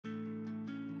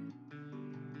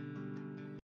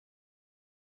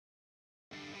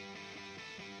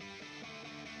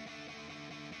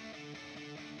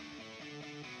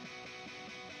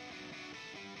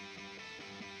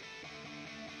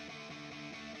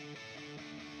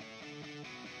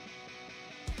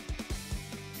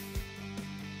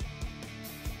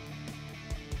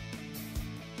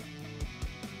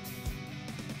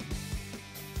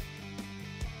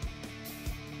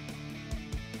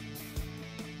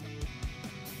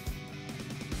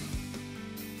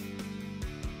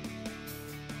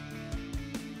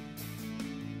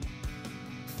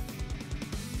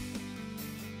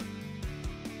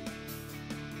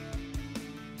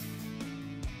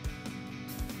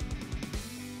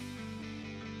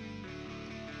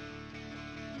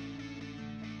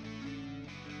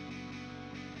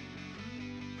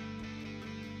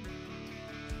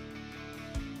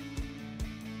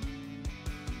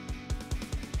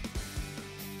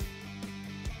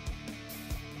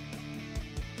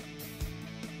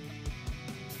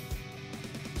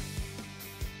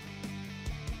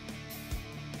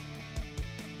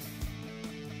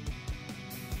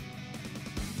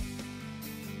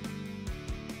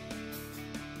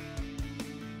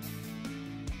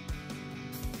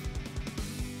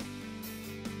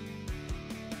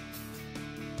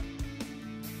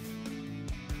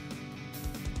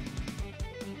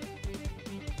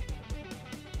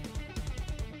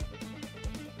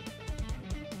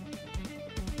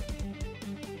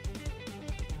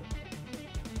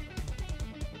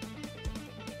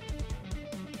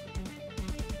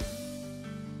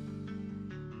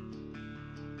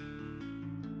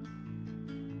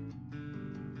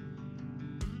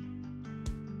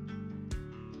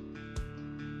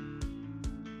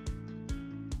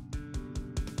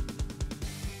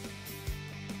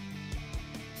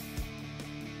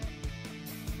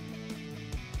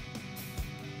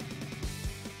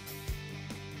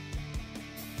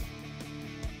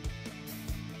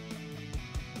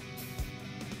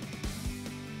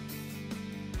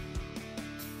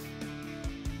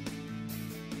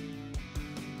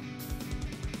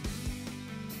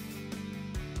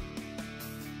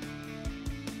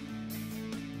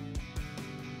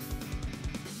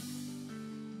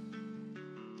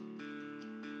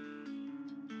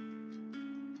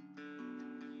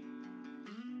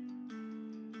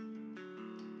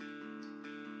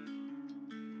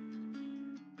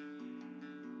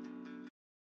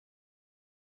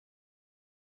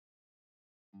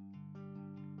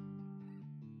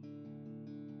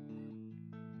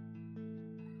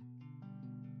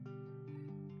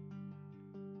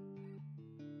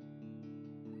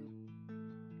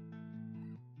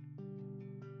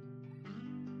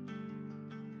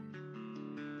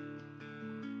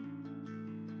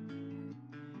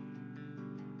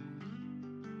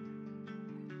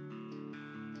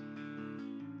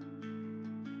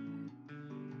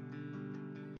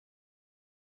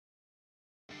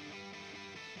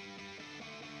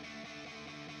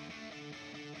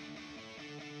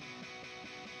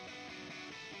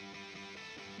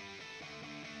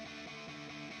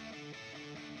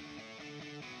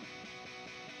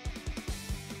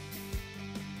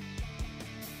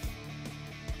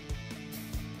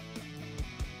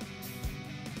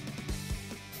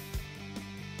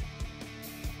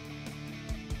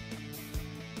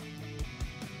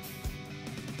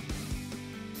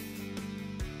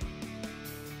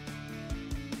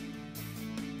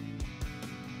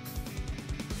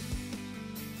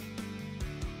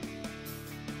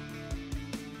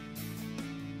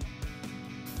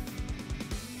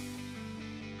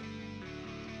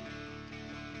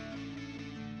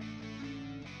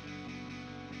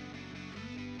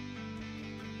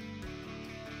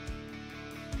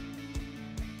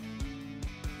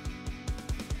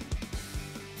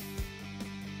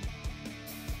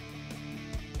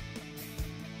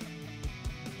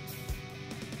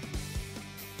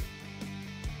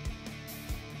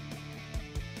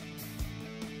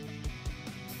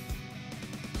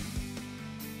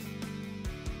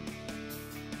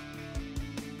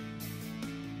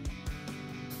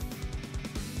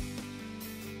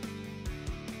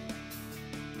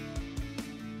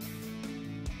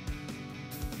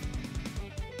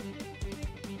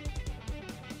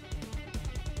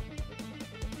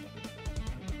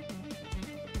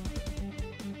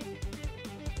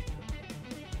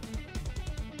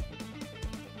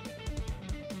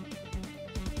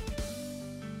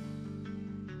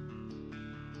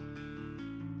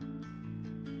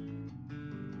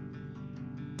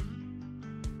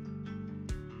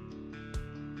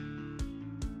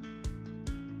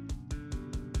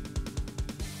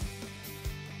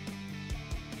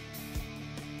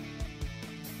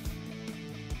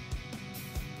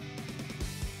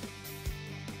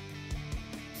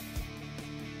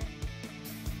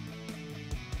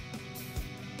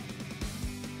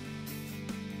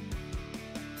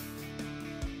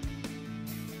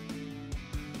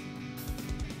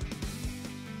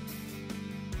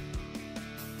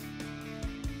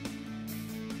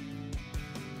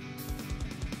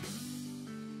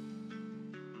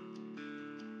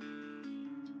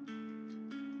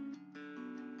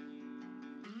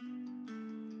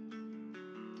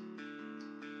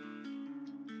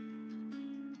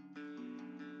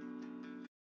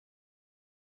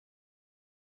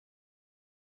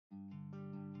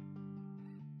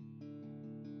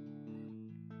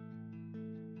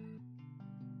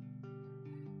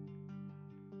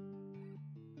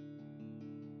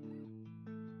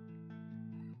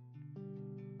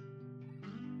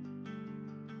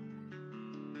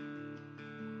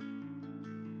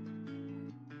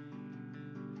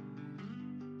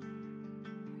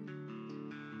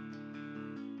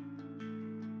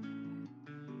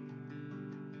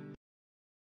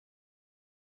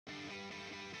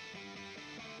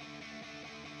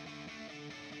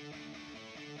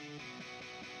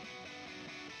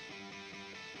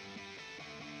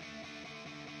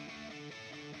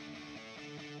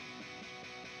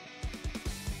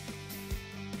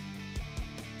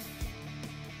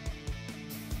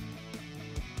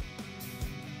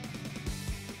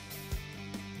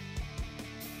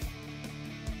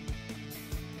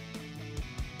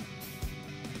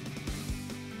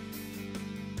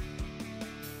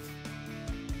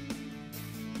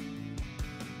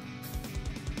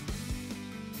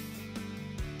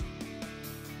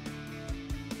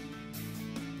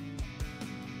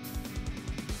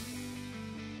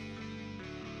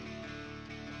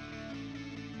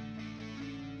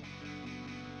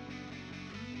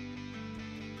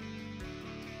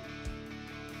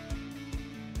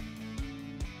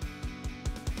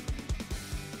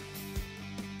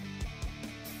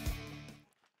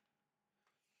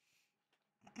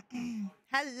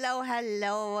Hello,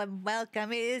 hello, and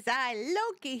welcome. It is I,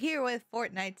 Loki, here with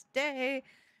Fortnite today.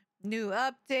 New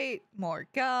update, more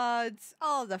gods,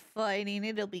 all the fighting.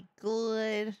 It'll be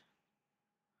good.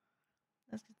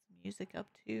 Let's get some music up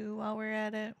too while we're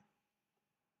at it.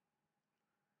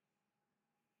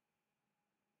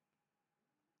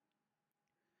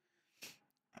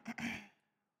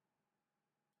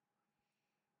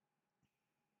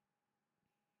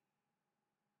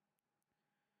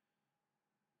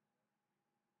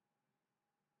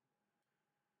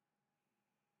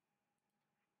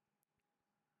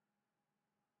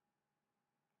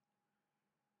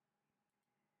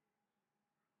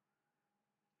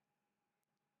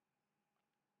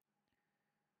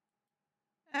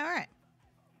 All right.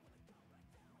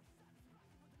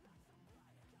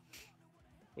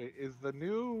 Wait, is the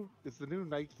new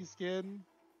Nike skin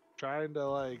trying to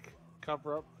like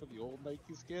cover up for the old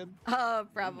Nike skin?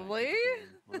 Probably.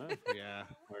 What? Yeah.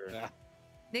 Where? Yeah.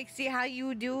 Nixie, how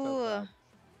you It's do? up top.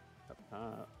 Up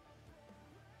top.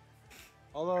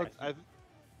 Although I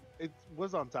it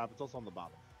was on top, it's also on the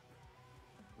bottom.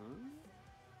 Hmm?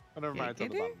 Oh, never mind, it's on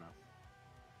the Giggity? bottom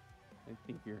now. I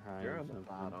think you're high. You're or on the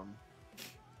something. bottom.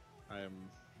 I am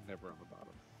never on the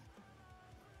bottom.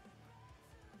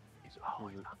 He's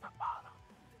always Mhm. on the bottom.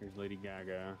 Here's Lady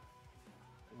Gaga.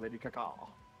 Lady Caca.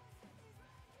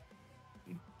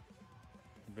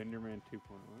 Venderman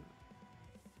 2.1.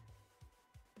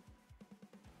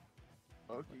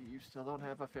 Okay, you still don't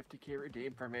have a 50k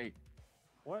redeem for me.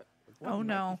 What? Oh, Nike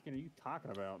no. skin are you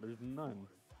talking about? There's none.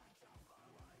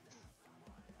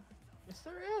 Yes,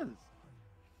 there is.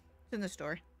 It's in the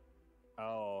store.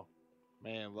 Oh.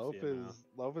 Man, I see it now.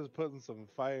 Loaf is putting some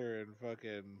fire in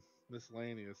fucking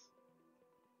miscellaneous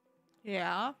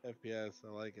Yeah. FPS. I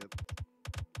like it.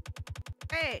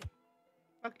 Hey.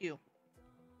 Fuck you.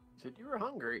 Said you were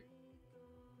hungry.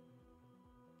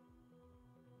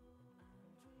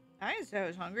 I didn't say I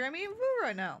was hungry. I'm eating food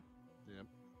right now. Yep.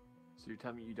 So you're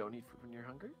telling me you don't eat food when you're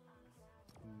hungry?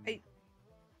 Hey.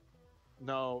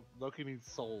 No, Loki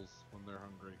needs souls when they're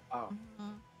hungry. Oh,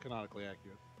 Mhm. Canonically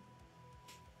accurate.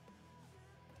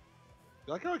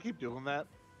 You like how I keep doing that?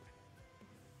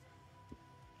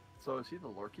 so is he the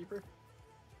lore keeper?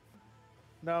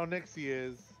 No, Nixie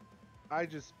is. I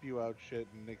just spew out shit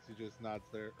and Nixie just nods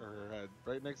her head.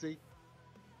 Right, Nixie?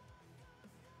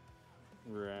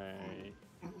 Right.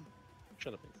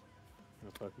 Shut up, Nixie.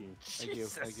 Oh, fuck you. Thank you,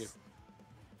 thank you. Jesus.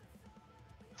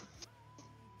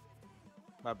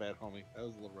 My bad, homie. That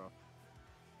was a little rough.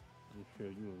 I'm sure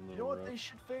you a little You know what rough. they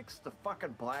should fix? The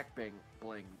fucking black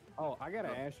bling. Oh, I gotta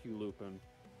Oh. ask you, Lupin.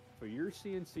 For your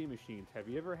CNC machines, have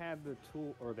you ever had the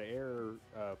tool or the error,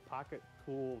 pocket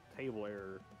tool table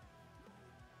error?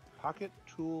 Pocket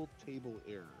tool table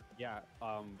error. Yeah,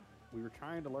 we were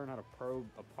trying to learn how to probe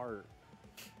a part,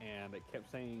 and it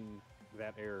kept saying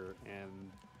that error,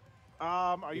 and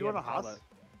Are you we on had a to call Haas?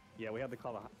 yeah, we had to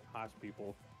call the Haas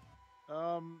people.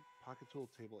 Pocket tool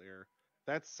table error.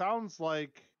 That sounds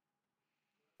like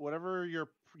whatever you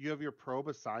have your probe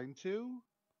assigned to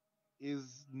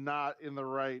is not in the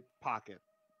right pocket.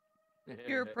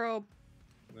 You're a probe.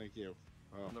 Thank you.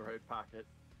 Oh. in the right pocket.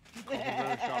 Call me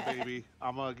Vershaw, baby.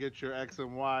 I'm gonna get your X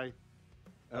and Y,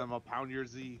 and I'm gonna pound your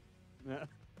Z.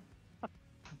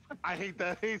 I hate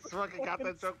that he's fucking got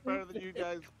that joke better than you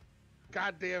guys.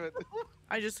 God damn it.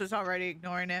 I just was already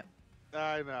ignoring it.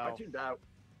 I I know. tuned out.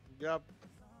 Yep.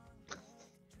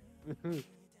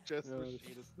 Just No,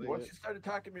 machinist Once thing. you started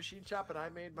talking machine shop and I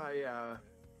made my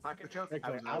pocket joke, I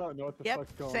Actually, was I out. don't know what the Yep,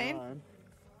 fuck's going same. on.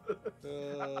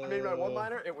 I made my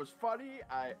one-liner. It was funny.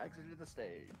 I exited the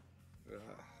stage.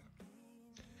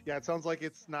 Yeah, it sounds like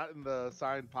it's not in the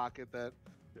signed pocket that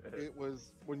it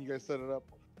was when you guys set it up.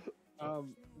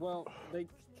 Well, they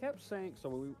kept saying, so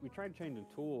we tried changing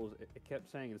tools. It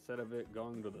kept saying instead of it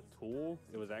going to the tool,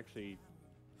 it was actually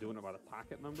doing it by the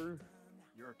pocket number.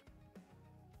 You're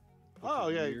which Oh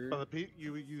is yeah, weird. for the P,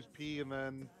 you would use P and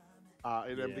then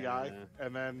in MDI, Yeah.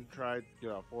 and then try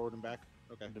forward and back.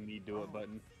 Okay. The me do it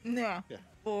button. Yeah. Yeah.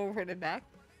 Forward and back.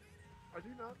 I do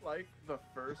not like the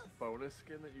first bonus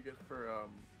skin that you get for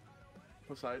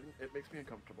Poseidon. It makes me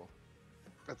uncomfortable.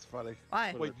 That's funny.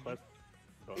 Why? For Wait, the quest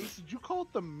bonus. Ace, did you call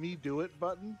it the me do it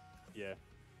button? Yeah.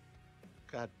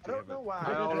 God I damn don't know it. why.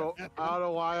 I don't know. I don't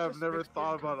know why I've Just never makes me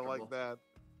thought about it like uncomfortable.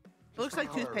 that. Looks Just like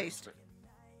the color. toothpaste.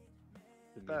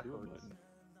 The me That do it hurts. button.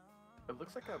 It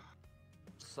looks like a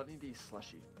Sunny D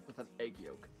slushy with an egg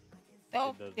yolk. Oh,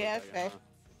 It does look yeah, like that's it, fair. huh?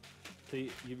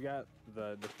 See, you've got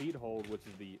the feed hold, which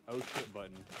is the oh shit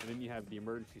button, and then you have the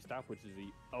emergency stop, which is the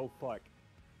oh fuck.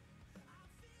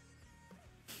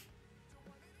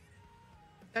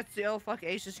 That's the oh fuck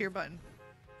Ace is here button.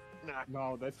 Nah.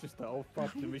 No, that's just the old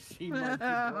fucking machine might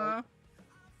be broke.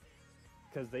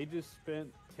 Because they just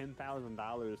spent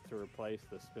 $10,000 to replace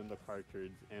the spindle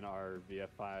cartridge in our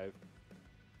VF5.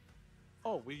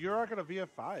 Oh, well, you're rocking a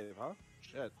VF5, huh?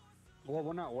 Shit. Well,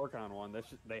 we're not working on one. That's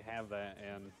just, they have that,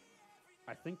 and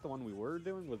I think the one we were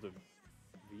doing was a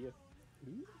VF.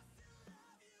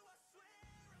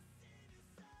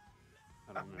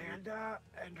 I don't remember. Amanda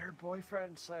and her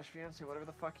boyfriend slash fiance, whatever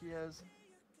the fuck he is,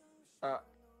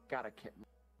 got a kitten,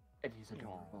 and he's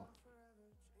adorable.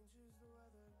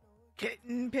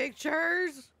 Kitten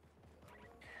pictures.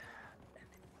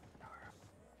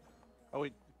 Oh,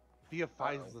 wait.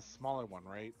 VF5 is the smaller one,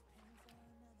 right?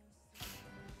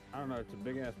 I don't know. It's a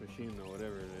big ass machine though,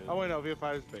 whatever it is. Oh, wait, no.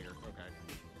 VF5 is bigger.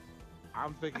 Okay.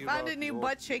 I'm thinking I found about a new the old-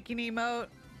 butt shaking emote.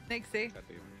 Nixie. God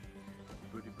damn it.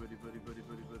 Booty, booty, booty, booty,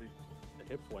 booty, booty. The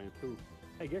hip swaying too.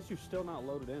 Hey, guess you're still not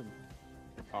loaded in.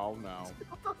 Oh, no.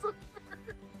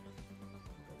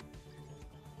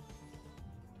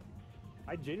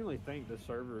 I genuinely think the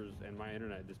servers and my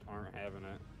internet just aren't having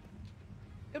it.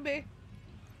 Could be.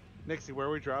 Nixie, where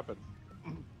are we dropping?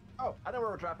 Oh, I know where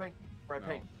we're dropping. Right No.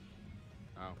 pink.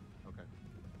 Oh, okay.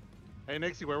 Hey,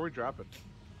 Nixie, where are we dropping?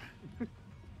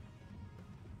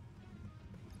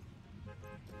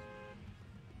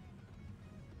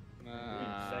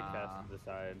 Sec has to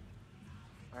decide.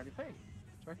 I already paid.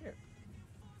 It's right here.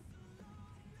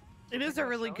 It is a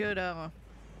really good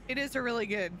it is a really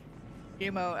good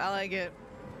emote. I like it.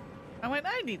 I went,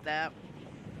 I need that.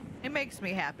 It makes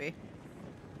me happy.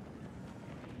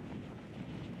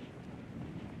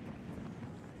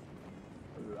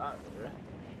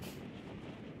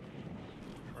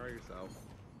 Try yourself.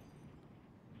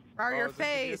 Or your is this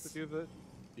when you have face. to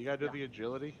do you gotta do Yeah. the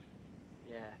agility?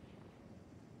 Yeah.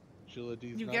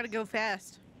 Agility's You nuts. gotta go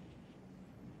fast.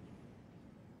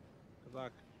 Good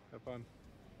luck. Have fun.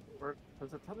 Where,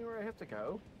 does it tell me where I have to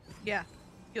go? Yeah.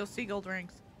 You'll see gold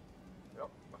rings. Yep.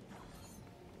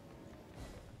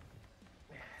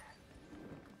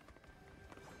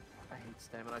 I hate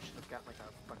stamina. I should have got like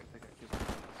a fucking thing that gives me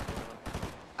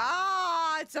stamina.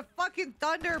 Ah, it's a fucking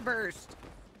thunderburst.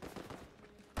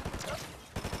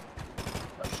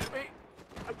 Don't shoot me!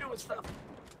 I'm doing stuff.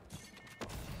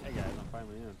 Hey guys, I'm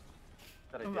finally in.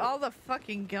 That I Of do. all the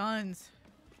fucking guns.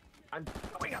 I'm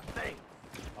doing a thing.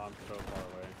 Oh, I'm so far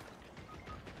away.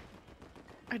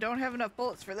 I don't have enough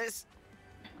bullets for this.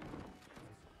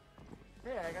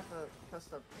 Hey, I got to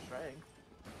test the strength.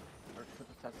 Or to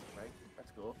the test the strength.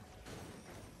 That's cool.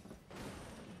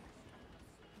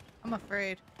 I'm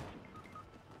afraid.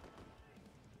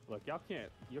 Look, y'all can't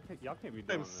be doing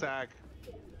Same this. sack.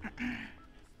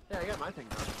 Yeah, I got my thing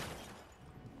done.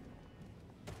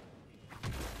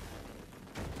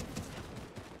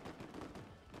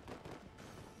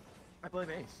 I blame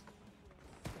Ace.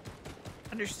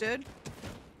 Understood?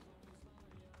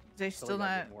 They So still we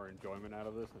gotta not. get more enjoyment out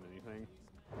of this than anything.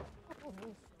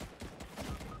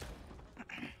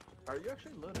 Are you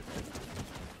actually loaded in?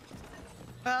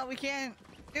 Well, we can't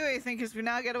do anything because we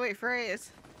now gotta wait for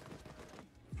Ace.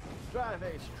 Drive,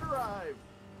 Ace, drive!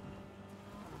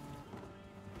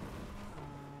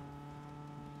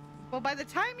 Well, by the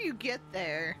time you get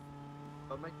there,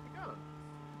 They'll make you gone.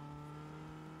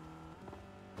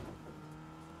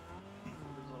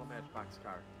 There's a little matchbox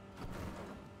car.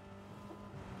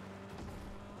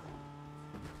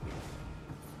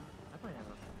 I might have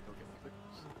to go get the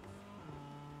pickles.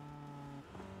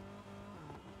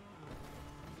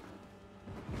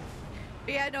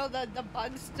 but yeah, no, the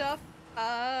bug stuff.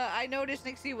 I noticed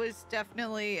Nixie was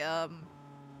definitely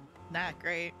not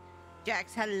great.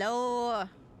 Jax, hello.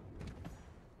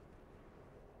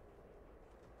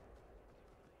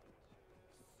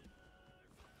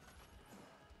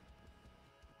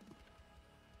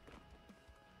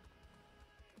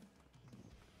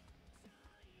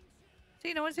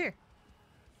 See, no one's here.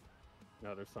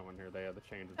 No, there's someone here. They have to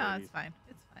change the No, babies. it's fine.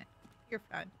 It's fine. You're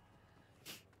fine.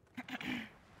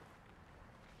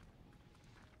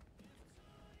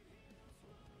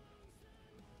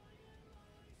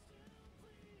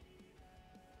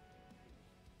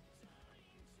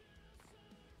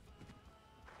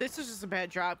 This was just a bad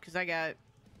drop because I got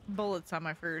bullets on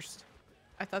my first.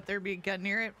 I thought there'd be a gun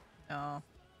near it. No,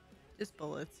 just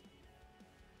bullets.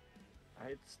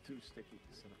 It's too sticky.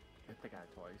 So I hit the guy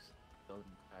twice. Doesn't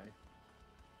die.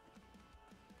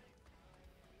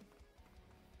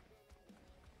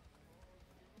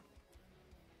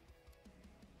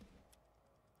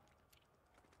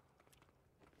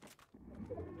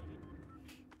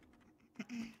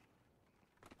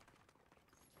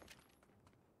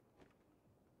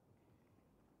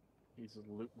 He's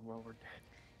looting while we're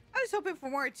dead. I was hoping for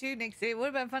more too, Nixie. It would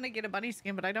have been fun to get a bunny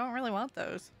skin, but I don't really want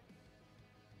those.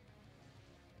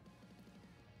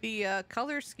 The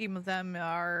color scheme of them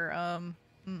are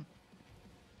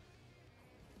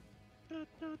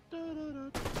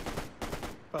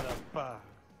Ba-da-ba.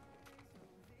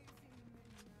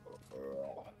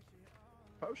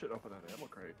 Probably should open that ammo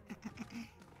crate.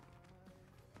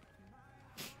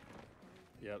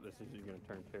 Yep, this is gonna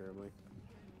turn terribly.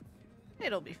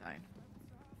 it'll be fine.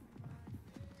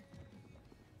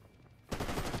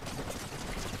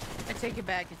 I take it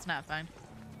back, it's not fine.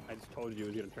 I just told you it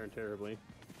was gonna turn terribly.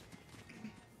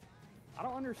 I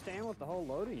don't understand what the whole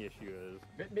loading issue is.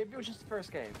 Maybe it was just the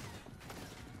first game.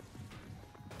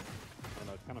 I don't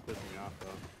know, it's kind of pissing me off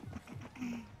though.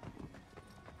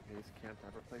 Ace can't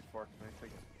ever play Fortnite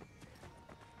again.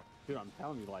 Dude, I'm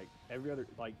telling you, like every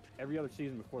other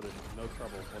season before, there's no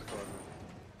trouble whatsoever.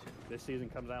 This season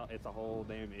comes out, it's a whole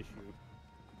damn issue.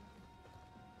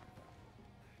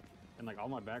 And like all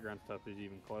my background stuff is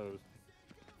even closed.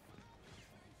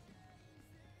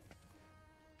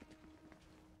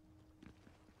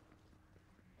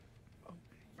 Oh,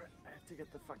 I have to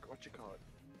get the fuck, what you call it?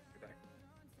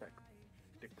 Back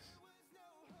dicks.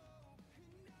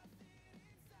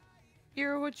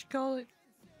 You're what you call it.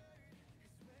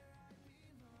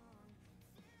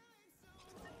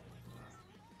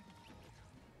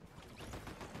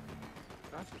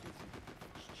 That's what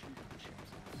it's cheap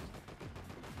chips.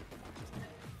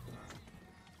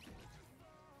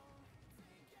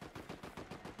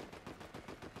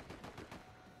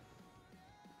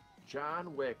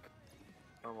 John Wick.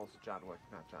 Almost John Wick,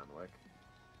 not John Wick.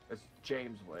 It's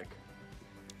James Wick.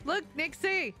 Look,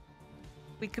 Nixie!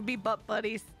 We could be butt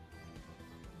buddies.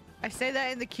 I say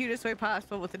that in the cutest way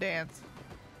possible with a dance.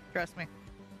 Trust me.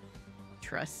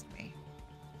 Trust me.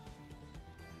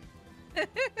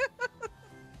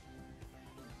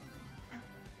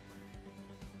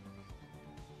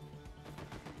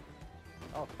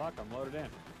 Oh fuck, I'm loaded in.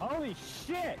 Holy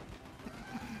shit!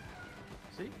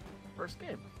 See? First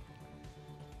game.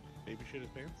 Baby shit his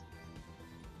pants.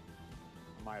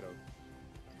 I might have.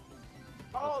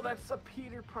 Oh, that's a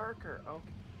Peter Parker. Okay.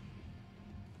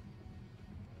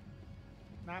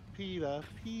 Not PETA.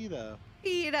 PETA.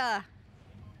 Peter!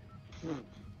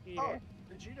 Oh,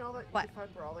 did you know that you What? can find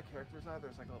where all the characters are?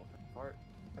 There's like a little part.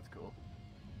 That's cool.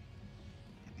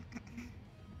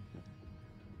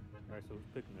 Alright, so who's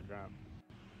picking the drop?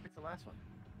 Pick the last one.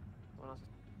 What else?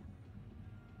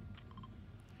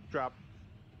 Drop.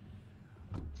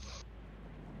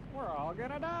 We're all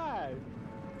gonna die!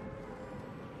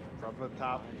 From the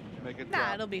top. Make it Nah,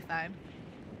 drop. it'll be fine.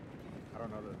 I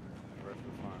don't know the rest of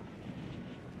the fine.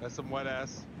 That's some wet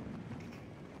ass.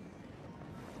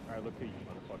 Alright, look at you,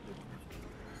 motherfucker.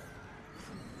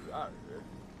 Ah,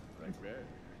 like that.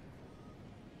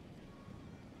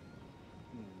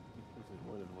 This is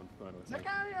more than one fun. Is that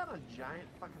guy on a giant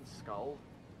fucking skull?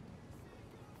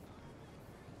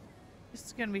 This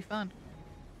is gonna be fun.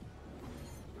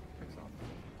 Picks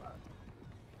off.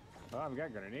 Oh, I've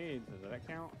got grenades. Does that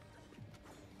count?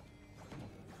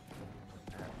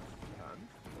 Done.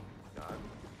 Done.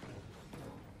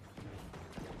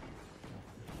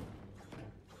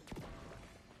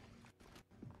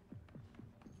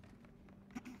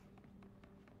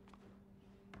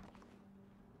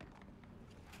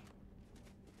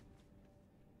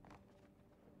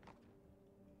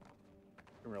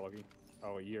 Come here, Loki.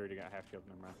 Oh, you already got half killed.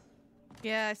 Never mind.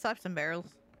 Yeah, I slapped some barrels.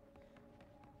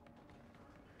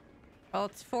 Well,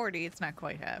 it's 40. It's not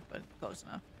quite half, but close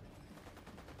enough.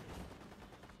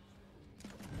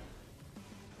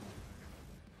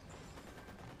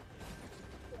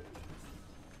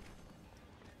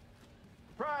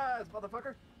 Surprise,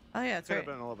 motherfucker! Oh yeah, that's Could right. have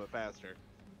been a little bit faster.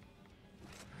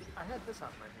 I had this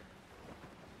out in my hand.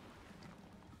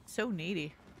 So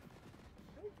needy.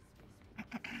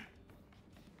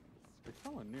 There's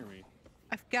someone near me.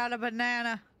 I've got a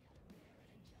banana.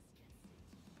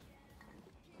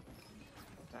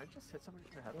 Did I just hit somebody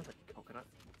in the head with a coconut?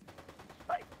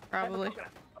 Hey, Probably. I have a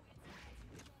coconut.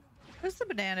 What's the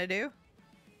banana do?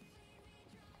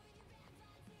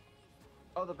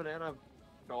 Oh, the banana.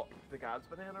 No, the god's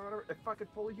banana or whatever. It fucking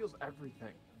fully heals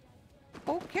everything.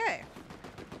 Okay.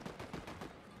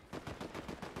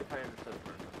 If I understood it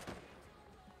correctly.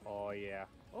 Oh, yeah.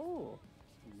 Oh.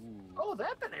 Ooh. Oh,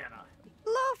 that banana!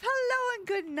 Love, hello, and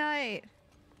good night.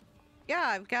 Yeah,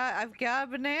 I've got a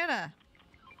banana.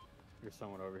 There's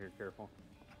someone over here. Careful.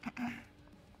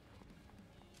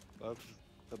 Oops,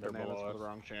 the They're bananas below for us. the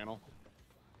wrong channel.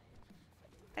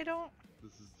 I don't.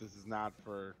 This is not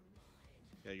for.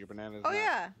 Yeah, your bananas. Oh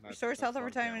yeah, not restores the health over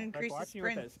wrong time channel. and Like, increases watching you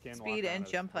with sprint that skin speed walk and around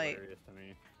is jump height. hilarious to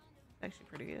me. Actually,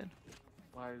 pretty good.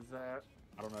 Why is that?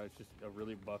 I don't know. It's just a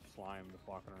really buff slime that's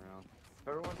walking around.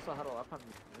 Everyone still huddle up on me.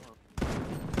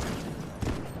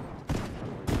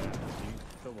 Is he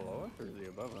still below us or is he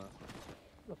above us?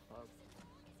 What the fuck?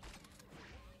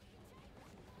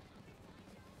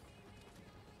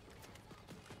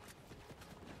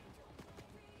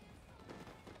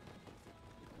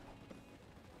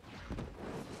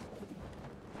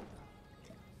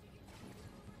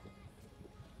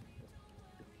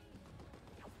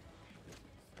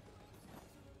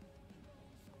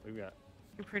 We've got.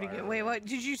 You're pretty Fire good. Wait, rate. what?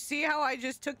 Did you see how I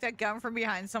just took that gun from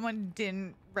behind? Someone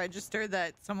didn't register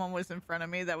that someone was in front of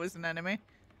me that was an enemy.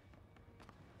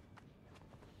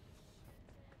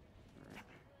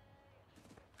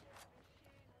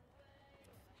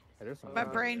 Hey, there's some. My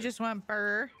things brain here. just went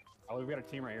burr. Oh, we've got a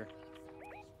team right here.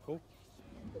 Cool.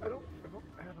 I don't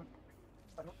have.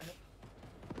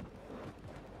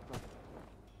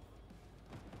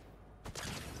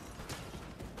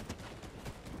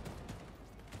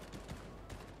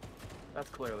 That's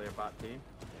clearly a bot team.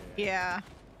 Yeah.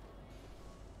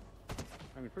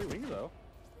 I mean, pretty weak though.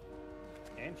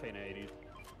 And chain of 80s.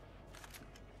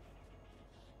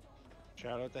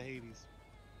 Shout out to Hades.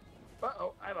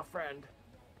 Uh-oh, I have a friend.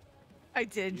 I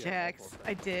did, Yeah, Jax. go for it.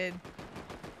 I did.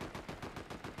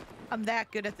 I'm that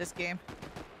good at this game.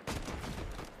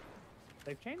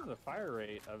 They've changed the fire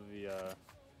rate of the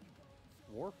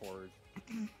Warforged.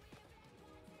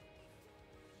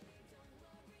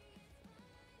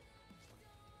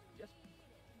 Yes.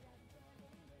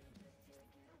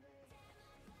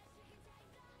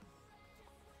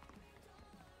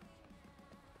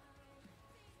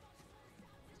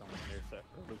 Someone there set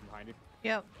was behind you.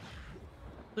 Yep.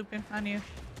 Looping on you.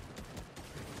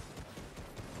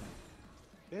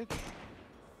 Bitch.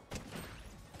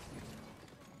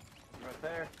 Right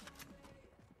there.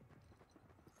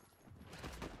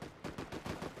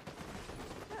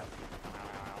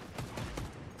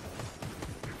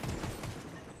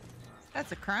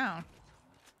 That's a crown.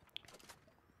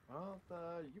 Well,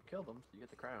 you killed him, so you get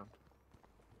the crown.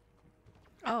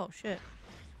 Oh, shit.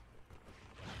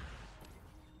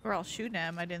 We're all shooting at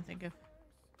him. I didn't think of...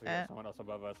 We got someone else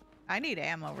above us. I need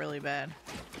ammo really bad.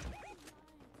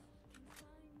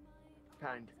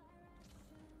 Kind.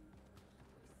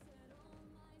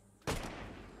 I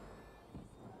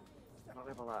don't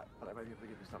have a lot, but I might be able to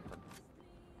give you something.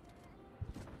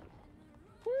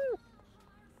 Woo!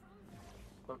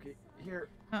 Loki, here.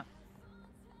 Huh.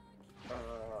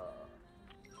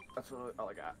 That's really all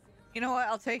I got. You know what?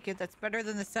 I'll take it. That's better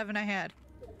than the 7 I had.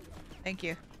 Thank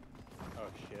you. Oh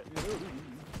shit.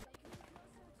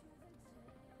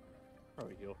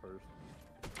 Probably heal first.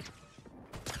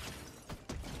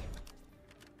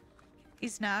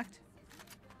 He's knocked.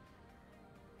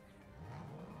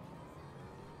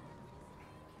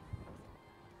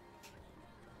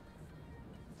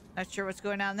 Not sure what's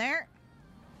going on there.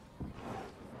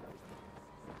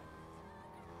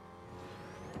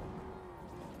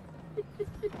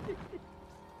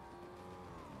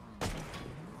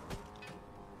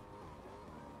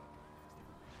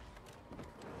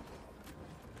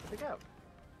 Pick out.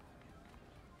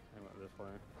 I went this way.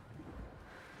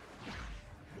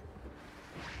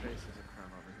 This is a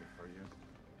crown over here for you.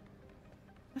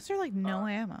 Is there like no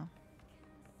ammo?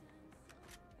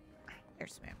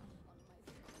 There's some ammo.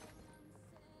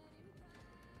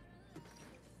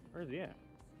 Where's he at?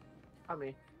 On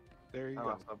me. There you I go.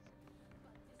 lost him.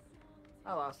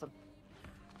 I lost him.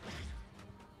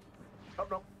 Oh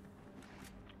no.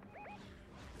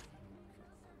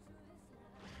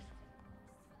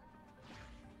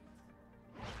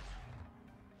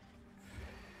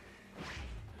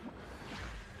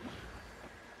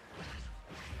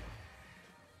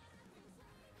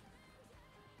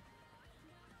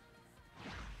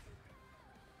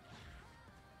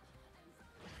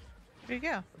 There you go.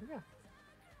 Where'd he go?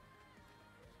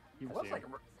 He I was see like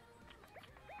him.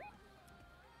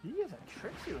 He is a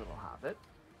tricksy little hobbit.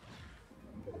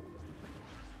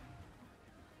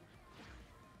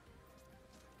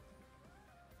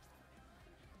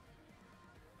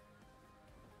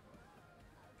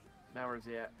 Now where's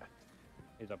he at?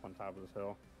 He's up on top of this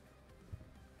hill.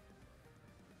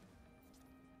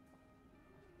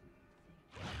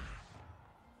 Is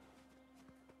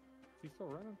he still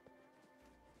running?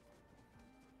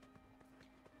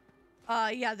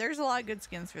 Yeah, there's a lot of good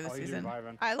skins for this Oh, he's season.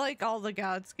 reviving. I like all the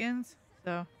god skins,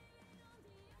 so.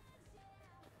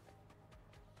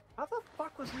 How the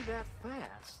fuck was he that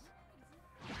fast?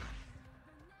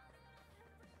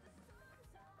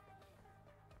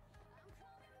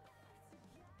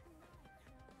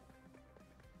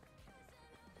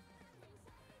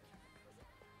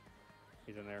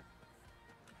 He's in there.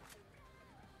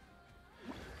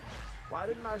 Why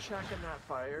did my shotgun not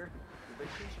fire? Did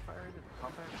they change the fire into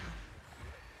pump action?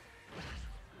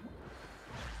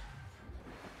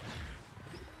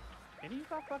 Can you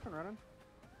stop fucking running?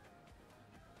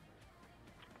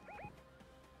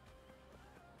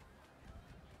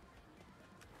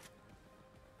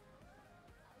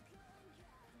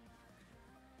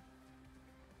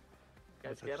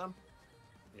 Guys, get him?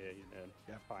 Yeah, he's dead.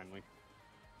 Yeah. Finally.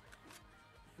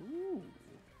 Ooh.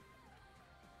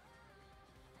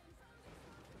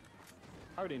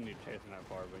 I didn't need chasing that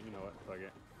far, but you know what? Fuck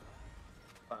it.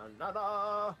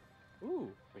 Banana! Ooh,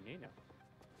 banana.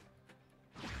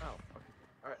 Oh,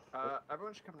 okay. Alright,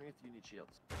 everyone should come underneath. You need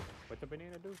shields. What the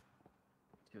banana do?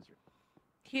 Heals your...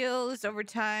 Heals over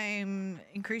time,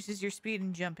 increases your speed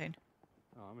and jumping.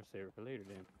 Oh, I'm gonna save it for later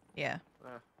then. Yeah.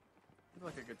 Seems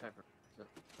like a good time for...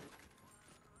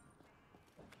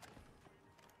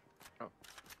 Oh,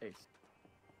 ace.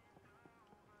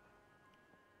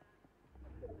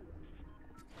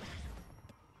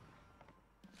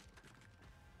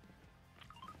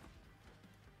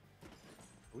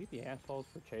 We the assholes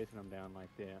for chasing them down like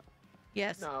that.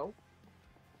 Yes. No.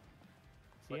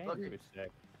 See, But I look, agree with Zach.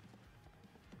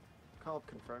 Call it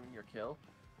confirming your kill.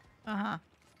 Uh-huh.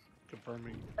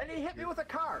 Confirming. And he hit me with a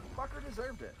car! Fucker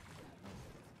deserved it.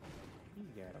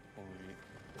 You got a point.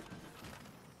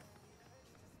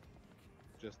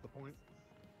 Just the point.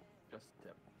 Just a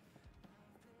tip.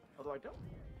 Although I don't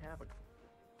have a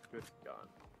good gun.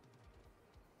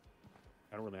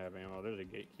 I don't really have ammo. There's a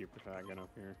gatekeeper shotgun up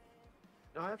here.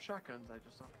 No, I have shotguns. I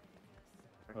just don't.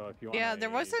 Well, if you want Yeah, there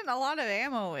wasn't a lot of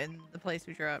ammo in the place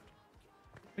we dropped,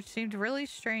 which seemed really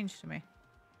strange to me.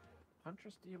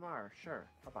 Huntress DMR, sure,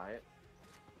 I'll buy it.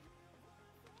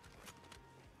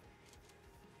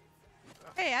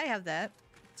 Hey, I have that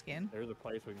skin. There's a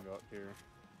place we can go up here.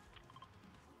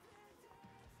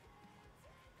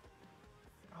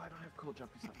 Oh, I don't have cool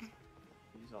jumpy stuff.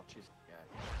 These all chasing the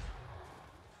guy.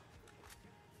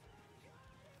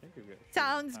 I think we've got shit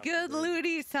Sounds top good, of the bridge.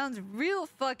 Ludi. Sounds real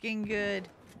fucking good.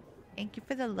 Thank you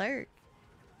for the lurk.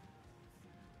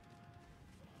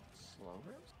 Slow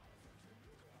ribs?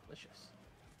 Delicious.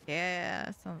 Yeah,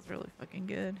 sounds really fucking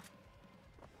good.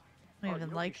 I Oh, don't you even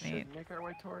know what like we meat. should make our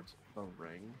way towards? The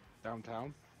ring.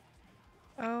 Downtown.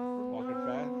 Oh,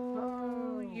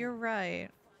 fast. you're right.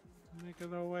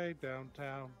 Making our way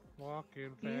downtown.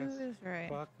 Walking You fast. is right.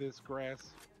 Fuck this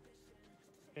grass.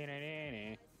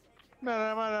 Da-da-da-da. Na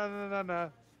na na na na na.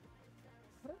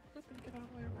 What did we get all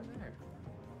the way over there?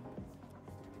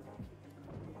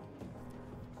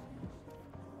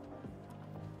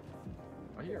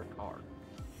 I hear a car.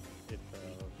 It's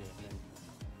okay, I think.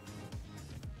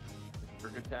 For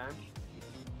a good time?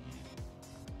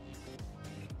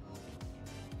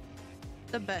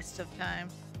 The best of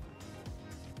times.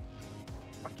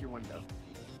 Fuck your window.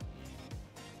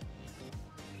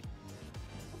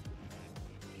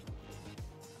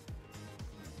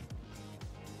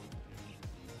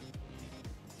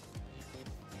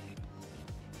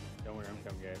 Don't worry, I'm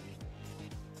coming, guys.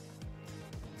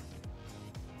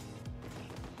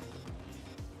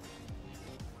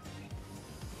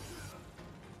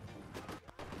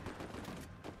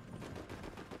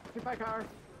 Hit my car.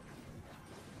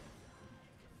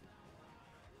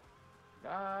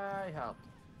 I helped.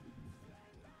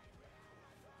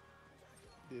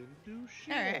 Didn't do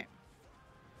shit. All right.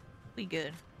 We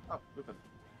good. Oh, Lupin.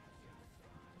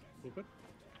 Stupid.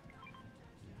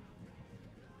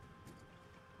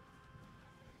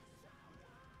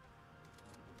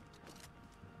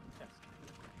 Yes.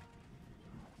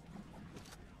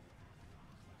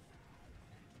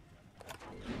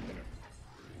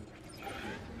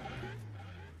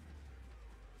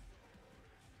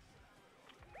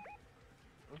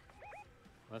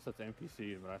 Unless it's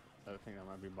NPCs, but I think that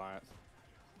might be bots.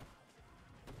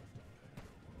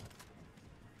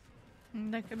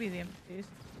 That could be the NPCs.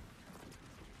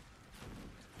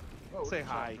 Oh, Say we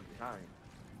shot hi. from behind.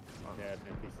 Oh, Yeah, it's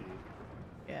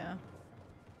NPCs. Yeah.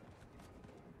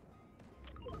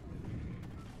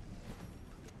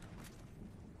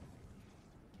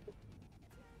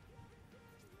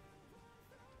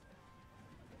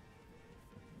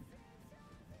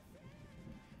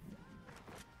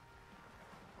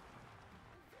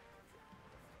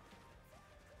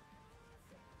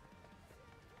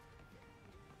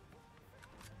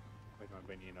 Where's my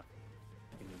banana?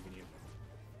 Banana.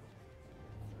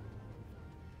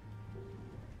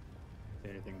 See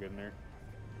anything good in there?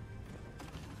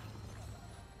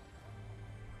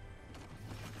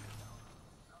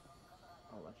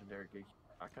 oh, legendary geek.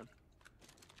 Shotgun.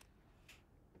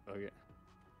 Okay.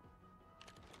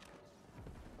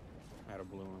 I had a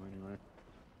blue one anyway.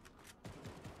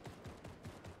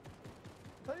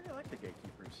 I like the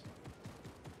gatekeepers.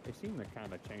 They seem to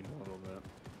kind of change a little bit.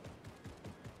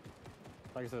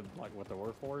 Like I said, like with the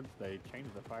Warforged, they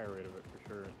changed the fire rate of it for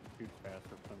sure. It shoots faster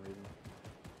for some reason.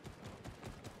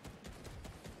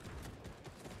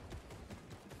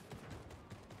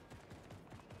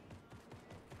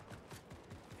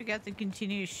 We got the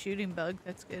continuous shooting bug.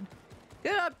 That's good.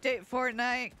 Good update,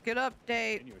 Fortnite. Good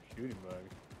update. Continuous shooting bug.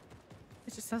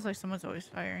 It just sounds like someone's always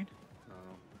firing. I don't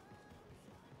know.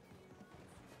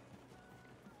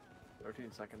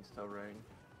 13 seconds till rain.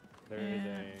 There is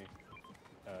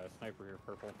a sniper here,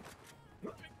 purple.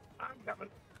 I'm coming.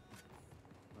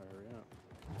 There we go.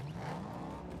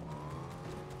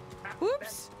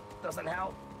 Whoops. Doesn't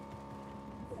help.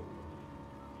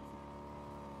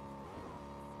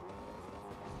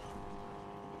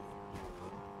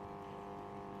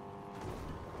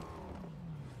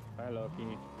 Hi,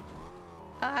 Loki.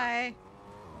 Hi.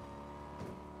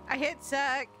 I hit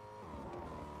Zach.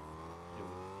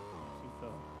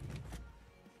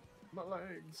 My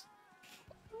legs.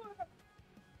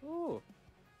 Ooh.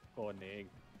 Golden egg.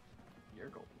 You're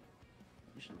golden.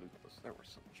 You should loot those. There were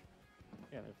so much.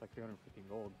 Yeah, there's like 350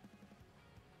 gold.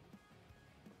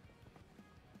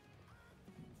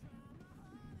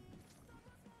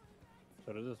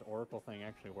 So does this Oracle thing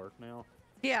actually work now?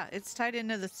 Yeah, it's tied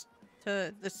into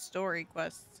to the story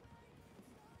quests.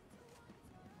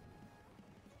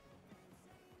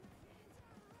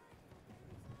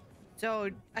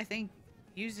 So I think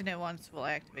using it once will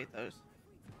activate those.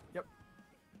 Yep.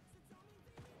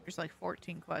 There's like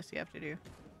 14 quests you have to do.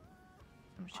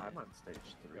 Some shit. I'm on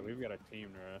stage 3. Yeah, we've got a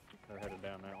team rest. They're headed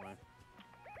down that way.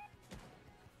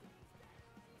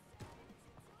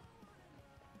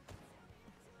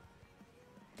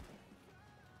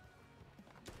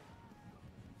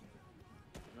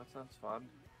 That sounds fun.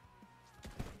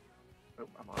 Oh,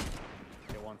 I'm on.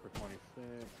 Get one for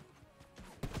 26.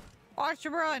 Watch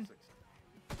your run. 6.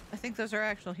 I think those are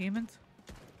actual humans.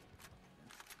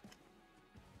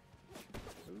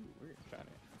 Ooh, weird shot it.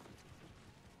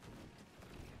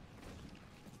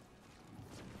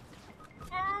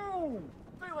 Oh!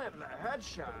 They landed a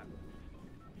headshot.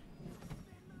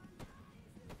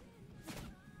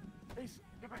 Ace,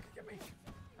 get back and get me.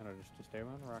 I know, just stay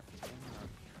on the rock. Stay on the rock.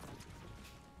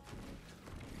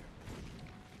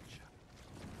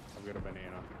 I've got a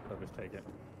banana, so just take it.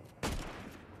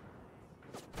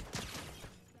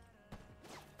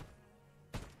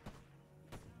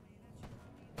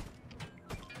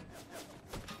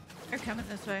 They're coming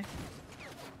this way.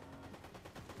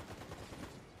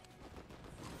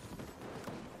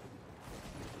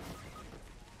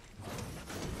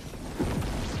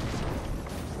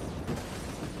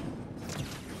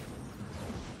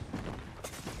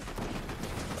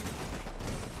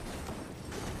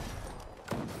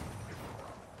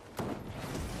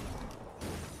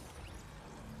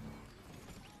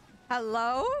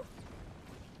 Hello?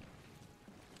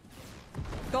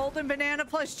 Golden banana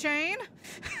plus chain?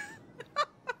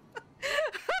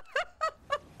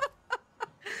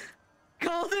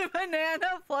 Golden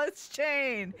banana plus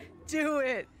chain. Do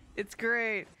it. It's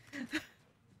great.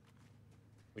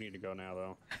 We need to go now,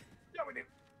 though. Yeah, we do.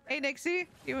 Hey, Nixie,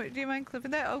 do you mind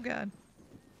clipping that? Oh, God.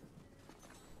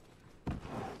 I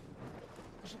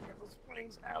should get those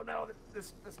wings. Oh no,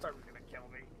 this storm's gonna kill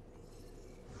me.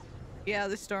 Yeah,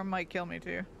 this storm might kill me,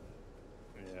 too.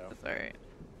 Yeah. That's alright.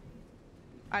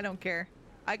 I don't care.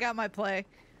 I got my play.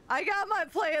 I got my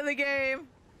play of the game.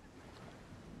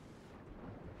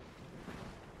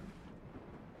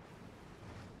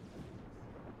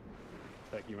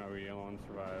 Like you might be the only one to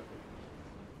survive.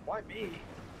 Why me?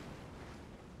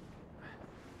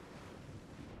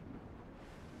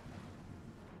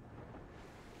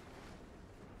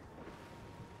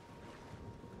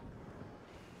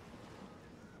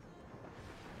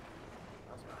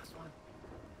 That was the last one.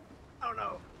 Oh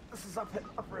no, this is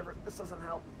upriver. This doesn't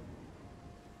help.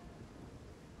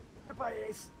 Goodbye,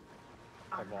 Ace.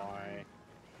 Bye-bye.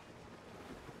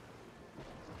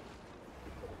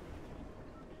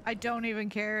 I don't even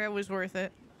care. It was worth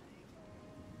it.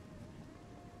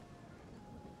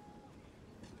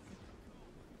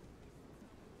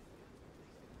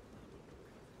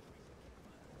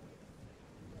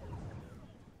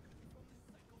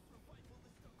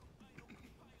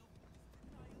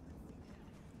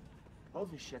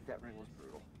 Holy shit, that ring was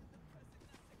brutal.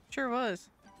 Sure was.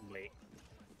 Late.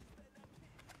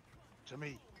 To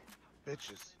me,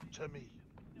 bitches. To me.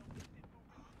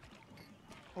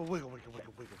 Oh, wiggle, wiggle,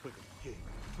 wiggle, wiggle, wiggle, yeah.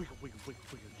 Wiggle, wiggle, wiggle,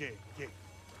 wiggle, yeah, yeah.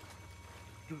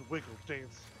 Do the wiggle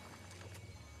dance.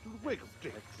 Do the wiggle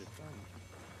dance.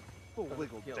 Full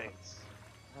wiggle kill it. dance.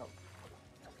 Oh,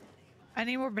 I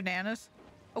need more bananas.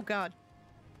 Oh, God.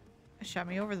 It shot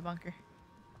me over the bunker.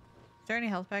 Is there any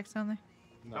health packs down there?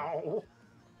 No.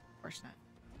 Of course not.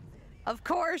 Of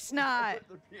course not!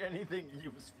 Would there be anything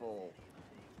useful?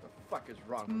 The fuck is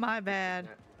wrong? with My you? bad.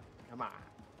 Come on.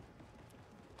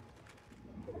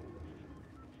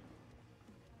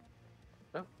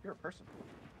 No, you're a person.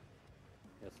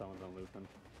 Yeah, someone's on looping.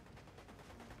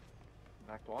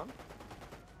 Act one.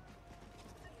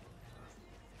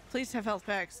 Please have health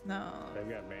packs. No. They've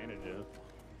got bandages.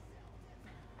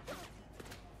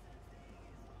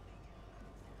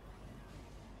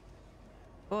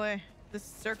 Boy, this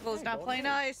circle is Hey, not go playing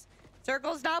ahead. nice.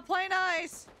 Circle's not playing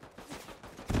nice.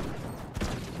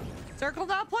 Circle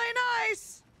not playing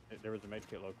nice. There was a med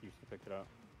kit, Loki. You should pick it up.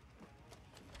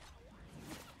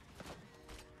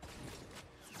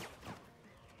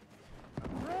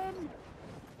 Run!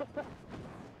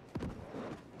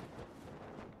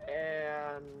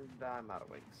 And I'm out of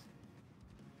wings.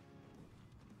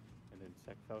 An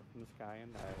insect fell from the sky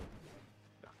and died.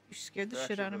 You scared the They're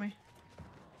shit actually out of really- me.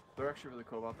 They're actually really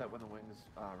cool about that. When the wings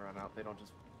run out, they don't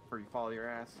just free follow your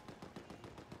ass.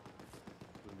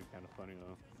 It would be kind of funny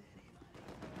though.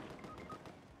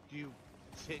 You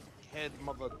tickhead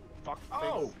motherfucker.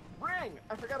 Oh, ring!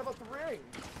 I forgot about the ring.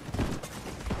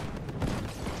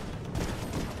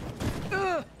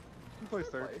 Ugh, Who plays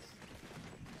third? Place.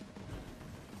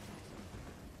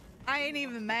 I ain't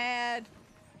even mad.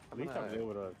 At least gonna I'll be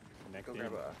able to connect Go in.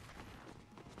 grab a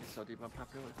sodium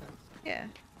unpopular things Yeah.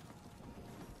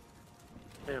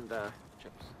 and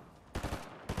chips.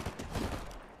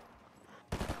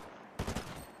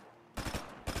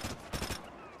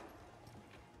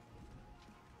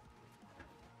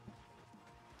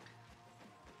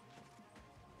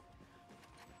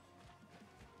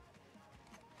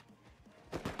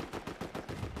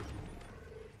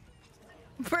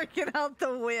 Breaking out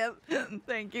the whip.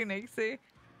 Thank you, Nixie.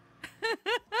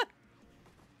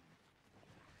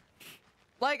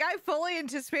 Like, I fully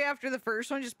anticipate after the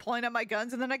first one just pulling out my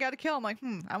guns and then I gotta kill. I'm like,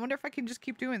 I wonder if I can just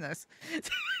keep doing this.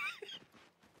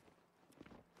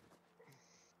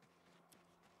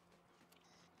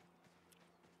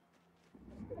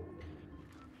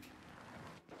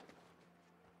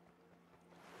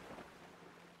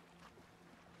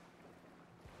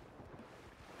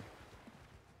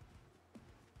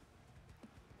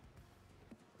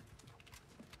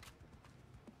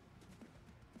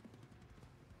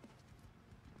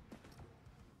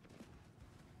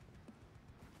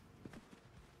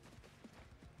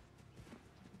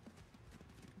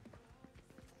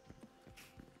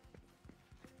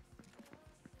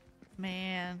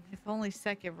 Man, if only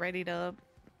second readied up.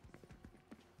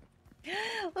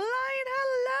 Lion,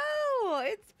 hello!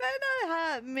 It's been a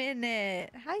hot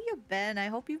minute. How you been? I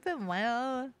hope you've been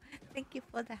well. Thank you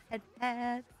for the head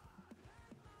pad.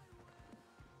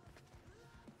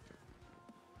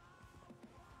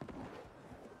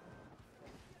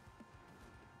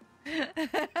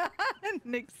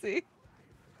 Nixie.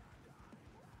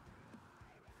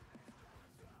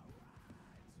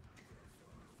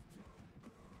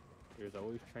 There's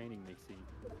always training, Nixie.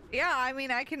 Yeah, I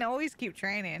mean, I can always keep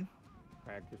training.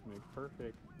 Practice makes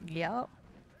perfect. Yep.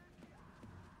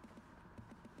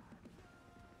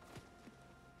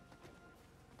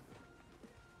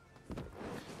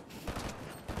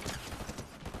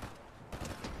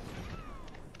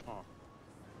 Oh.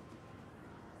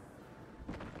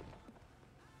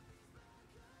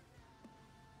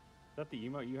 Is that the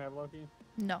emote you have, Loki?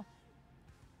 No.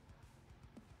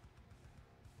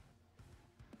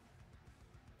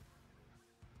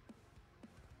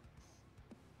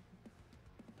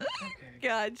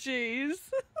 God, jeez.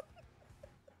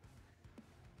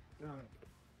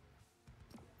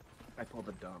 I pulled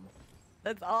a dumb.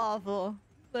 That's awful.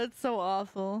 That's so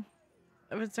awful.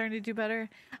 I've been starting to do better.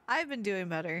 I've been doing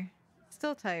better.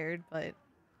 Still tired, but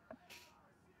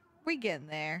we getting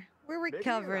there. We're Maybe you're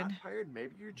recovering. not tired.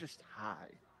 Maybe you're just high.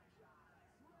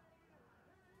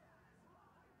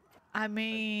 I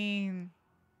mean,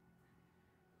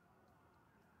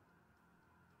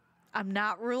 I'm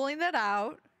not ruling that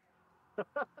out.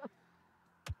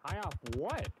 High off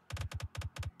what?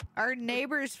 Our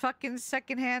neighbor's fucking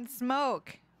secondhand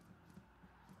smoke.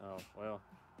 Oh, well.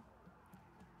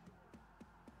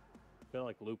 I feel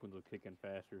like Lupins will kick in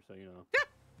faster, so you know.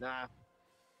 Nah.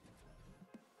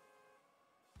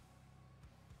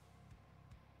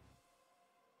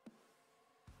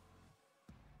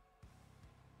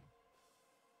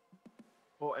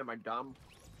 Oh, am I dumb?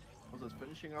 I was just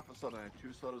finishing off a soda. I had 2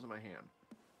 sodas in my hand.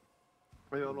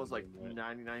 The other one was like What?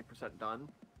 99% done.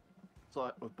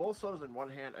 So with both sodas in one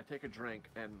hand, I take a drink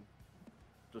and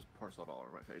just pour soda all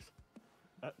over my face.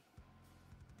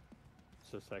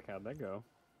 It's just like, how'd that go?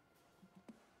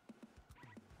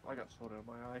 I got soda in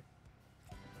my eye.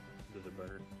 Does it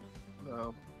burn?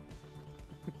 No.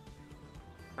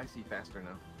 I see faster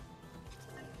now.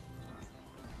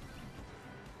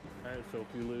 Alright, so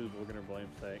if we lose, we're gonna blame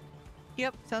Stank.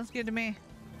 Yep, sounds good to me.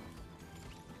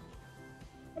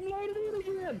 I'm loaded in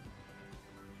again!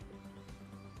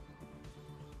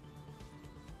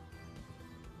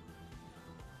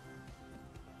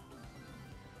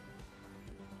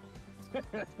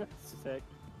 Sick.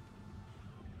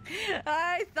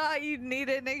 I thought you'd need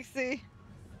it, Nixie.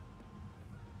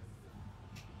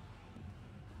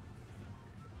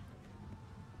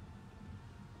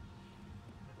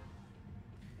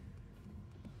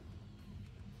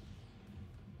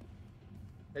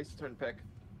 Ace turn pick.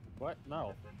 What?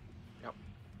 No. Yep.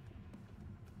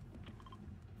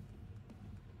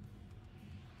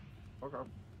 Okay.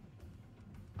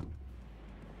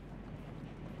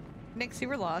 Nixie,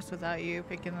 we're lost without you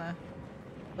picking the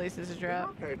places to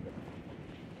drop. Okay.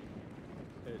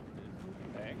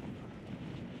 Back?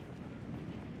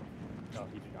 Oh,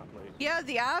 he did not late. Yeah,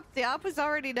 the app was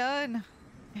already done.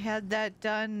 I had that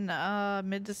done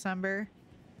mid-December.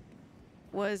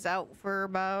 Was out for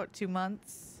about 2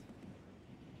 months.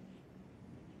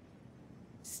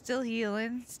 Still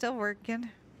healing, still working.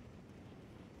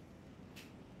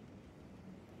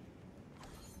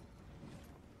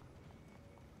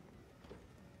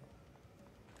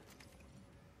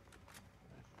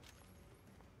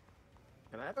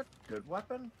 Can I have a good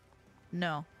weapon?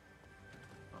 No.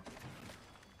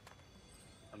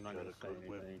 I'm not Got gonna a say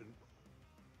good anything.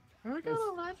 weapon. I got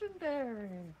a legendary.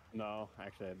 No,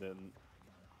 actually I didn't.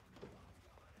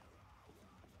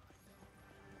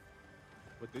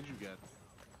 What did you get?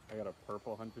 I got a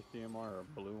purple Huntress DMR,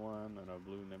 a blue one, and a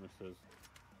blue Nemesis.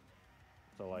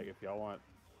 So like, if y'all want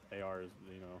ARs,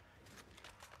 you know,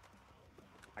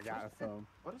 I got some.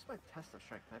 What is my Tesla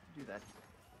strength? I have to do that.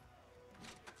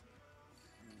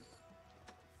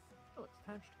 Oh, it's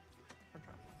time.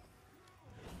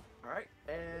 Alright,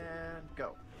 and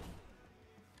go.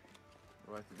 What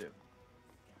do I have to do?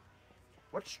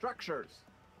 What structures?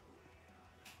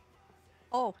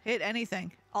 Oh, hit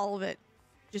anything. All of it.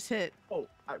 Just hit. Oh,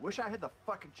 I wish I had the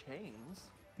fucking chains.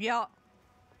 Yeah.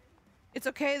 It's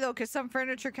okay though, because some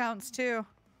furniture counts too.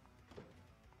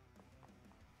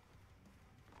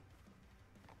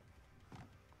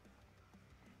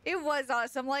 It was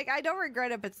awesome. Like, I don't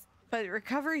regret it, but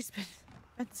recovery's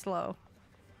been slow.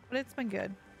 But it's been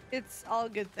good. It's all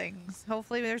good things.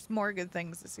 Hopefully there's more good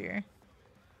things this year.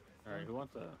 All right, who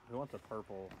wants a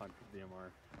purple Huntress DMR?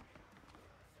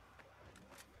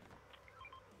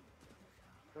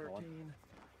 13.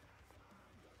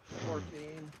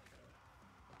 14.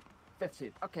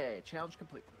 15. Okay, challenge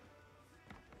complete.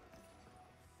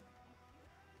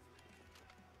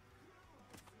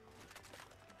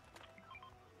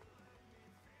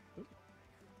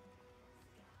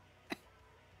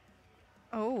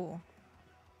 Oh.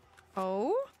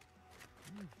 Oh?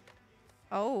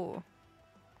 Oh.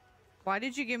 Why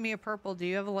did you give me a purple? Do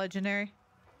you have a legendary?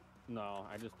 No,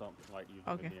 I just don't like using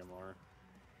Okay. the DMR.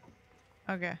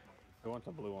 Okay. Who wants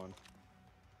a blue one?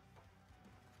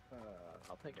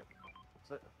 I'll take it.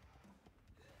 That's it.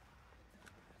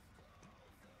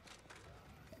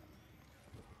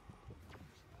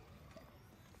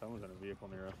 Someone's in a vehicle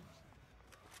near us.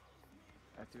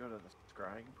 I have to go to the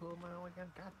scrying pool now again?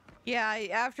 God, Yeah,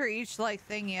 after each, like,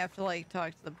 thing, you have to, like,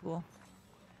 talk to the pool.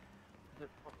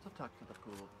 what to talk to the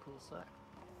pool? Pool sec.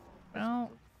 No.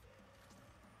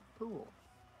 Pool.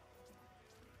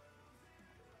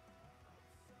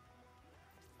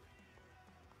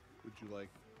 Would you like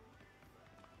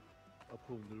a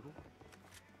pool noodle?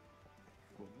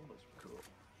 Pool noodles are cool.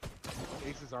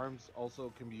 Ace's arms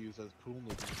also can be used as pool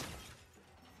noodles.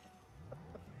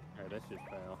 Alright, that's just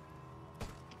fail.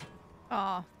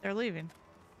 Oh, they're leaving.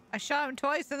 I shot them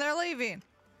twice and they're leaving.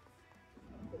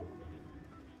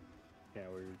 Yeah,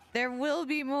 weird. There will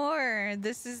be more.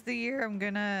 This is the year I'm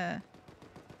gonna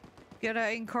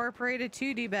incorporate a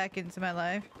 2D back into my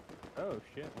life. Oh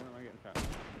shit, where am I getting shot?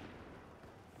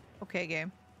 Okay,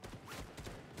 game.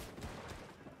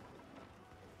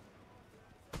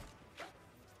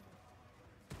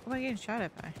 What am I getting shot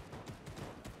at by?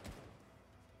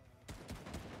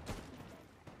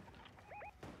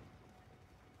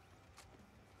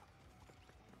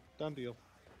 Done deal.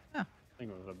 I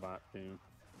think it was a bot too.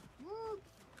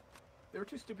 They were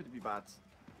too stupid to be bots.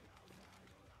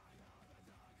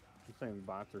 I'm saying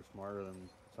bots are smarter than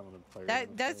some of the players. in this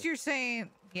That's game. your saying.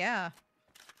 Yeah.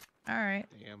 All right.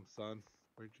 Damn, son.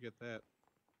 Where'd you get that?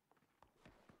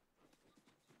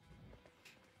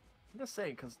 I'm just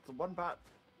saying, because the one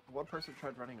person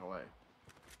tried running away.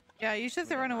 Yeah, usually if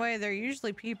they run away, they're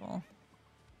usually people.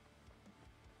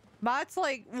 Bot's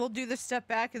like, we'll do the step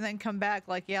back and then come back.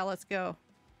 Like, yeah, let's go.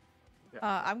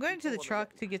 Yeah. I'm going to the People wanna truck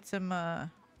get- to get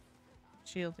some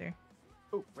shield here.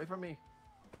 Oh, wait for me.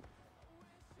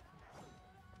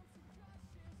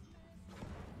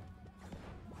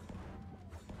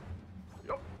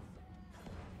 Yup.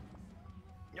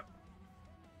 Yup.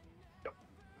 Yup.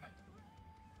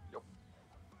 Yup.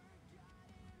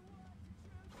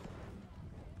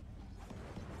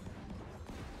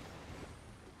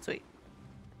 Sweet.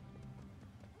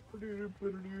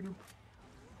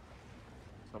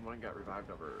 Someone got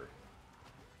revived over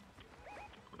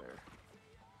there.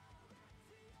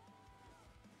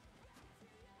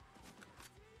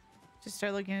 Just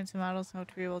start looking into models. Hope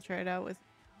to be able to try it out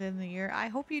within the year. I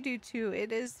hope you do too.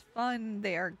 It is fun.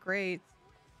 They are great.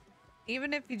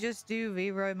 Even if you just do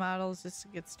V-Roy models just to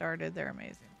get started, they're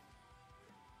amazing.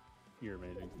 You're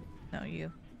amazing. No,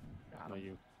 you. No,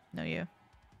 you. No, you.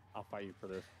 I'll fight you for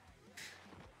this.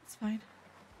 It's fine.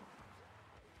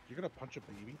 You're gonna punch a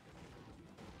baby?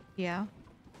 Yeah.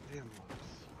 Damn, Lux.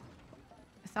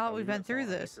 I thought Oh, we've you been got through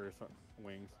Fallen this. Icarus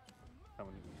wings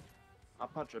coming. I'll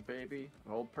punch a baby,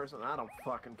 an old person. I don't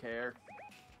fucking care.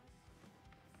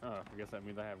 Oh, I guess that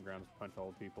means I have grounds to punch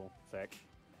old people. Sick.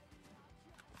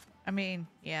 I mean,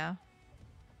 yeah.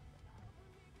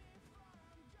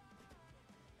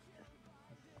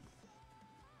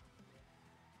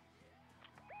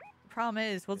 Problem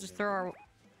is, we'll just throw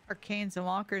our canes and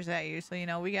walkers at you. So you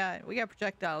know, we got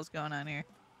projectiles going on here.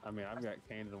 I mean, I've got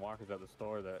canes and walkers at the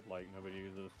store that like nobody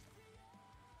uses.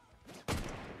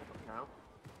 Now,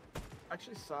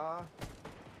 actually saw.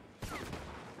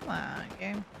 Come on,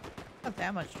 game. Not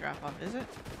that much drop off, is it?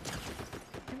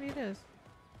 Maybe it is.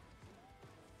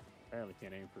 Apparently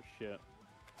can't aim for shit.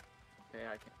 Yeah,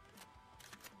 I can.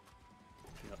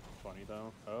 You know, funny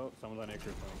though. Oh, someone's on Icarus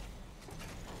wing.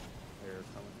 They're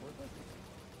coming towards us.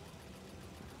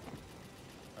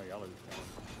 Oh, y'all are just coming.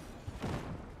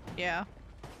 Yeah.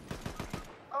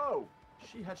 Oh,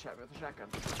 she headshot me with a shotgun.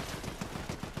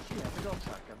 She has a dog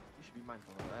shotgun. You should be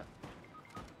mindful of that.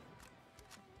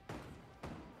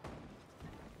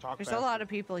 Talk There's faster. a lot of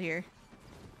people here.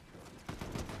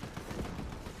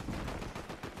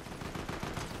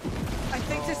 I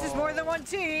think this is more than one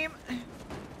team.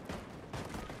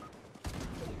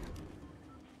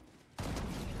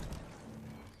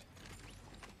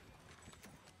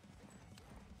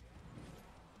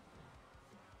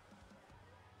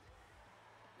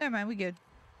 Never mind, we good.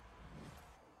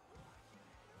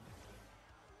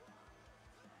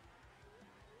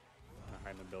 I'm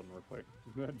hiding in the building real quick.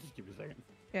 Just give me a second.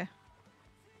 Yeah.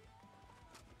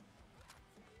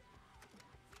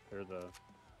 There's a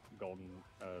golden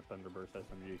Thunderburst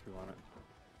SMG if you want it.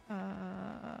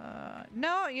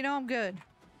 No, you know I'm good.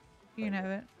 You can Okay.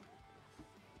 have it.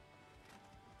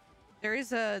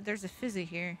 There's a fizzy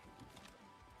here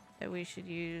that we should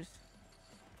use.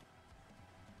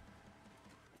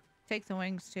 Take the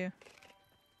wings too.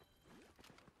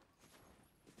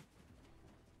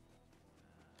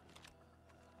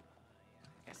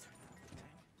 Yes.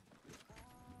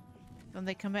 When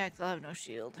they come back, they'll have no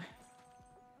shield.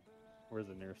 Where's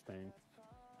the nearest thing?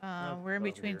 We're in over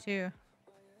between here. two.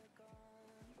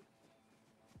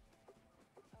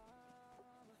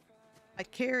 I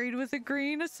carried with a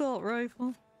green assault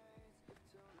rifle.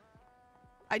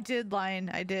 I did, Lion.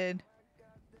 I did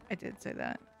say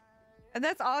that. And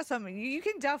that's awesome. You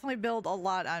can definitely build a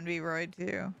lot on V-Roid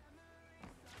too.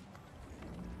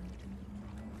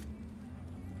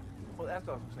 Well, that's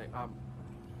what I was gonna say.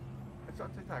 I saw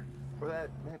TikTok where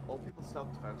they had old people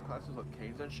self-defense classes with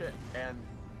canes and shit, and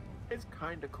it's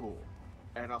kind of cool,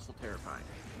 and also terrifying.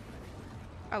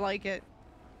 I like it.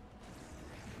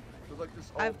 So like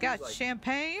this old I've got dude's like,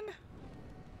 champagne.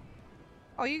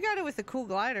 Oh, you got it with a cool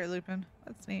glider, Lupin.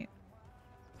 That's neat.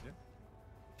 Yeah.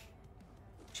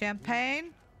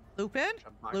 Champagne? Lupin?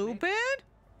 Champagne? Lupin?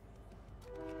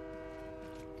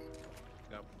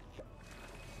 Yep. I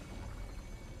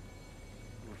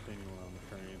don't see anyone on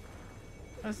the train.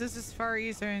 Oh, this is far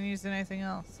easier than using anything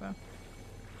else, so.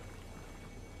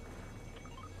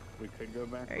 We could go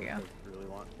back There you if go. we really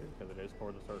want to, because it is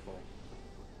for the circle.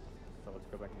 So let's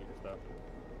go back and get your stuff.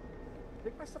 I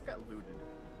think my stuff got looted.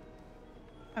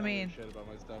 I don't give a mean, shit about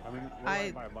my stuff. I mean, we're I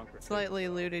right by a bunker. too, slightly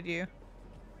so- looted you.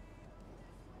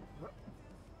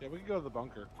 Yeah, we can go to the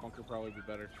bunker. Bunker probably be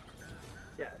better.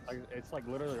 Yeah. It's like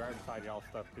literally right beside y'all's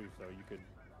stuff too, so you could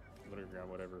literally grab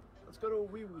whatever. Let's go to a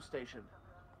wee woo station.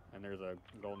 And there's a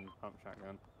golden pump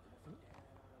shotgun.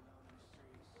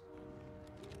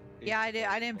 Yeah, I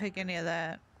didn't pick any of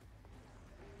that.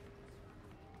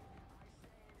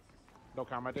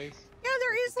 Mortal Kombat days. Yeah,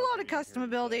 there is a lot of Something in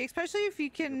here customability, that especially if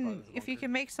you can buttons won't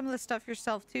make some of the stuff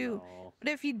yourself too. No. But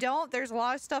if you don't, there's a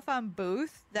lot of stuff on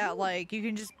Booth that like you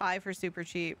can just buy for super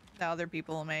cheap that other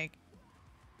people will make.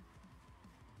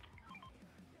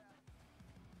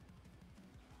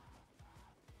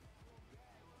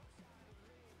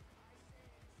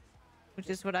 Which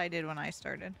is what I did when I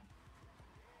started.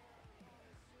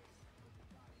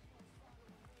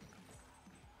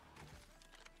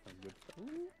 Some good stuff.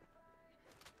 Ooh.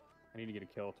 I need to get a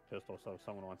kill with the pistol, so if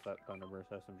someone wants that Thunderburst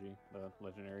SMG, the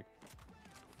legendary.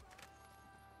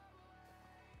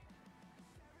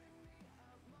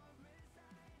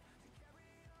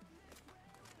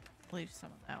 Leave some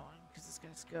of that one because it's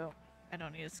got a scope. I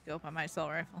don't need a scope on my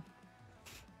assault rifle.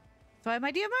 So I have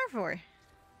my DMR for.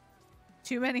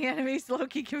 Too many enemies.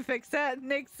 Loki can fix that.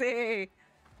 Nixie.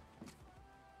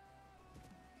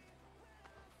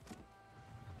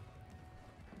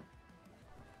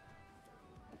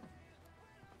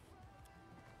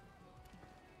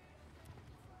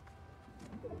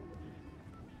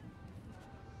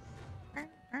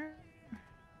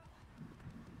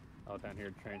 Oh, down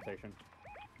here, train station.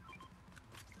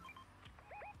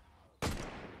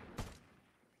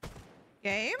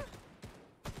 Game?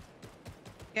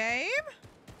 Game?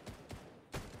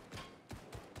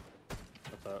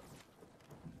 What's up?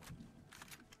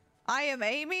 I am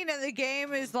aiming and the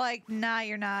game is like, nah,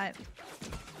 you're not.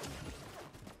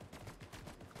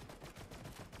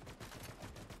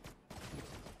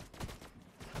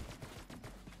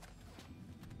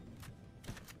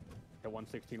 Hit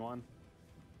 116-1.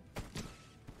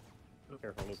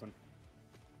 Careful, Lupin.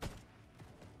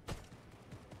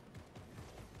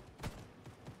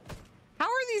 How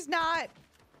are these not?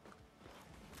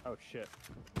 Oh, shit.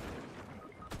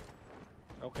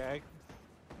 Okay.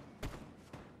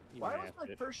 You Why my was ass, my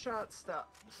bitch. first shot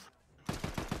stop?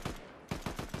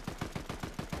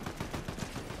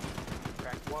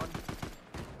 Cracked one.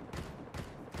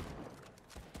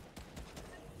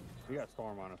 We got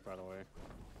Storm on us, by the way.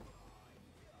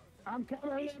 I'm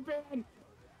coming, Lupin!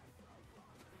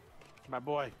 My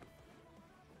boy.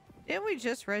 Didn't we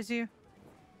just res you?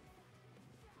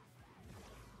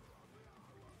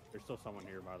 There's still someone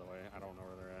here, by the way. I don't know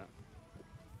where they're at.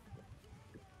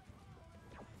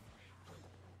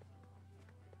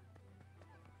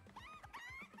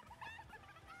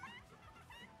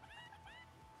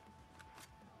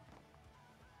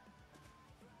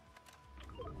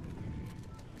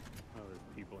 Oh, there's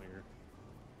people here.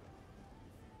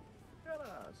 Got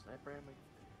a sniper ammo.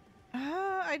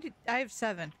 I have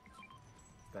 7.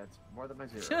 That's more than my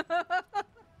 0.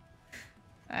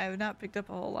 I have not picked up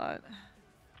a whole lot.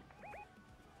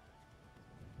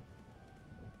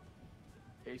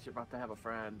 Ace, you're about to have a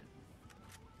friend.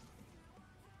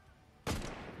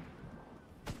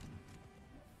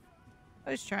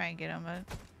 I was trying to get him, but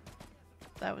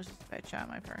that was just a bad shot on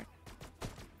my part.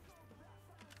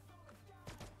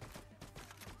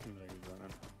 Seems like he's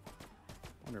running.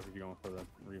 Wonder if he's going for the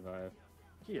revive.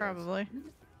 He is. Probably.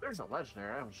 There's a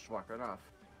legendary. I was just walk right off.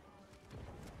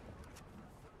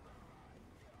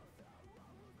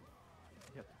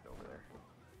 You have to get over there.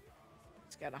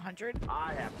 It's got 100.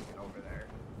 I have to get over there.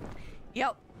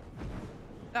 Yep.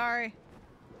 Sorry.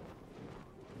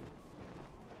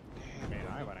 Man,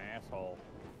 I'm an asshole.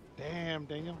 Damn,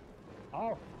 Daniel.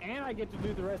 Oh, and I get to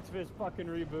do the rest of his fucking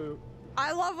reboot.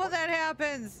 I love when that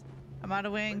happens. I'm out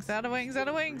of wings, out of wings, out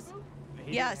of wings.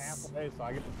 He Yes. did halfway, so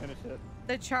I get to finish it.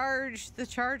 The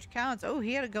charge counts. Oh,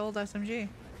 he had a gold SMG.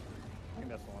 I think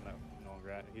that's the one that no one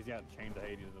got. He's got Chain to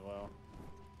Hades as well.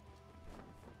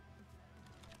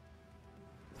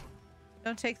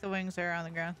 Don't take the wings that are on the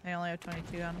ground. They only have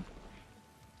 22 on them.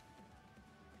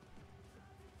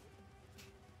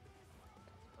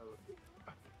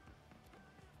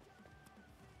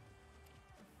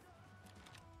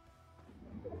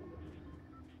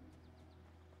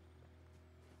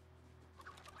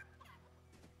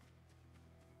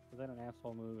 Was that an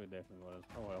asshole move? It definitely was.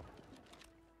 Oh well.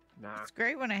 Nah. It's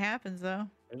great when it happens, though.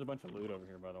 There's a bunch of loot over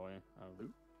here, by the way.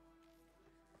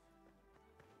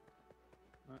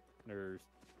 There's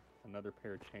another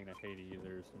pair of Chain of Hades.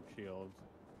 There's some shields.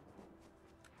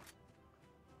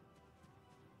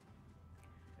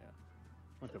 Yeah.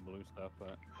 Bunch of blue stuff,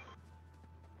 but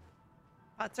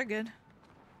Pots are good.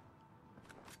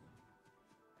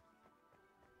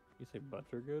 you say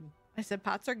butts are good? I said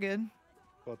pots are good,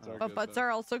 Butts Oh. are but good, butts though.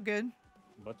 are also good.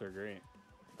 Butts are great.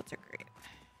 Butts are great.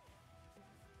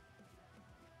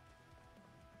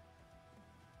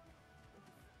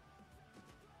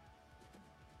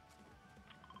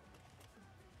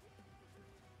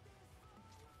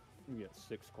 You get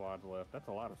 6 squads left. That's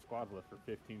a lot of squads left for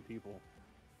 15 people.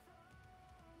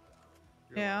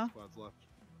 We got a lot of squads left.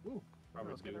 Ooh,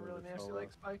 Probably was getting a do really with a nasty solo.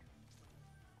 leg spike.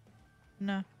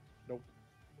 No. nope.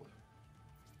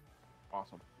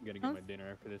 Awesome. I'm gonna get my dinner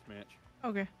after this match.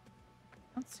 Okay.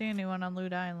 I don't see anyone on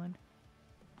Loot Island.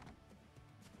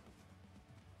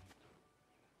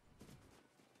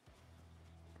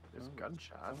 There's Oh,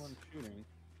 gunshots. Someone's shooting.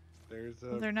 There's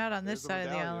Well, a. they're not on this there's a side of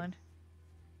the medallion. island.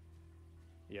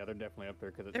 Yeah, they're definitely up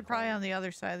there because it's. They're probably quiet. on the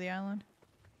other side of the island.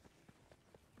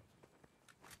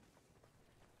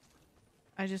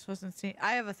 I just wasn't seeing.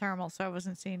 I have a thermal, so I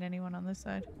wasn't seeing anyone on this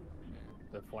side.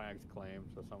 The flag's claimed,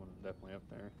 so someone's definitely up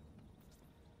there.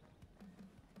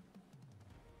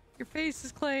 Your face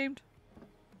is claimed.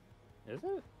 Is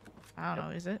it? I don't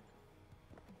know. Is it?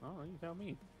 Oh, you tell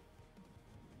me.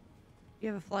 You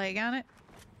have a flag on it?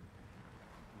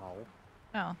 No.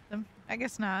 No. Then I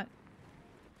guess not.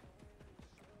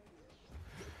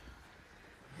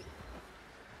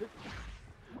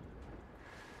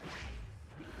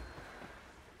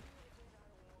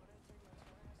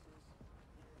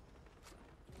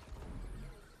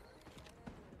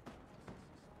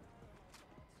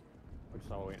 We're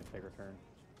just all waiting to take our turn.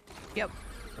 Yep.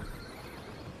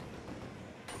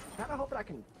 Kinda hoping I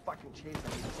can fucking chase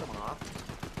someone off.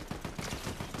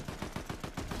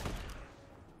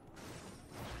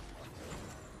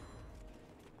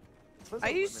 I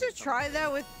used to try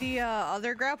that with the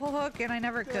other grapple hook, and I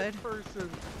never could. Dead person.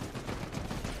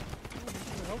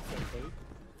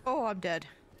 Oh, I'm dead.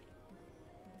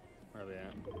 Where are they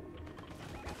at?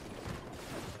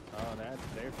 Oh,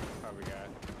 they've probably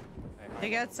got. They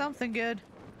got something good.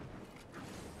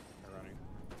 They're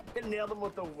running. I nailed him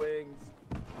with the wings.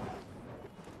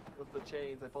 With the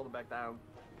chains, I pulled him back down.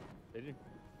 Did you?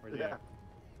 Where's he Yeah. at?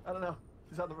 I don't know.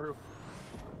 He's on the roof.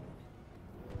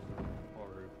 What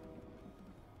roof?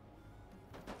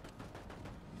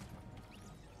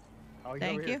 Oh, he's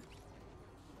Thank over here. you.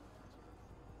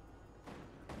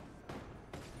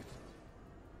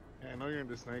 Yeah, I know you're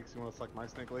into snakes. You want to suck my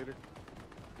snake later?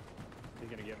 He's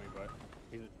gonna get me, but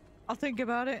he's. I'll think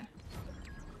about it.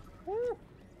 Woo!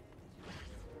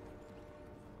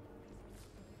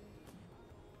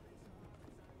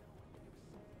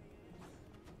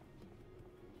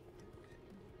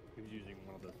 He was using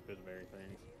one of those fizzberry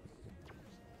things.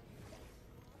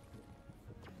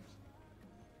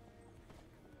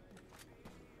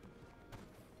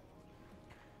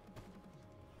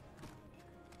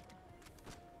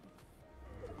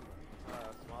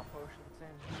 Small potions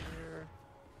in here.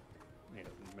 Need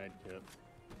a med kit.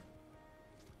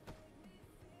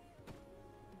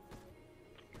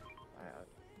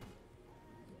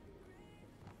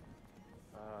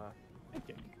 Med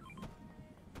kit.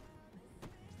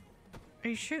 Are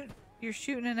you shooting? You're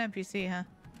shooting an NPC, huh?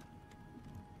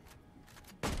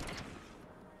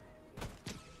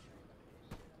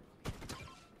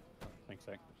 Thanks,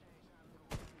 Zach.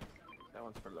 That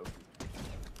one's for Loki.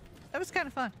 That was kind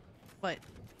of fun. What?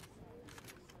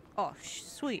 Oh,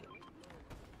 sweet.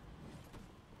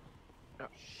 Oh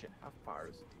shit, how far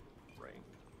is the ring?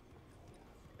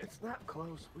 It's not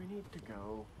close, we need to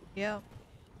go. Yep.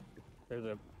 There's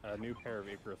a new pair of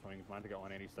Icarus wings. Mine's got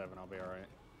 187. I'll be alright.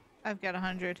 I've got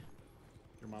 100.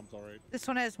 Your mom's all right. This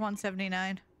one has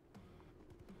 179.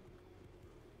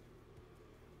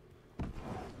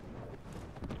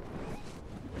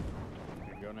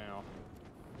 Here we go now.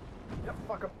 Yep,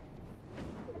 fuck him.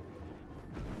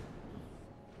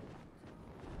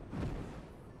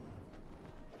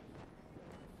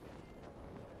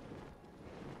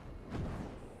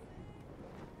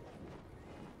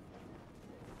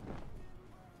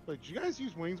 Wait, did you guys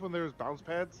use wings when there was bounce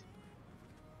pads?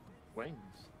 Wings.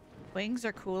 Wings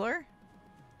are cooler?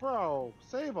 Bro,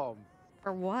 save them.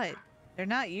 For what? They're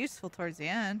not useful towards the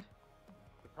end.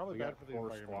 They're probably We bad got for the 4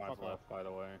 environment. squads Fuck off. left, by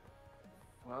the way.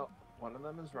 Well, one of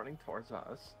them is running towards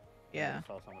us. Yeah. I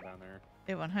saw someone down there.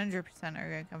 They 100% are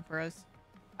gonna come for us.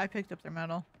 I picked up their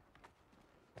medal.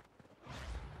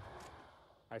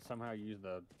 I somehow used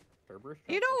the Cerberus.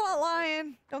 You know what,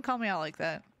 Lion? Don't call me out like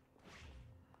that.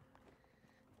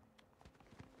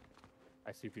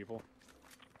 I see people.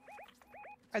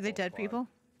 Are they Whole dead squad. people?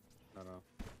 No,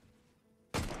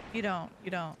 no. You don't.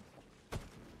 You don't.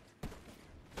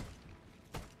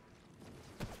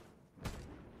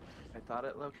 I thought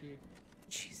it, Loki.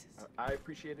 Jesus. I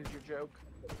appreciated your joke.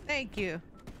 Thank you.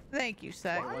 Thank you,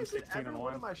 Sag. Why is it 116 every on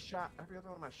one of one? my every other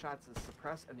one of my shots is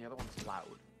suppressed and the other one's loud?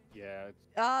 Yeah,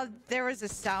 it's There was a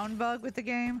sound bug with the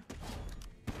game.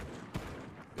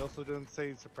 You also didn't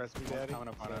say suppress me, daddy. coming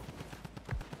up on so- us.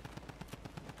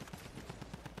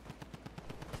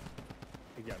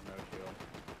 He got no shield.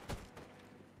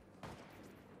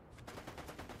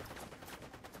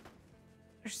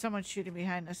 There's someone shooting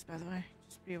behind us, by the way.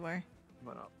 beware. Come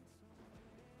on up.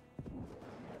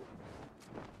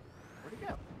 Where'd he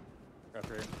go?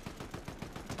 After it.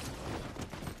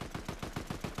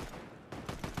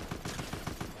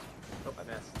 Oh, I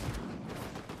missed.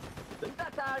 Think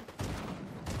that time!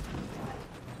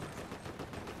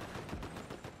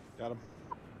 Got him.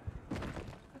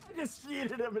 I just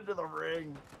yeeted him into the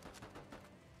ring.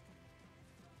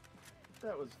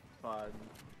 That was fun.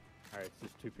 Alright, it's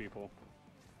just 2 people.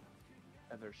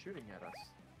 And they're shooting at us.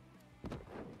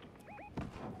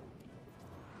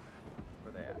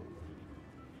 Where they at?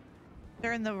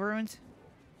 They're in the ruins.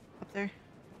 Up there.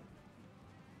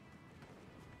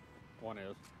 One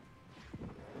is.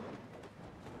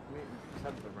 We just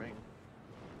head to the ring.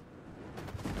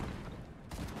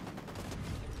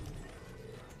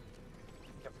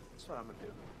 Yep, that's what I'm gonna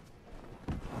do.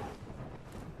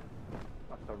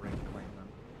 Let the ring claim them.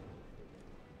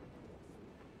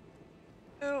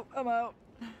 Oh, I'm out.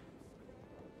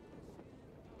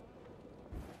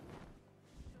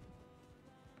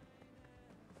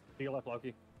 To your left,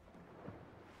 Loki.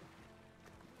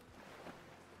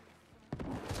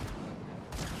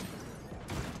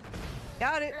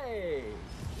 Got it. Hey!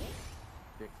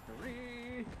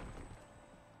 Victory!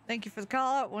 Thank you for the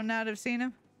call out. Would not have seen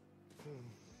him.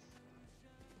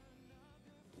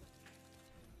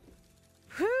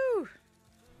 Whew.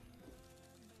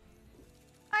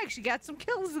 I actually got some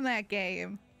kills in that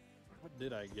game. What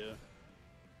did I get?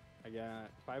 I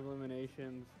got 5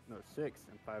 eliminations, no 6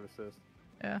 and 5 assists.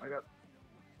 Yeah. I got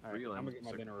Alright, Three I'm gonna elims, get my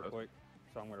 6 dinner real assists. quick,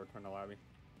 so I'm gonna return to lobby.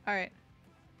 All right.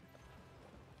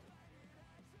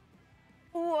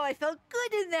 Oh, I felt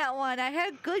good in that one. I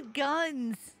had good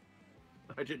guns.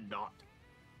 I did not.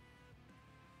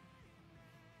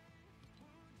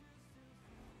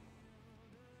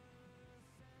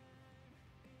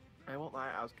 I won't lie,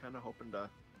 I was kind of hoping to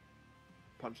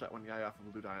punch that one guy off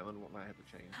of Loot Island when I had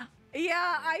the chain.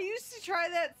 Yeah, I used to try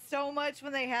that so much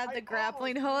when they had the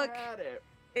grappling hook. Had it.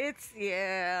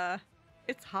 Yeah,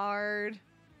 it's hard.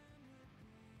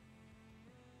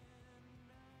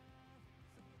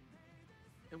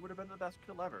 It would have been the best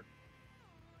kill ever.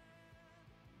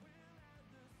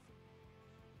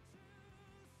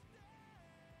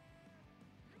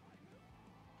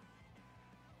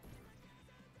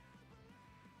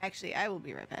 Actually, I will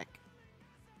be right back.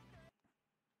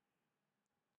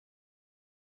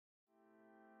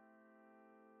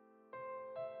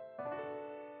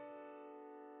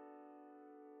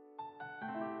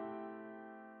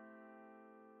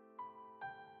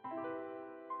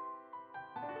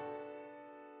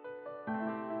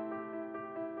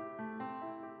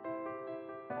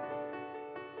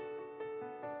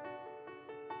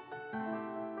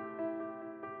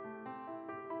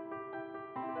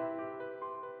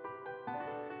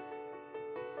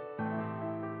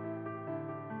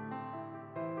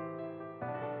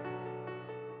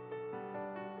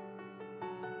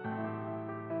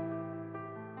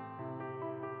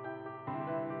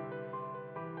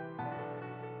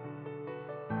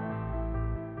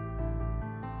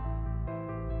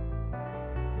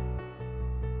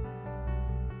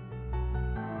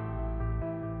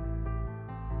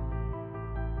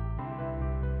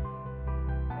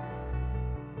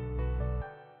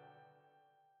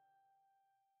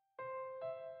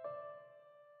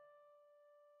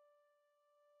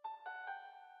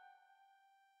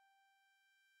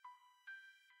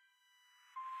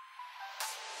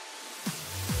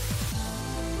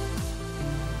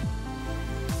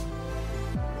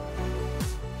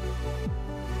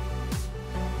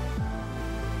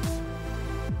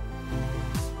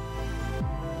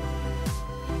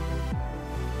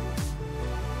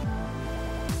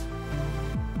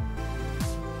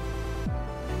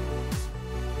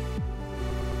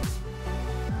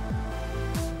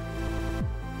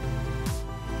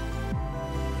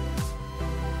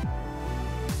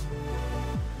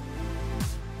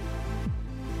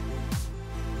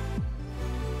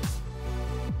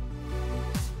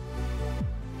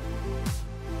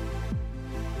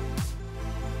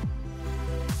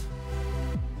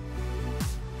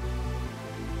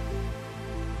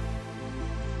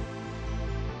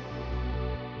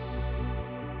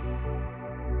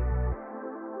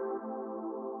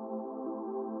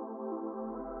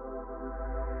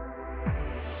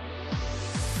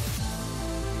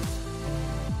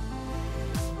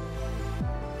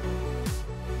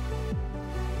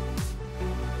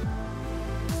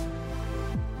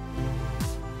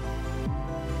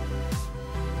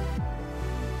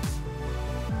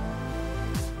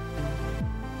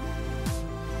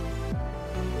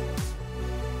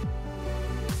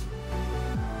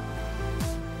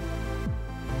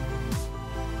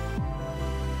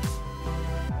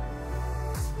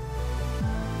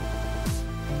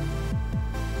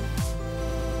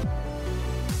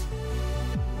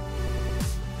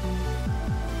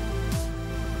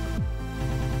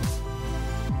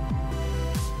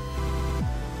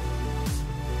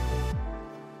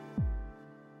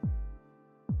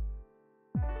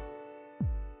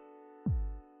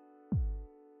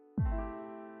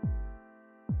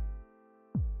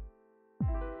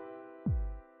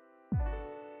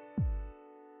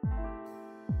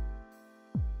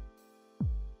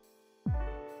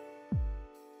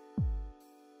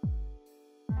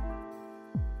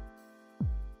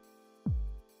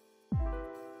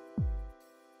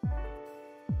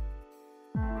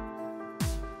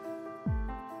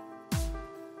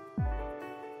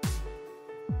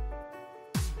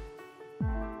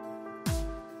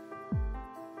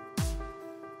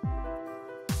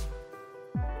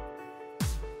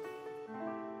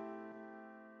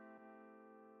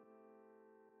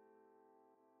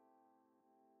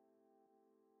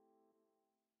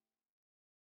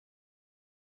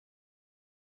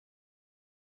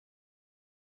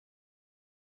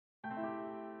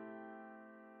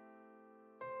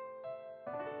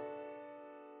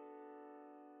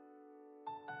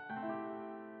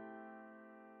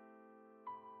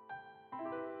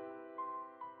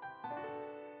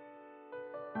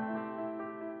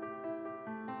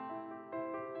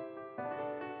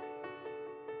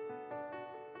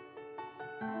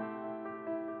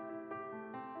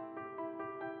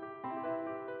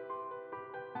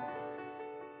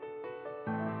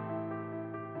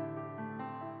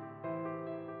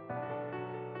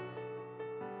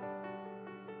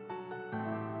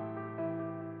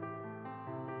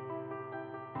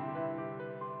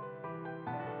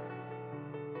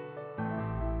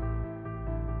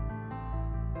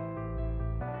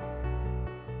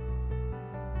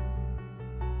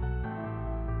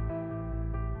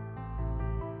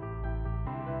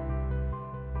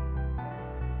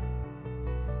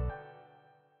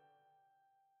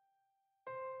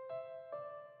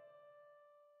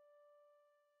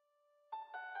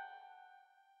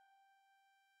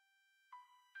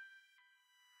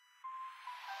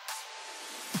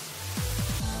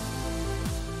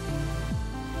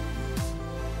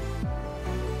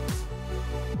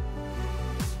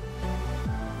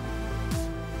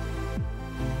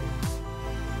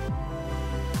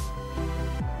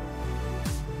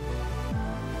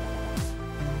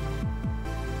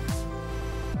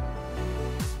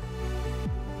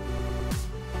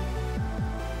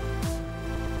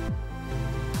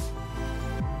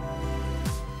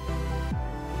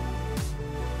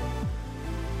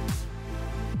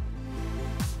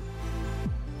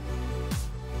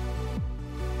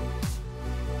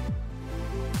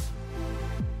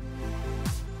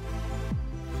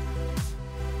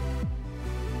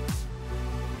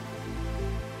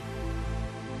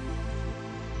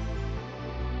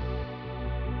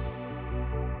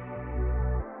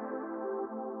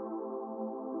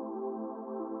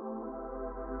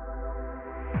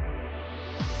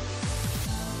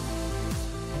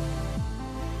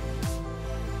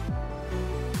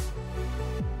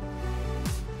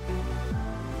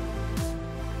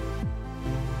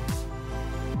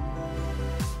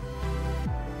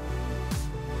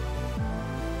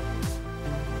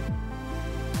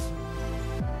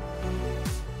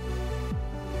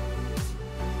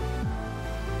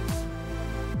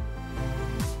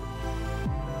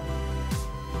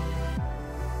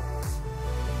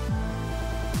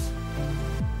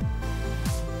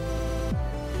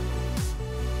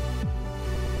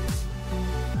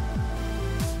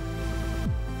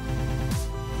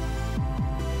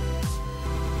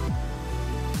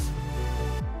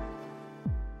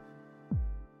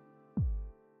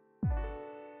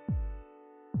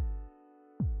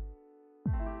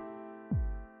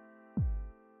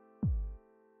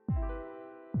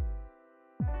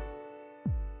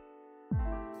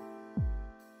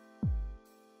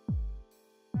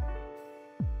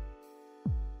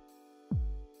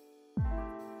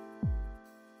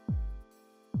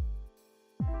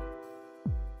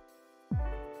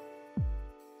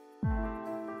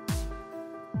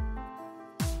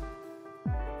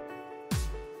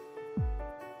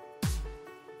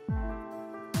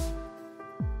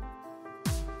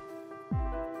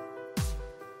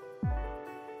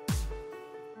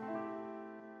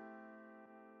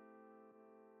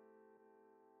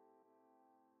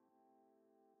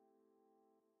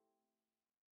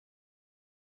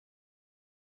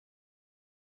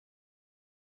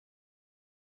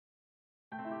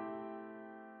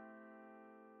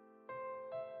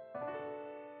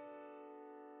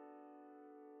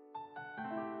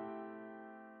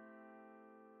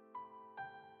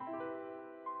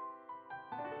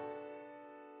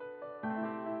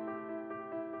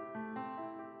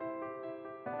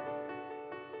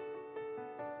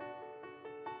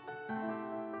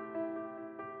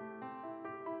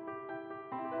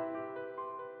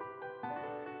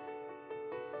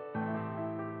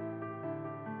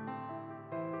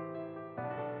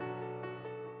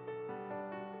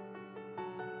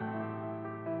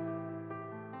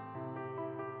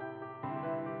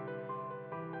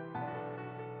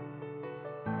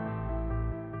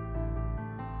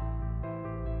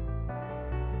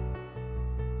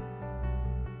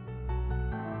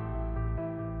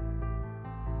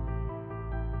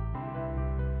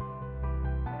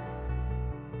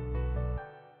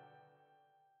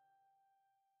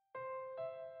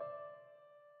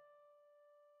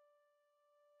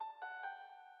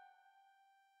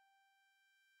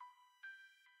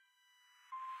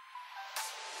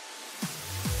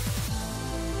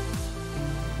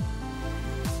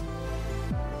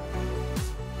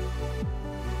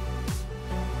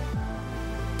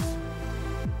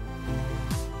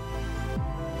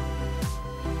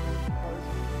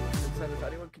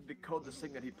 code this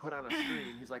thing that he put on a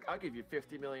screen. He's like, I'll give you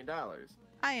 $50 million.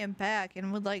 I am back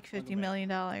and would like $50 million.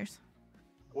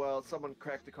 Well, someone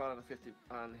cracked the code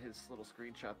on his little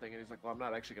screenshot thing, and he's like, well, I'm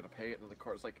not actually going to pay it. And the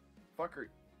court's like, fucker,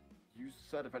 you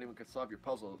said if anyone could solve your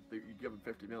puzzle, that you'd give him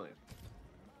 $50 million.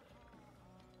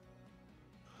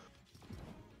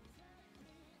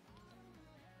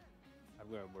 I've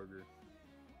got a burger.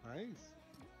 Nice.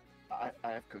 I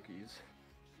have cookies.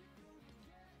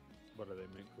 What are they?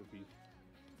 Mint cookies?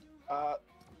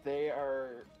 They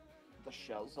are the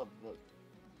shells of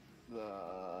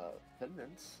the Thin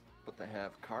Mints, but they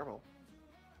have caramel,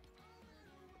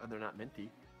 and they're not minty.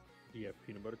 Do you have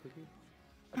peanut butter cookies?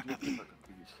 I do have peanut butter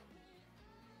cookies.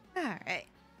 All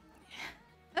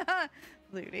right.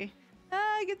 Ludi.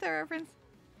 I get the reference.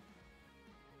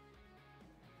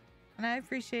 And I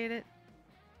appreciate it.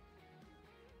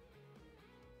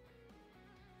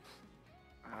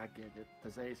 I get it.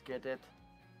 Does Ace get it?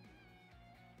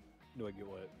 Do I get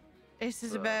what? Ace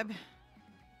is a babe.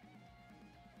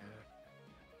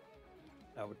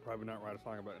 I would probably not write a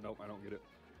song about it. Nope, I don't get it.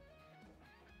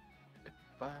 If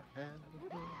I had $1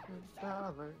 million.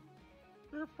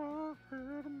 If I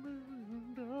had $1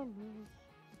 million.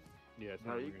 Yeah, it's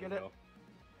Now not you ringing get a it? bell.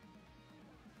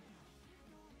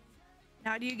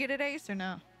 Now, do you get it, Ace, or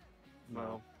no?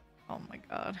 No. Oh my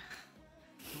god.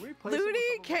 Can we play some of Ludi,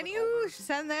 the can Michael you version?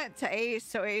 send that to Ace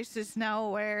so Ace is now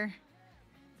aware?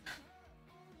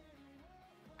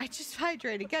 I just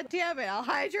hydrated. God damn it, I'll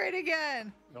hydrate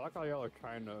again. I like how y'all are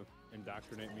trying to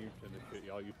indoctrinate me to the shit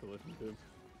y'all used to listen to.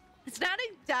 It's not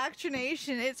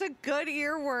indoctrination, it's a good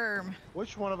earworm.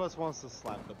 Which one of us wants to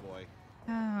slap the boy?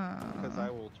 Because I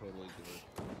will totally do it.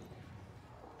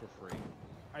 For free.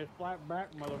 I slap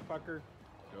back, motherfucker.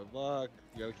 Good luck.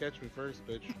 You gotta catch me first,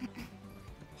 bitch.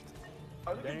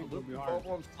 I think Dang, if it'd Luke be hard.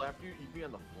 Bobo slapped you, you'd be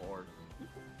on the floor. You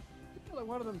feel like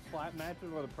one of them slap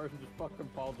matches where the person just fucking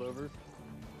falls over?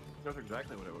 That's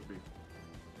exactly what it would be.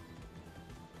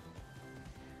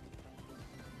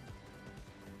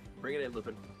 Bring it in,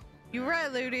 Lupin. You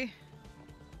right, Ludi.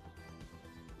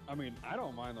 I mean, I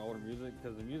don't mind the older music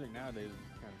because the music nowadays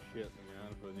is kind of shit, to be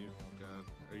honest with you. Oh god.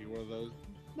 Are you one of those?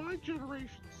 My generation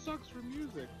sucks for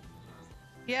music.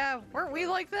 Yeah, weren't we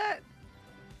like that?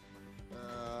 No,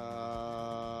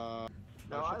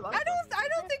 I like I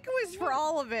don't think it was for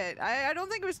all of it. I don't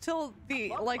think it was till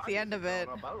the the end of it.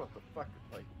 I don't know what the fuck.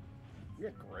 Like, you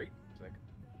had great music.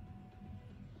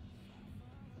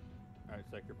 Alright,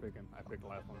 Sec, you're picking. I picked the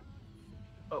last one.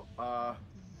 Oh,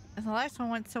 And the last one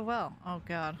went so well. Oh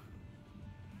god.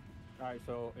 Alright,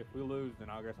 so if we lose, then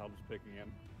I guess I'll just pick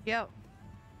again. Yep.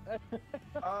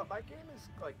 my game is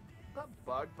like not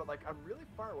bugged, but like I'm really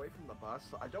far away from the bus,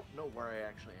 so I don't know where I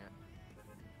actually am.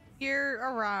 You're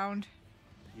around.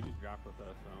 You just dropped with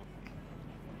us, so.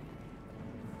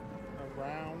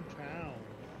 Around town.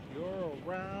 You're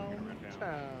around Around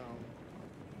town.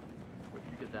 Would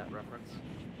you get that reference?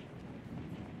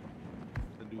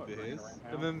 Then do What, this, running around and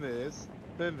town? then this,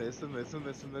 then this, and this, and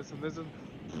this, and this, and this, and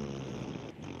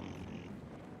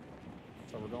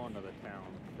So we're going to the town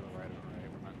to the right of the right.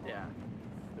 We're not going Yeah. to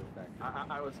the factory.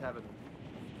 I was having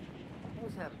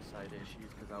side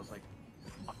issues because I was like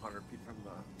 100 feet from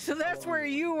the. So that's where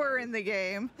you were in the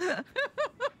game.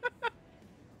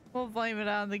 We'll blame it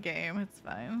on the game. It's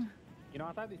fine. You know,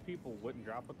 I thought these people wouldn't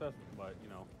drop with us, but, you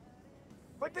know.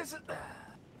 Like this is. Fucker.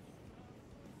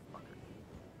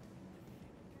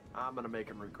 I'm gonna make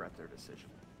them regret their decision.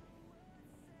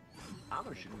 I'm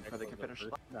gonna shoot them before they can finish.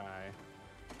 Die.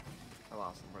 I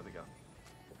lost them. Where'd they go?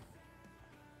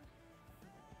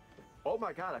 Oh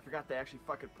my god! I forgot they actually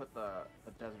fucking put the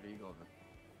Desert Eagle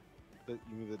in it.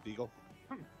 you mean the Deagle?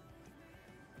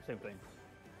 Same thing.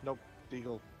 Nope,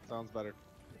 Deagle sounds better.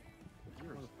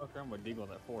 Motherfucker, I'm gonna deagle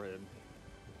that forehead.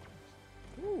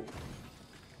 Ooh.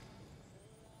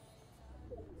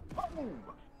 Boom!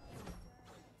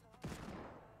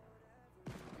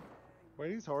 Where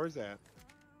are these whores at?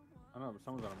 I don't know, but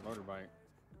someone's on a motorbike.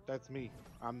 That's me.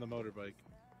 I'm the motorbike.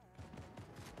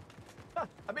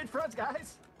 I made friends,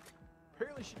 guys.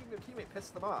 Apparently, shooting their teammate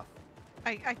pissed them off.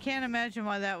 I can't imagine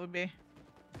why that would be.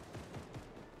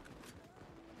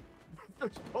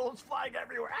 There's bullets flying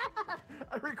everywhere.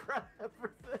 I regret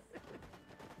everything.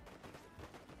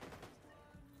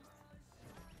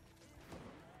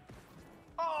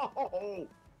 Oh,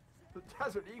 the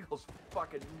Desert Eagle's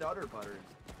fucking nutter butters.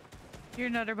 You're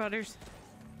Nutter Butters.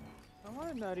 I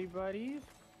want nutty buddies.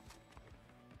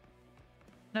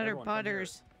 Nutter Everyone, come here.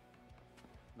 Butters.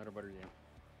 Nutter butter game.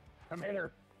 Come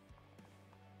here.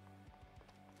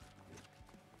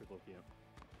 Quick look at you.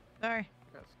 Sorry.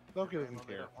 Yes. Loki Grandma doesn't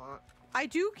made care. it want. I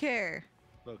do care.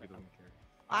 Loki doesn't care.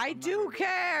 I do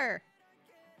care.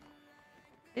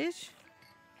 Ish.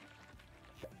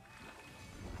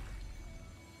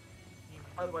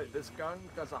 By the way, this gun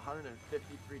does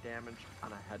 153 damage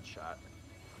on a headshot.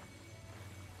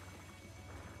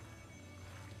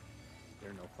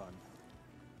 They're no fun.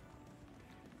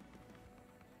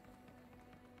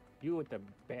 You with the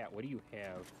bat, what do you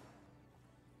have?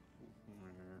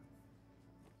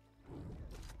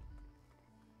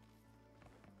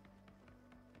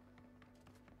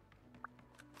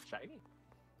 Shiny.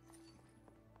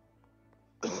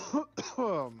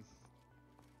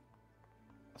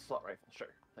 Assault rifle, sure.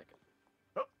 Take it.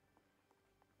 Oh,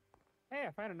 Hey,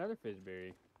 I found another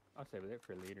fizzberry. I'll save that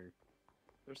for later.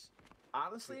 there's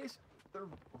honestly, they're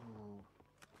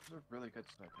those are really good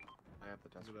sniping. I have the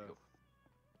desert Good,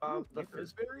 eagle. The Yipper.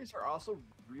 fizzberries are also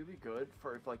really good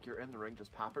for if like you're in the ring,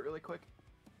 just pop it really quick,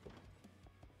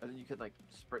 and then you can like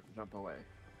sprint and jump away.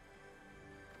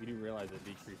 You do realize it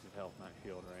decreases health, not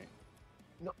shield, right?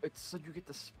 No, it's so you get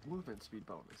the movement speed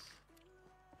bonus.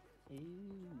 Ooh,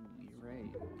 you're right.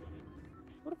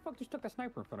 What the fuck just took a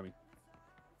sniper in front of me?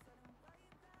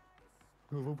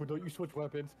 Oh, but don't you switch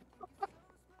weapons?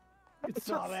 I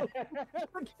saw that.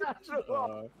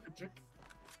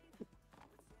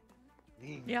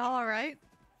 Y'all all right?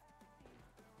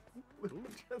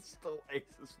 Just stole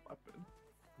Ace's weapon.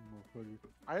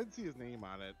 I didn't see his name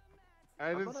on it.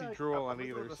 I didn't see Drool on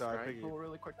either, so I figured.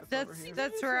 Really quick that's over here.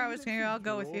 That's where I was gonna go. I'll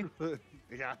go with you.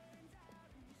 Yeah.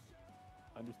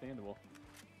 Understandable.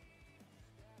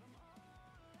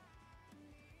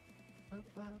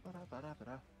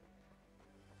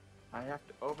 I have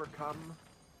to overcome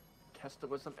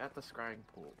Kestawism at the scrying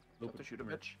pool. Do you have to shoot a Come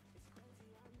here. bitch?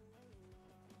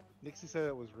 Nixie said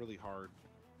it was really hard.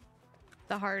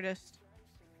 The hardest.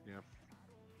 Yeah.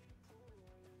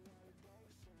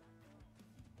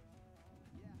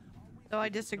 So I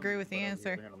disagree with the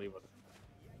answer. They're gonna leave with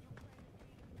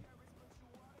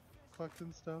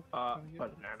Collecting stuff.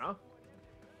 Banana.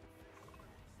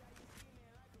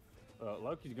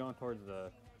 Loki's going towards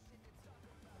the.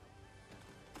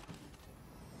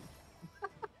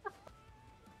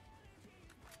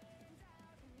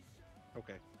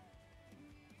 Okay.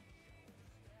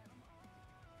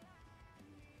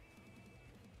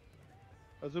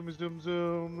 Zoom, zoom,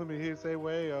 zoom. Let me hear you say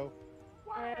wayo.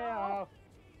 Wow.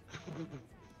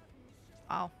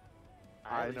 Wow.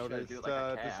 I At least you gotta do it noticed, like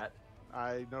a this- cat.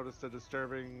 I noticed a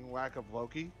disturbing lack of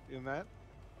Loki in that.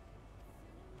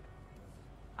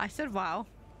 I said wow.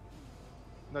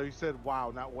 No, you said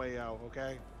wow, not wayo,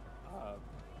 okay? I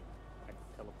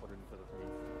teleported into the thing.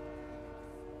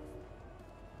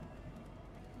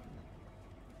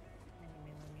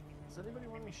 Does anybody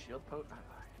want me shield pote?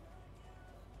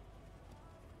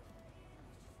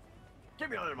 Give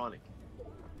me all your money.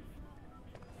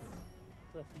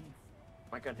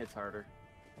 My gun hits harder.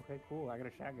 Okay, cool. I got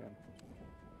a shotgun.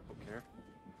 Don't care.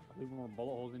 I leave more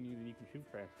bullet holes in you than you can shoot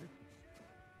faster.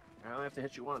 I only have to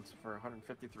hit you once for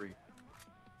 153.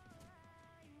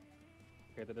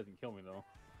 Okay, that doesn't kill me though.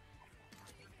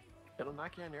 It'll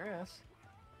knock you on your ass.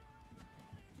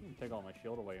 You can take all my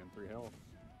shield away in 3 health.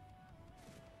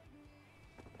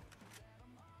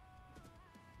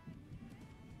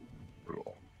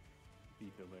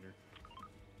 Be feel later.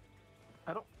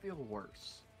 I don't feel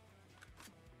worse.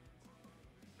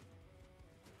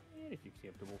 It's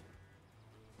acceptable.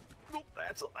 Nope,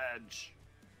 that's a ledge.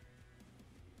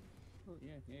 Oh,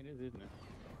 yeah, it is, isn't it?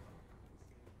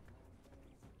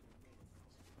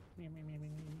 Meow, meow, meow, meow,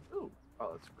 meow. Ooh,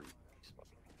 oh, that's free.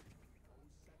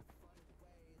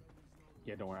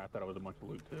 Yeah, don't worry. I thought it was a bunch of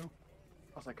loot too.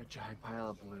 I was like a giant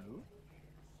pile of blue.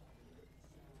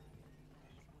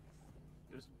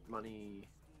 There's money.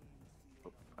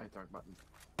 Oh, I hit the wrong button.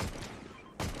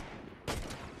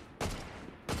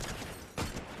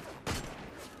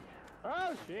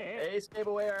 Oh shit! Ace gave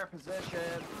away our position.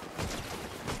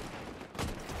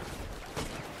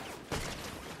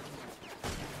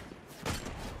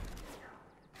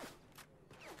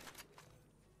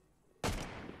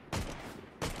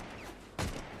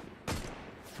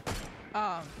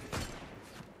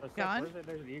 Gone?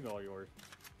 There's an eagle of yours.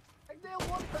 I nailed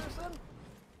one person.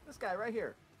 This guy right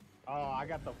here. Oh, I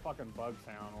got the fucking bug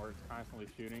sound where it's constantly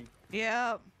shooting.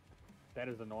 Yep. That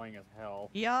is annoying as hell.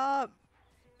 Yup.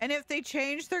 And if they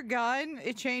change their gun,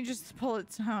 it changes the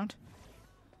bullet sound.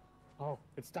 Oh,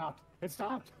 it stopped. It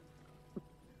stopped.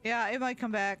 Yeah, it might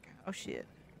come back. Oh shit.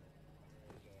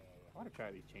 I want to try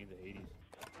these chains of Hades.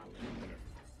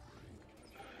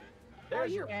 There's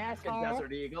you your fucking asshole.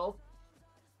 Desert Eagle.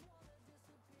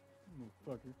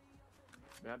 Fucker.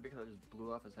 Mad because I just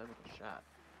blew off his head with a shot.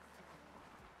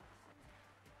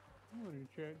 I want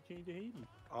to try chains of Hades.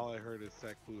 All I heard is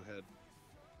Sack Blue Head.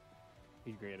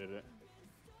 He's great at it.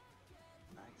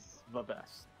 Nice. The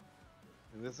best.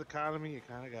 In this economy, you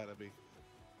kind of gotta be.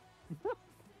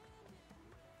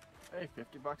 Hey,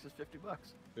 $50 is $50.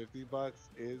 $50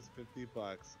 is $50.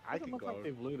 I Doesn't could look go. like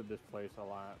they've looted this place a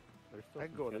lot. There's still I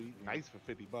can some go to chests eat in here. nice for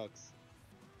 $50.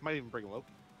 Might even bring Loki.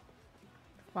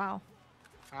 Wow.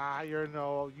 You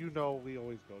know we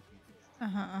always go to eat.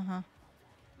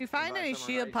 If you find buy any some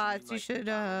shield rice pots, and, you like, should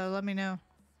McDonald's. let me know.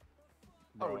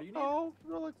 Oh, Bro, what do you need? Oh,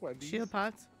 you're like Wendy's. Shield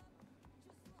pots.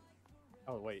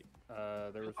 oh wait,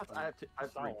 there was. I have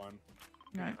saw three. one.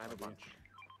 Right. I have a bunch.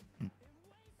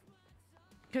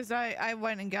 Because I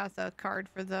went and got the card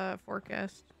for the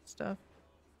forecast stuff.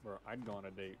 Bro, I'd go on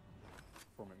a date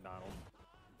for McDonald's.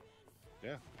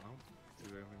 Yeah, I don't see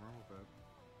anything wrong with that.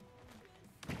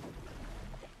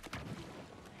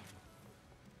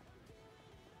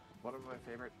 One of my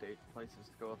favorite date places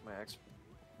to go with my ex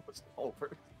was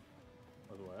Culver's.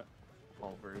 Was what?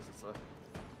 Culver's. It's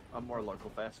a more local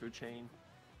fast food chain.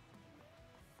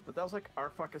 But that was like our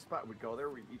fucking spot. We'd go there,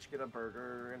 we'd each get a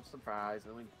burger and some fries,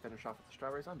 and then we'd finish off with the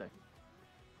strawberry sundae.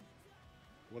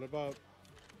 What about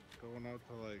going out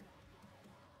to like,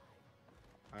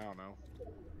 I don't know,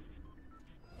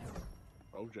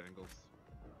 Bojangles?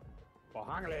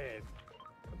 Bojangles.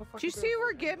 What the fuck Did you is see there?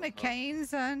 we're getting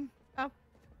McCain's on?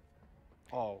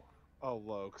 Oh, Oh,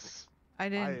 Lokes. I I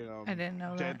didn't. am I didn't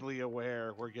know that. deadly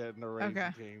aware we're getting a Raising Okay.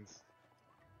 Cane's.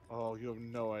 Oh, you have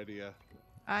no idea.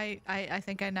 I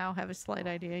think I now have a slight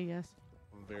idea. Yes.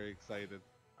 I'm very excited.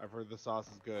 I've heard the sauce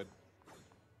is good.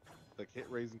 The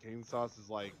Raising Cane sauce is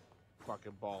like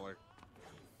fucking baller.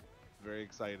 Very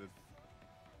excited.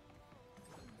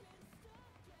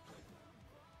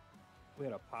 We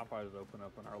had a Popeyes open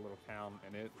up in our little town,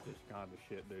 and it just gone to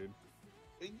shit, dude.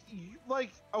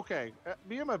 Like, okay,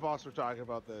 me and my boss were talking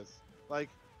about this. Like,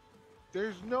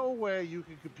 there's no way you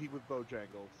can compete with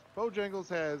Bojangles. Bojangles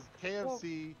has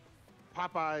KFC,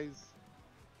 Popeyes,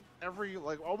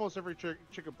 almost every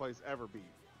chicken place ever beat.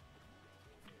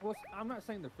 Well, I'm not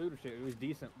saying the food was shit. It was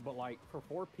decent, but like for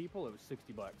 4 people, it was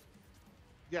 $60.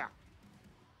 Yeah,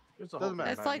 There's a Doesn't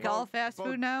matter. That's like Well, all fast Bo-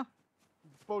 food now.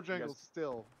 Bojangles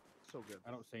still so good.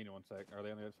 I don't see anyone sec. Are they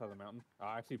on the other side of the mountain?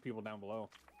 I see people down below.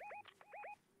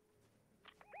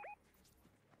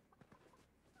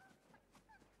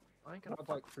 I ain't I gonna was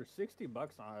like, for $60,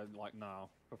 I like no.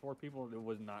 For 4 people, it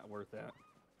was not worth that.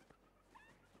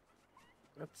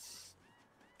 That's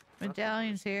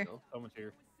Medallion's here. Someone's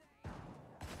here.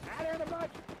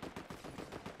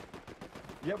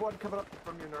 You have one coming up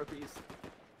from your northeast,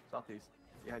 southeast,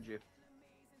 behind you.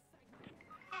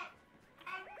 I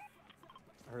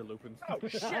heard Lupin. Oh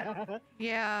shit!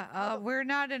 Yeah. We're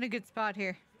not in a good spot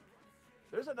here.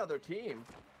 There's another team.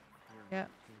 Yeah.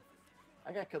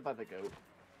 I got killed by the goat.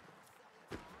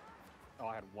 Oh,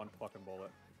 I had 1 fucking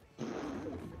bullet.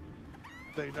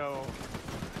 They know.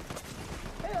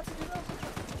 Hey, that's a dude else.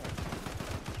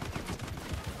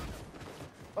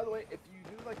 By the way, if you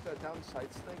do like the down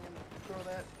sights thing and throw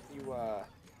that, you All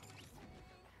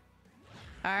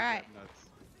right. Nuts.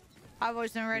 I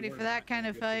wasn't ready We for were that not in kind a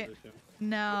of good fight. position.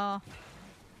 No.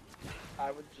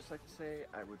 I would just like to say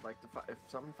I would like to if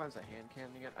someone finds a hand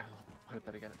cannon again, I will play with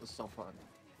that again. It was so fun.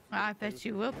 I bet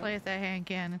you will play with that hand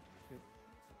cannon. Is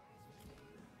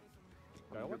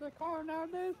that what they call it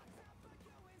nowadays?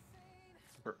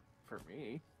 For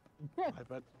me. I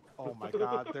bet. Oh my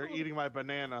god, they're eating my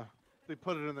banana. They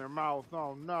put it in their mouth.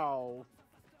 Oh no.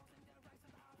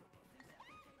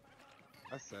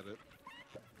 I said it.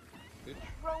 Bitch.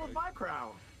 Wrong with my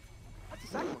crown? That's a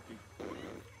sack monkey.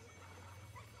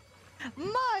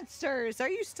 Monsters! Are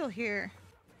you still here?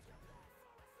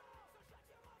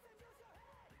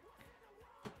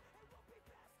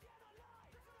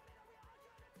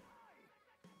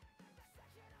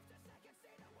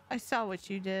 I saw what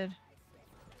you did.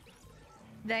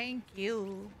 Thank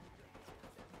you.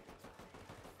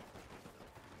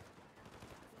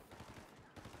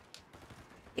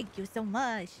 Thank you so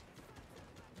much.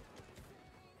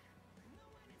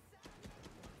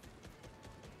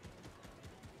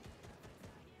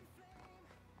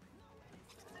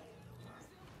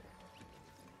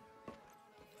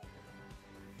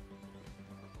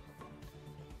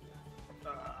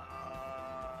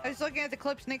 I was looking at the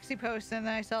clips Nixie posted and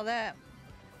then I saw that.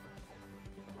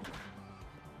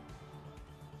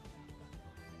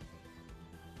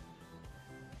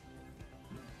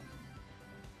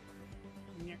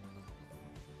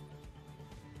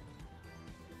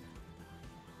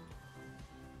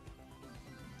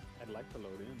 I'd like to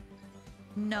load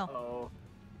in. No. Oh.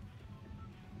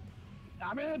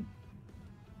 I'm in!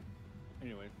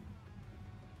 Anyway.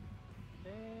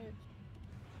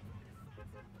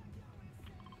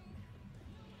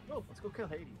 Oh, let's go kill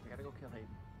Hades. I gotta go kill Hades.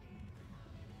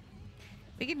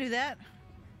 We can do that.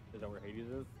 Is that where Hades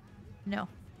is? No,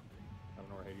 I don't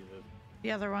know where Hades is.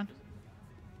 the other one.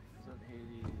 Is that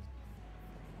Hades?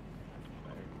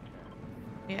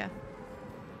 Yeah.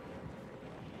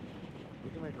 We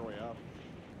can make our way up.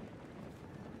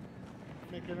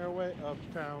 Making our way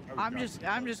uptown. I'm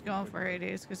just going for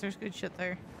Hades because there's good shit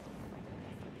there.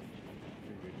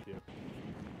 Pretty good shit.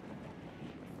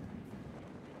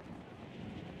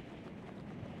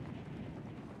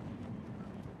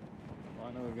 Well,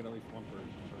 I know we get at least one person.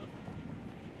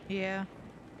 So. Yeah.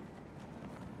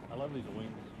 I love these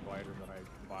wings gliders that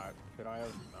I bought. Should I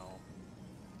have? No.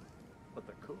 But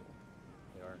they're cool.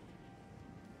 They are.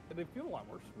 And they feel a lot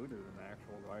more smoother than the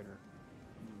actual glider.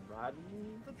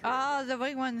 Riding the train. Oh, the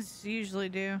big ones usually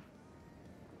do.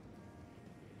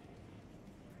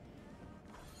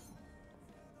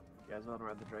 You guys want to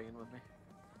ride the dragon with me?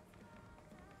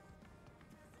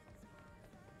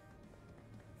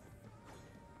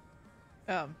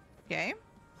 Game?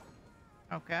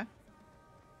 Okay.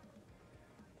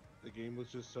 The game was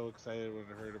just so excited when it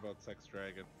heard about Sex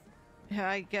Dragon. Yeah,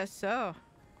 I guess so.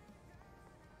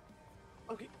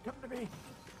 Okay, come to me.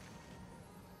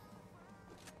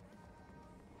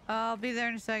 I'll be there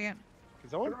in a second. Can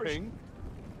someone Everybody- ping?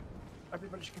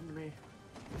 Everybody should come to me.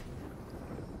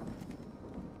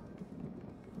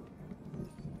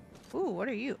 Ooh, what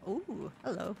are you? Ooh,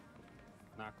 hello.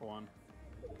 Knock one.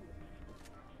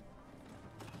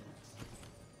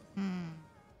 Hmm.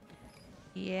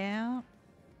 Yeah.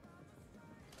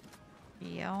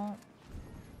 Yeah.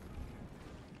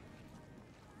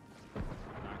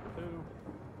 Knock two.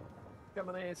 Come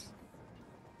on, Ace.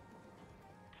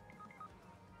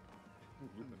 Ooh,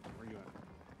 Lupin, where you at?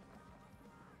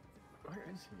 Where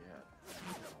is he at?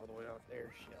 All the way out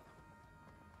there. Shit.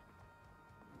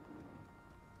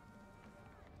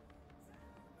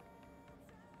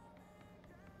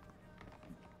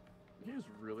 He is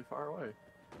really far away.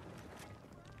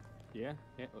 Yeah.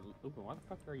 Yeah. Lupin, why the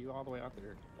fuck are you all the way out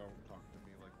there? Don't talk to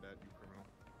me like that, you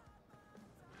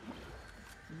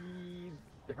criminal.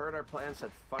 He heard our plan,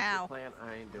 said, fuck Ow. your plan,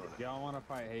 I ain't doing If it. y'all want to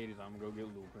fight Hades, I'm gonna go get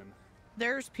Lupin.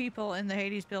 There's people in the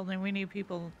Hades building. We need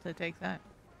people to take that.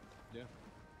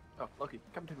 Oh, Loki,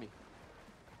 come to me.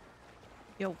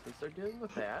 Yo. Since they're dealing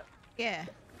with that, Yeah.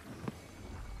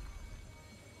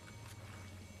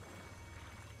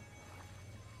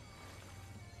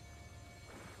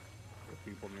 There's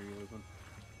people near you, Lupin.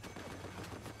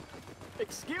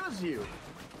 excuse you!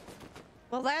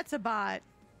 Well, that's a bot.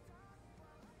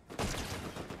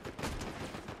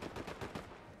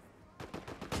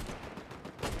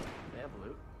 They have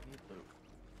loot. Need loot.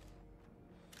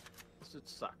 This dude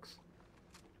sucks.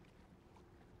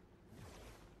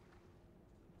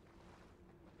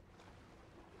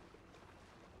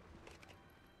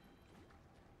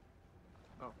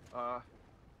 Oh,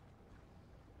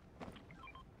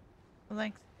 Well,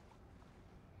 thanks.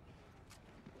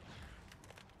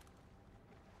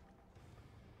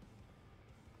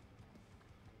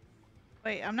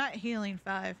 Wait, I'm not healing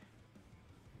 5.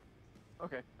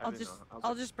 okay. I I'll didn't just know. I was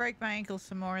I'll like, just break my ankle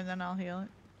some more and then I'll heal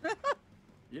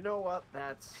You know what?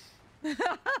 That's... it.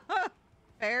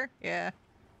 Fair? Yeah.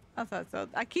 I thought so.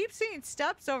 I keep seeing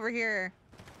steps over here.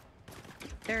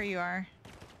 There you are.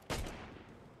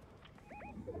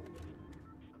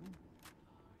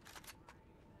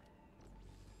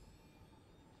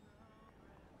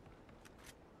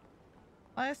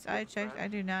 Last I checked, I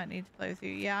do not need to play with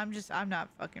you. Yeah, I'm not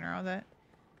fucking around with it.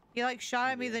 He like shot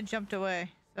at me, then jumped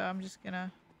away. So I'm just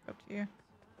gonna go up to you.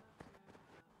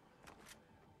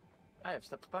 I have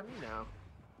steps by me now.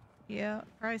 Yeah,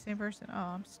 probably same person. Oh,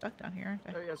 I'm stuck down here, aren't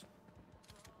I? There he is.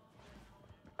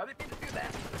 I didn't mean to do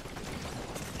that.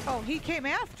 Oh, he came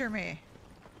after me.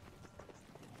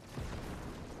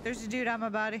 There's a dude on my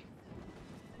body.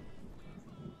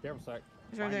 Careful, sec.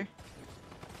 He's right Behind there.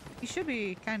 He should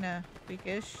be kind of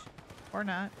weakish, or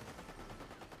not.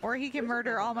 Or he can There's murder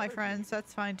another all my dude. friends.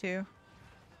 That's fine too.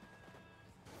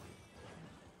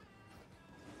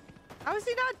 How is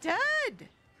he not dead? you.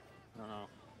 I don't know.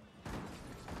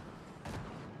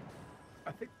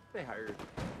 I think they hired...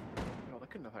 No, they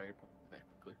couldn't have hired... Okay,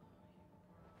 clear.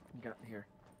 You got in here.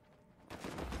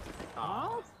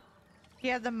 Huh? He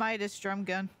had the Midas drum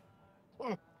gun,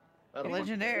 That'll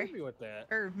Legendary. Hit me with that.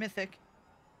 or mythic.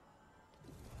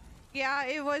 Yeah,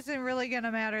 it wasn't really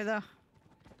gonna matter though.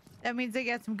 That means they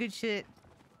got some good shit.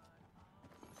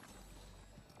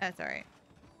 That's alright.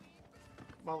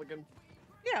 Mulligan.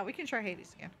 Yeah, we can try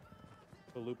Hades again.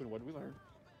 So Lupin, what did we learn?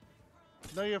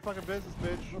 Know your fucking business,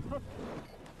 bitch.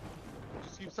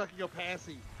 Just keep sucking your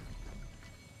passy.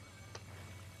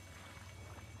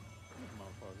 These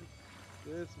motherfuckers.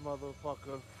 This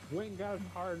motherfucker. Went and got his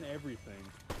card and everything.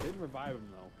 Didn't revive him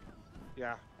though.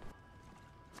 Yeah.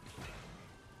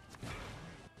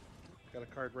 Got a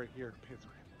card right here. Pants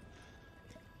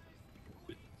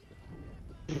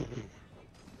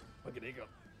Look at Ego.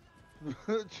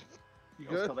 right. You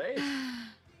Goes good? till the eighth.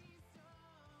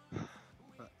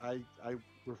 I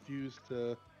refuse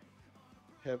to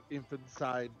have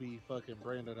infanticide be fucking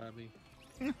branded on me.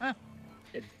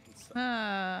 It's-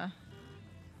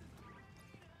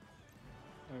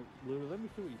 Lou, let me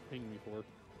see what you pinged me for.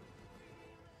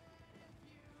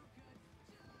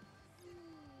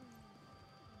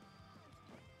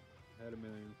 Had a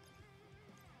million.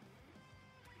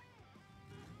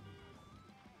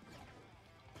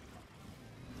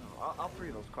 all three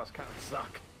of those quests kind of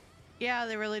suck. Yeah,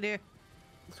 they really do.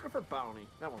 Let's go for bounty.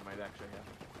 That one might actually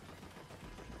happen.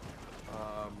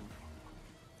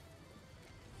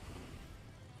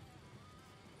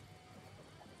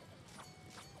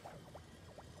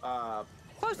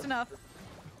 Close enough.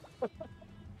 Oh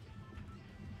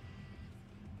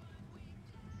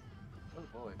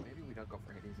boy, maybe we don't go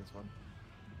for Hades this one.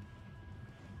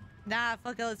 Nah,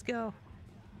 fuck it, let's go.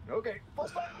 Okay, full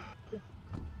stop.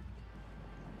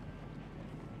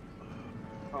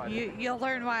 Oh, You'll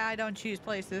learn why I don't choose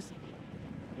places.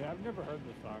 Yeah, I've never heard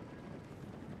this song.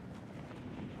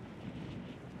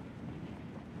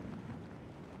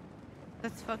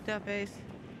 That's fucked up, Ace.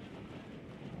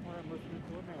 Well, I'm listening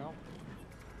to it now.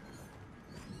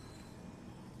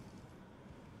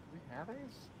 we have Ace?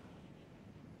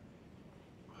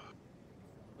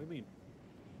 What do you mean?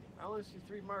 I only see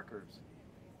 3 markers.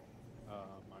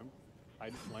 I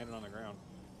just landed on the ground.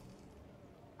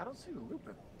 I don't see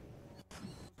Lupin.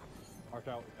 Marked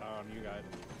out on you guys.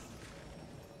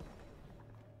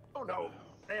 Oh no,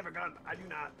 they have a gun. I do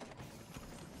not.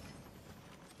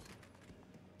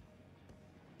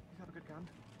 You have a good gun?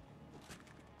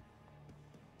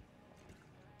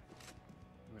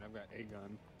 I mean, I've got a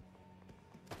gun.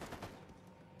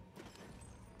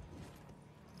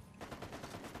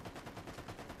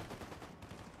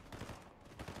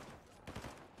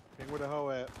 King with a hoe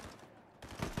at.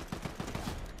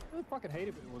 I fucking hate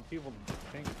it when people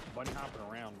think bunny hopping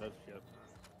around does shit.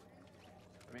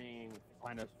 I mean,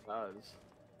 Kind of. does.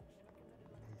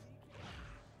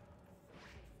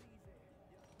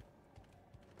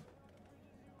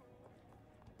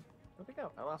 Where'd they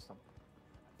go? I lost them.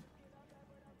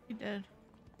 You did.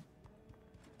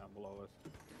 Down below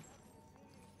us.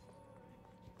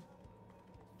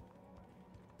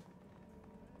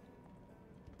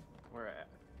 Where at?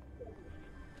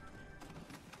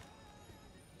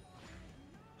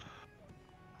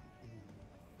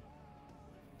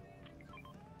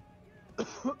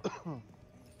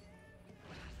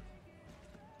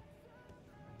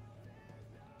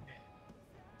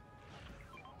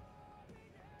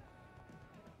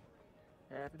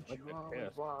 Haven't Look you at always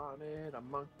this. wanted a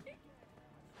monkey?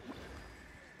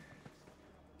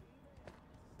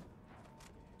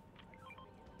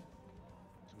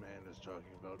 This man is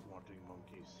talking about wanting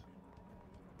monkeys.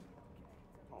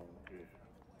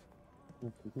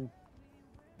 Okay.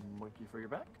 Monkey for your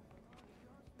back?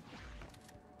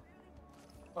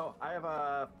 Oh, I have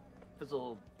a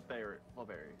fizzle berry,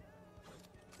 mulberry.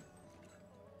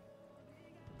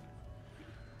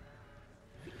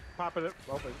 Popping it.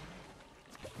 Open.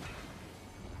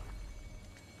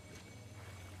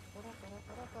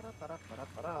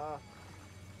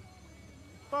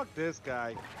 Fuck this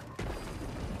guy.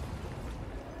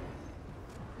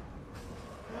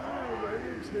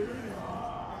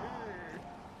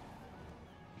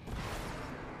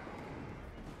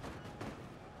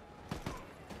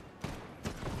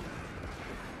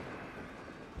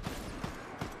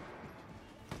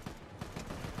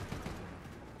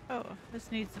 Oh,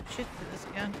 this needs some shit to this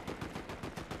gun.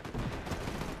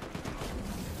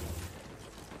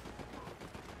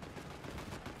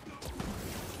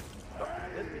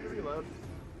 Didn't mean to reload.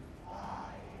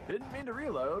 Didn't mean to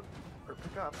reload or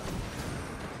pick up.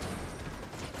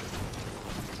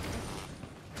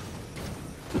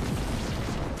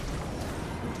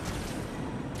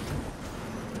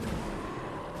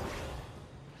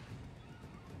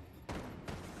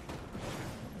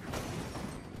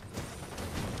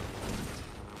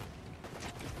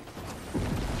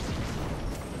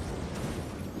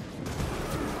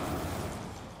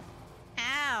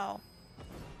 Ow!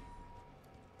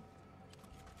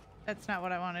 That's not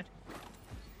what I wanted.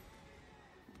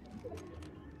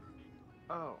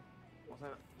 Oh, was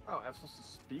that? Oh, I'm supposed to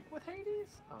speak with Hades?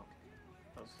 Oh,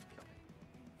 that was killing.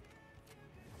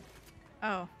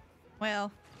 Oh,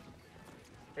 well,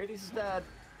 Hades is dead.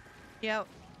 yep.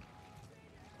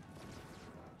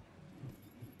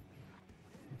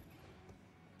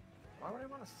 would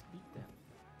I want to speak then?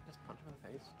 Just punch him in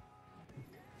the face.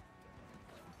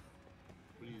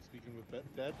 What are you speaking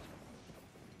with dead?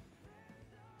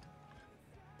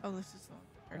 Oh, this is the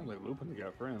Apparently Lupin's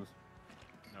got friends.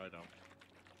 No, I don't.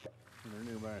 They're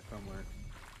nearby somewhere.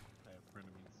 I have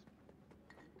frenemies.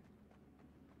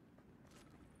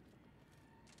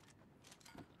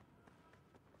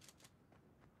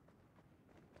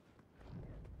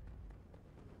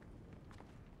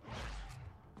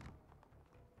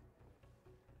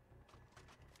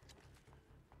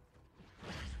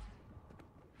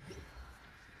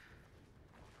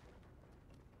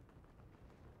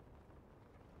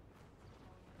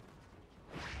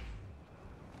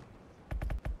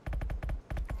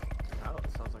 Oh,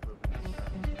 it sounds like Lupin.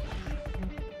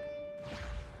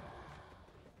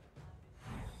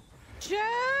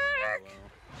 Jerk!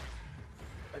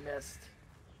 I missed.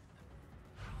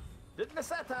 Didn't miss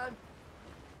that time.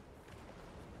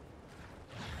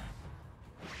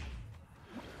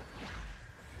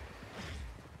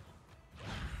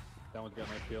 That one's got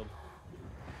no shield.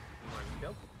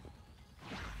 Killed.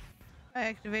 I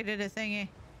activated a thingy.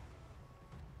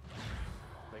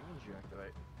 Thing did you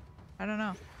activate? I don't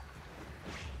know.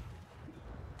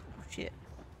 Oh, shit.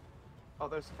 Oh,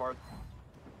 there's the part.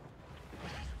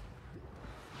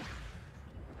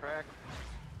 Crack.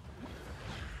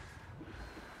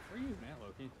 Where are you even at,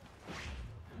 Loki?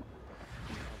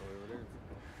 All the way over there.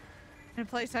 In a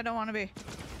place I don't want to be. I'm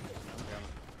coming.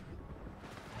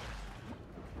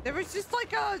 There was just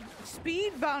like a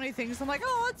speed bounty thing, so I'm like,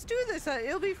 oh, let's do this.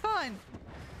 It'll be fun.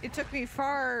 It took me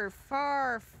far,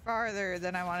 far, farther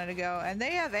than I wanted to go, and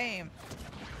they have aim.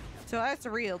 So that's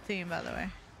a real team, by the way.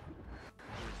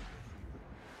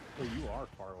 Oh, you are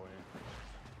far away.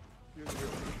 You're the real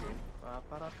team.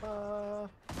 Ba-ba-da-ba.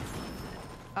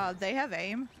 They have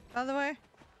aim, by the way.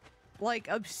 Like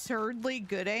absurdly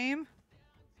good aim.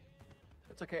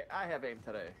 It's okay. I have aim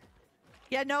today.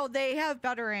 Yeah, no, they have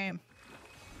better aim.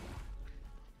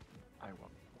 I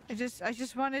won't. I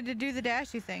just wanted to do the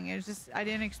dashy thing. It was just I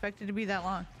didn't expect it to be that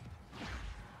long.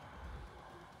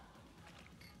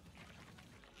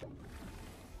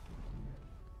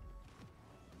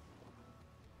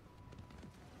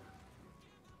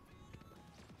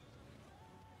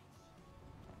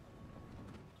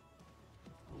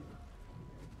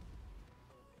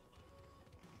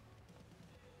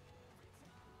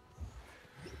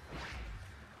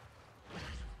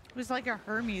 It was like a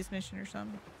Hermes mission or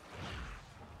something.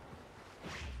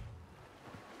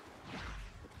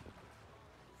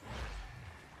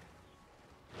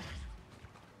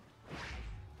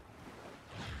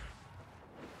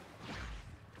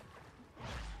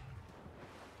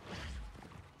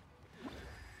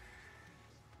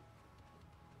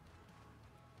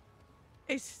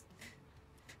 It's...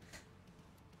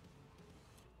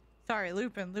 Sorry,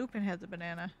 Lupin. Lupin had the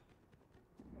banana.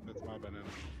 That's my banana.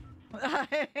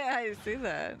 I see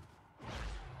that.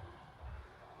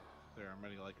 There are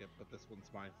many like it, but this one's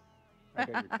mine. I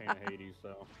got your chain of Hades,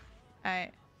 so.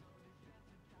 Alright.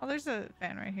 Oh, there's a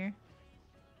fan right here.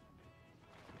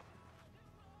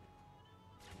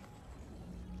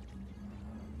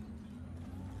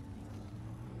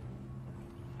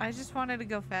 I just wanted to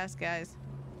go fast, guys.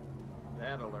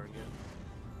 That'll learn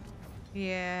you.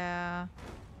 Yeah.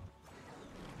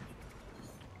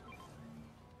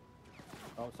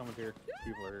 Oh, someone's here.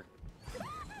 People are here.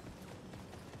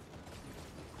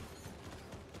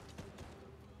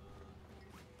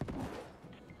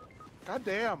 God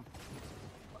damn!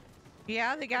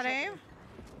 Yeah, they got aim?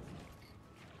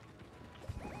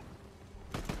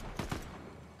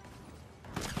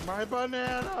 My I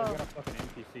banana! got a fucking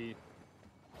NPC.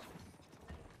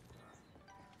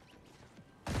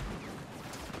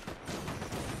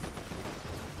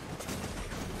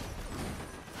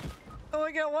 Oh,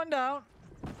 I got one down.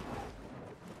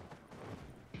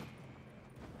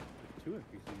 Two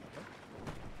NPCs.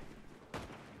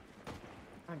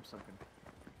 I'm sunken.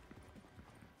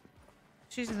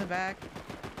 She's in the back.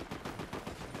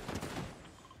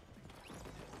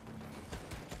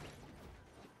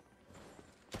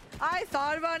 I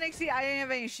thought about Nixie. I didn't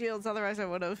have any shields, otherwise I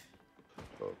would have.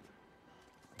 Oh.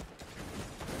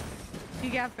 He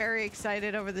got very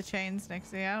excited over the chains,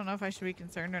 Nixie. I don't know if I should be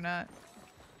concerned or not.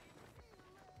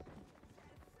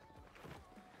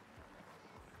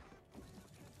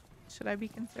 Should I be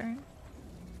concerned?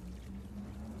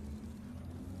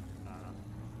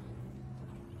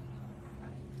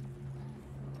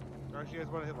 Gosh, you guys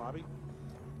want to hit lobby?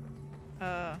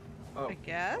 Oh. I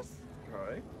guess?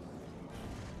 Alright.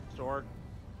 Store?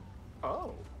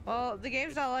 Oh. Well, the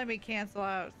game's not letting me cancel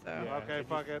out, so Yeah. Okay, it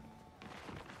fuck it.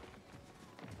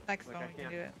 next Like one I we can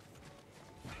can't- do it.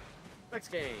 Next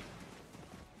game.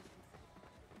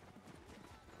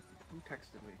 Who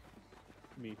texted me?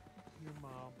 Me. Your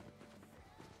mom.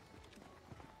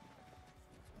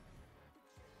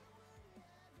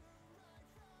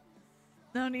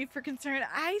 No need for concern.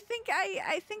 I think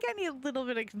I need a little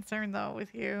bit of concern though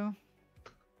with you.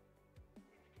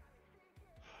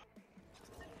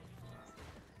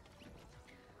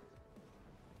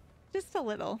 Just a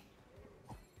little.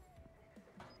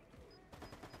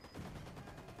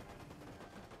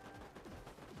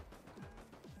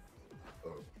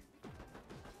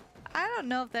 I don't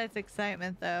know if that's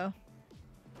excitement though.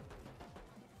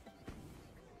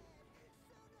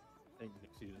 I think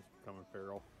Nixie's is becoming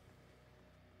feral.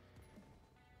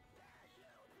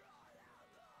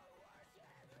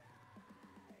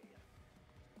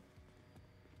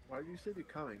 Why did you say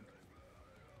becoming?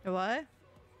 What?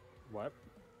 What?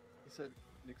 He said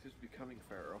Nixie's becoming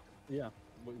feral. Yeah,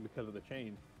 because of the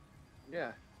chain.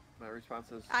 Yeah. My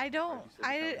response is. I don't.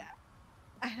 why'd you say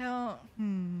I becoming?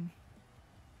 don't.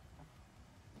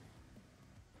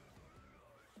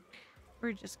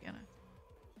 We're just gonna.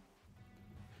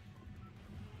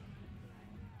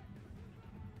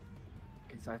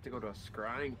 Because I have to go to a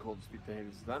scrying cold to speak to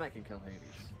Hades, then I can kill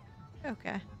Hades.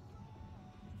 Okay.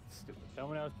 Stupid.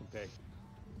 Someone else can pick.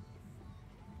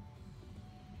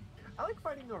 I like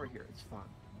fighting over here. It's fun.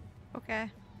 Okay.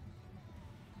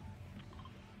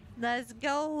 Let's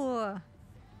go.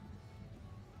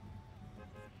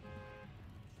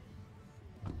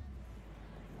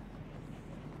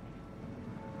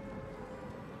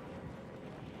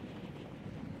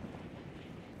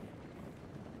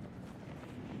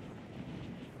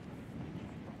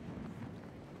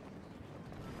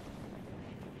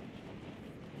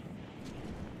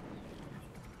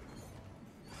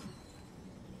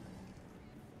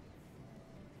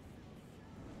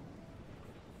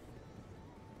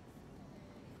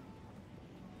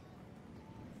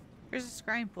 There's a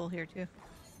scrying pool here too.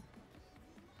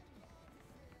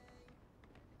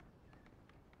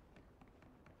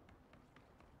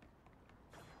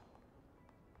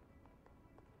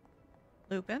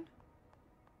 Lupin?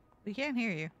 We can't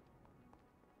hear you.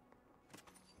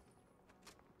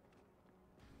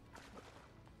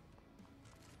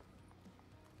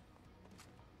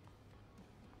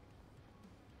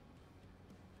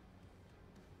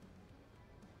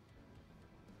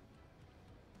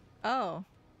 Oh.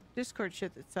 Discord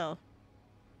shit itself.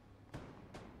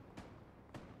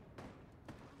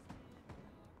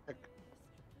 Heck.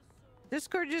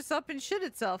 Discord just up and shit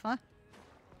itself, huh?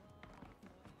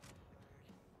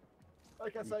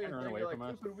 Like I You saw your can't run thing, away you're like, from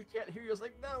us. "Lupin, we can't hear you." I was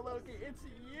like, no, Loki, it's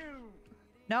you.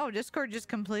 No, Discord just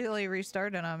completely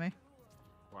restarted on me.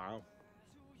 Wow.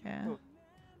 Yeah. Oh.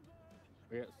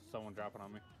 We got someone dropping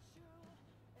on me.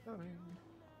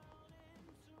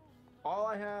 All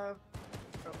I have.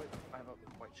 Oh, wait, I have a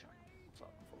white shot. What's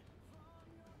up?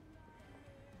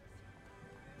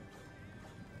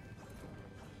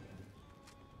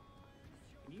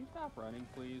 Can you stop running,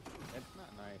 please? That's not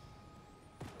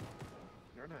nice.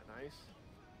 You're not nice.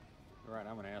 You're right,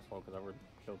 I'm an asshole because I would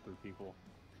killed 3 people.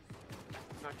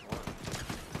 Not one.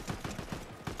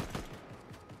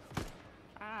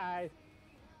 Hi!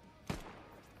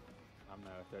 I'm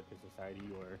not a threat to society,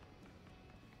 you are.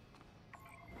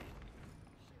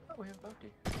 Oh, we have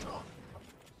bounty.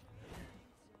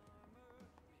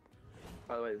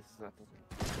 By the way, this is not the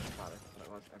father that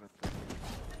I was. I meant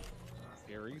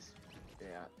the. Aries.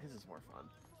 Yeah, his is more fun.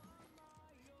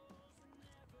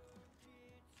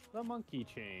 The monkey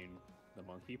chain. The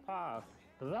monkey path.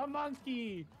 The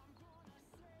monkey!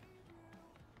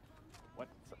 What?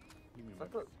 You mean Is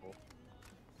that my the- people?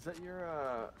 Is that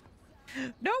your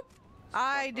Nope.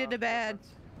 I did a bad.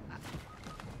 preference?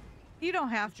 You don't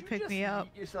have Did to you pick just me up.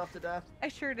 yeet yourself to death? I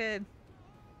sure did.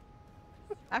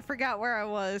 I forgot where I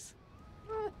was.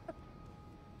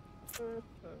 You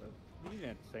didn't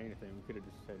have to say anything. We could have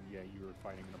just said, yeah, you were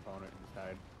fighting an opponent and just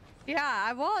died. Yeah,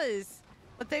 I was.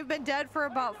 But they've been dead for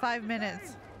about 5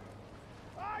 minutes.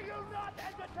 Are you not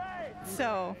entertained?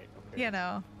 So, Right, okay. you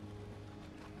know.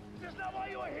 Is that why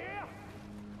you are here?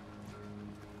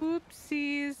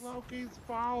 Oopsies. Loki's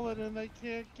fallen and they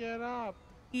can't get up.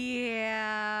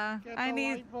 Yeah. Get I the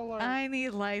need life alert. I need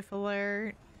life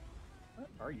alert. What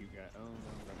are you guys? Oh,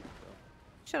 no,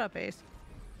 Shut up, Ace.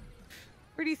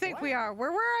 Where do you think we What? are?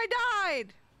 We're where I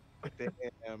died.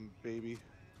 Damn, baby. You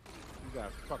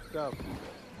got fucked up.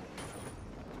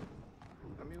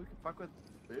 I mean, we can fuck with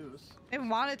booze. I didn't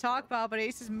want to talk about it, but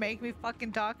Ace just make me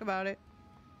fucking talk about it.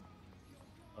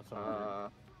 That's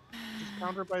all Just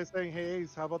counter by saying, hey,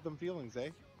 Ace, how about them feelings, eh?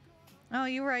 Oh,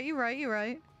 you're right, you're right, you're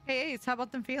right. Hey, Ace, how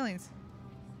about them feelings?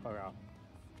 Oh, yeah. Wow.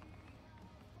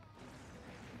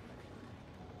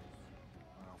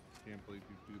 Can't believe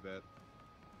you do that.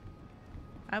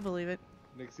 I believe it.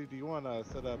 Nixie, do you want to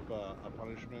set up a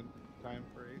punishment time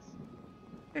for Ace?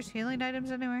 There's healing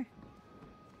items anywhere.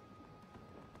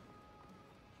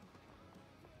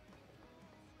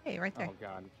 Hey, right there. Oh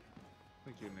god.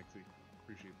 Thank you, Nixie.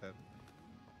 Appreciate that.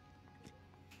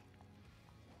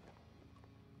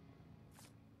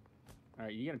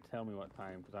 Alright, you gotta tell me what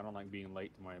time, because I don't like being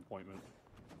late to my appointment.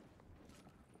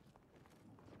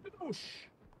 Oosh.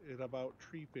 It about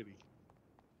tree pity.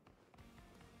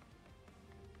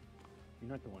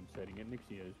 You're not the one setting it,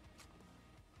 Nixie is.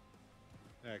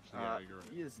 Actually, yeah, you're right.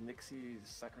 He is Nixie's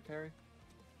secretary.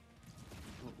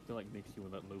 I don't feel like Nixie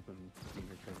would let Lupin be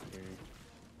her secretary.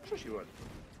 Sure she would.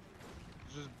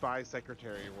 Just buy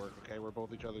secretary work, okay? We're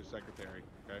both each other's secretary,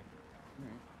 okay? Alright.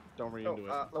 Don't read Oh, into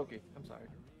it. Loki. I'm sorry.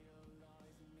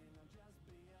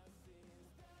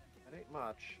 That ain't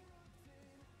much.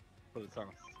 But it's on.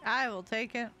 I will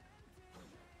take it.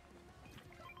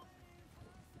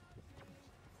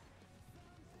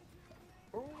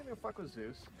 Or we're gonna fuck with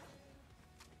Zeus.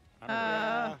 I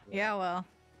don't know. Yeah, well.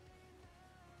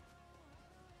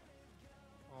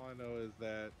 All I know is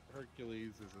that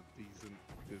Hercules is a decent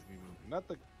Disney movie. Not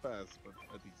the best, but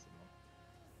a decent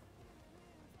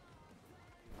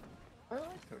one. I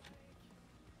like Tokyo.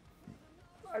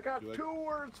 I got You like- 2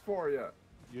 words for you.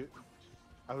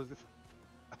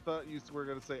 I thought you were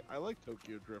gonna say I like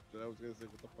Tokyo Drift, and I was gonna say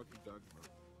what the fuck you talking about.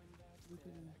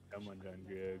 Someone done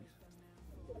drugs.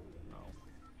 No,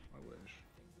 I wish.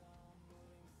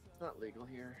 It's not legal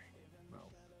here. No,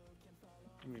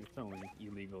 I mean, it's only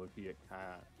illegal if you get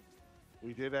caught.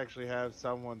 we did actually have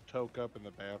someone toke up in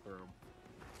the bathroom.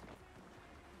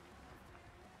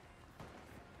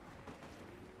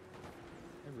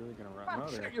 They're really gonna run. Ah, No,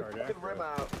 they're shut your gonna fucking charge rim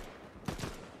after us.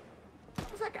 out.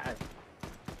 Who's that guy?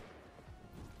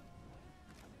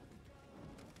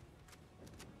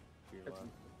 You're It's,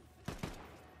 left.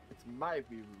 it's my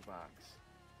Viru box.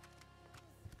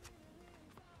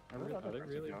 Are Where'd they, the are other they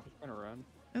person really go? just gonna run?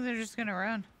 They're just gonna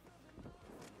run.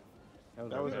 That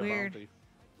was our our Weird. bounty.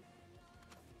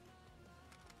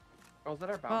 Oh, is that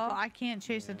our bounty? Well, I can't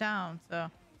chase it down, so.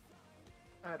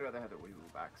 I'd rather have the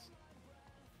Weewu box.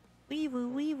 Wee woo,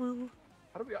 wee woo.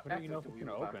 How do we How do you know if activate it's the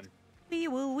gonna Weewu box? open? Wee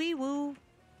woo, wee woo.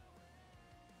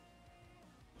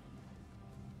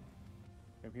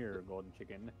 Come here, golden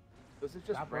chicken. Does it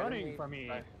just Stop running randomly- from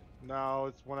me. No,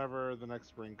 it's whenever the next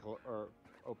spring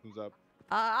opens up.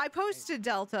 I posted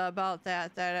Delta about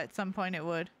that at some point it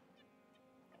would.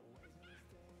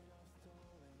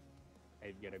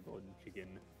 I'd get a golden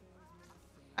chicken.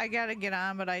 I gotta get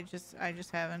on, but I just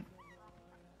haven't.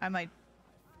 I might,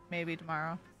 maybe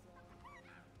tomorrow.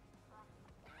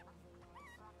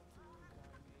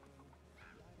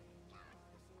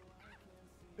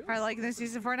 I like this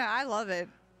season 4 now. I love it.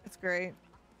 It's great.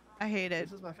 I hate it,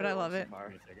 This is my but I favorite love one it. so far.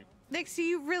 Give me a second. Nixie,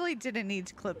 you really didn't need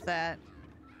to clip that.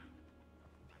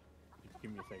 Just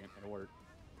give me a second. It'll work.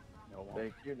 No, it won't.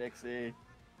 Thank you, Nixie.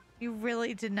 You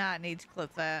really did not need to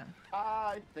clip that.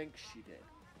 I think she did.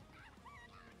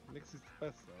 Nixie's the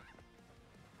best though.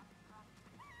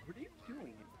 What are you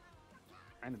doing?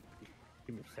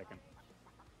 Give me a second.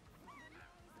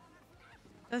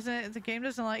 The game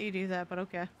doesn't let you do that, but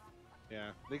okay. Yeah,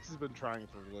 Nixie's been trying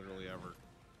for literally ever.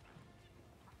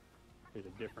 There's a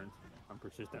difference. I'm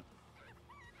persistent.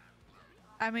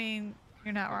 I mean,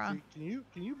 you're not wrong. Nixie,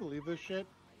 can you believe this shit?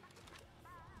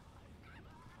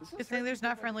 Does this Good thing hurt there's people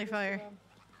not that friendly do this to fire. them?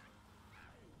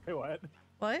 Hey, what?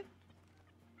 What?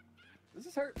 Does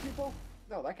this hurt people?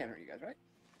 No, that can't hurt you guys, right?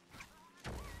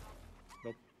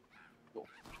 Nope. Cool.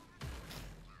 Oh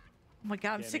my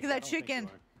god, I'm Yeah, sick of Nick, I that don't think you chicken.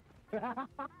 are.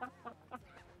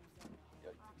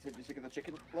 You said you're sick of the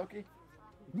chicken, Loki?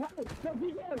 No, no, he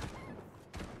is.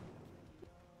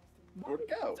 Where'd it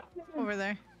go? Over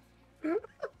there.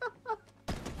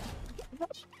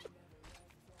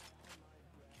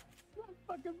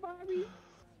 Fucking Bobby.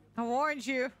 I warned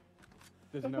you.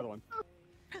 There's another one.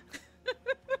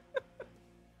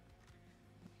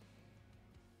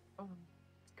 Oh,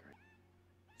 great.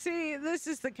 See, this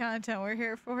is the content we're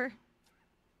here for.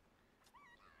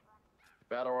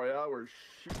 Battle Royale, we're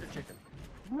shooting a chicken.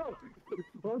 No!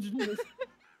 Why would you do this?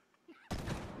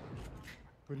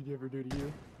 What did he ever do to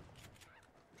you?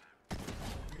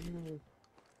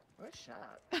 What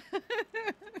shot?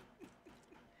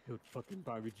 Killed fucking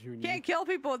Bobby Jr. Can't kill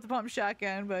people with the pump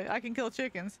shotgun, but I can kill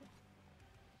chickens.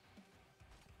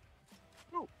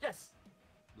 Oh, yes!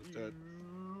 It's dead.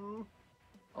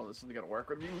 Oh, this isn't gonna work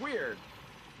with me. Weird.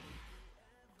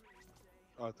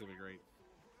 Oh, it's gonna be great.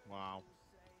 Wow.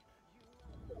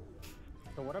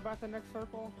 So what about the next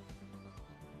circle?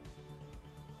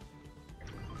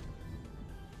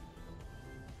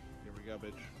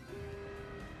 garbage.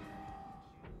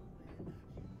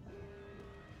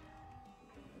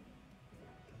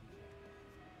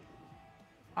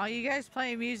 Oh, you guys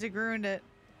playing music ruined it.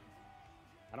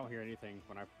 I don't hear anything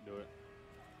when I do it.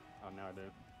 Oh, now I do.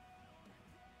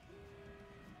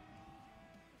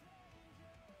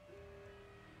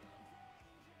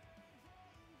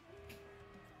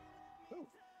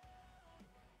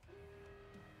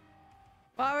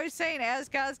 Well, I was saying as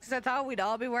gods because I thought we'd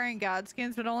all be wearing god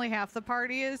skins, but only half the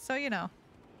party is, so you know.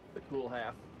 The cool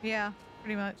half. Yeah,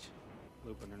 pretty much.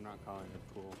 Lupin, they're not calling it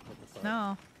cool. What the fuck?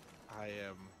 No. I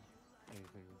am.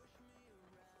 Anything.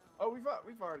 Oh,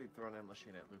 we've already thrown in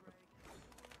machine at Lupin.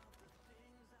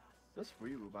 This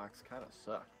Ryu box kind of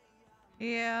sucked.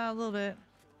 Yeah, a little bit.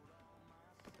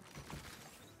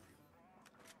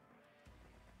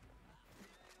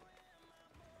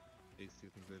 Ace 2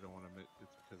 thinks they don't want to admit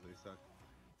it's because they suck.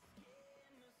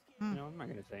 No, I'm not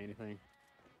gonna say anything.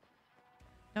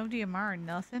 No DMR or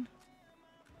nothing.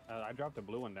 I dropped a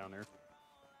blue one down there.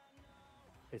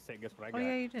 Hey, say, guess what I Oh got?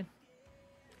 yeah, you did.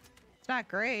 It's not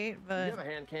great, Do but you have a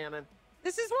hand cannon?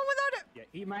 this is one without it.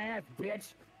 Yeah, eat my ass,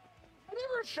 bitch. I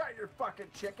never shot your fucking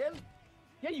chicken.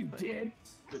 Yeah, you did.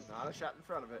 Did not have shot in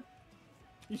front of it.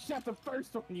 You shot the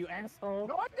first one, you asshole.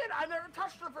 No, I did. I never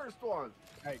touched the first one.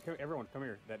 Hey, everyone, come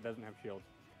here. That doesn't have shields.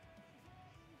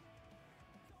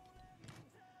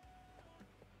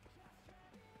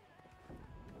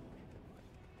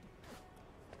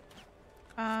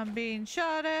 I'm being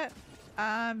shot at.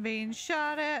 I'm being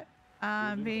shot at.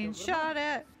 I'm being shot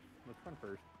at. Let's run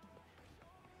first.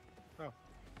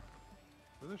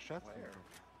 Where are the shots coming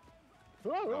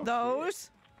Where? from? Oh, Those.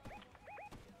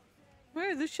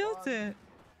 Where are the shots at?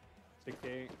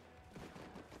 68.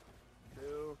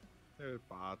 2. They're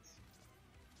bots.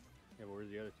 Yeah, but where's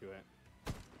the other two at?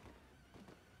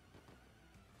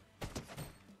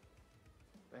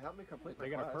 They helped me complete my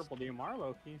They got a quest. purple DMR,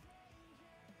 Loki.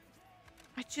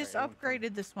 I just Alright, everyone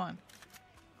upgraded this one.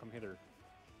 Come hither.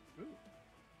 Ooh.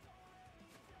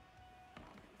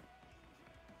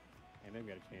 And they've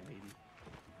got a chain 80.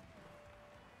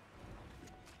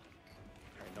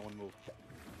 Alright, no one move.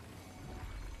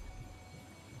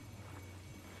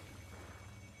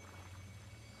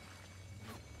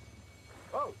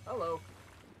 Oh, hello.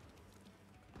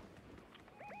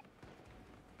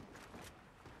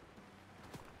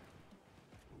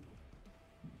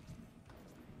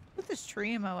 Put this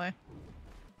tree in my way.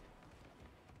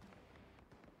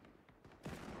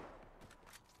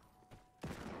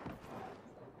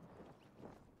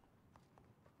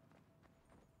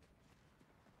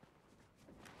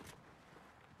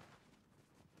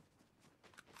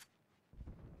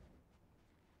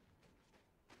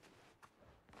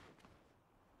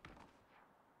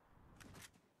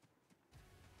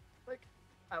 Like,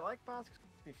 I like bots 'cause it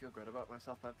makes me feel good about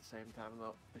myself, but at the same time,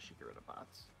 though, I should get rid of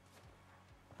bots.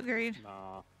 Agreed.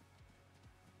 Nah.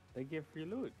 They give free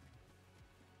loot.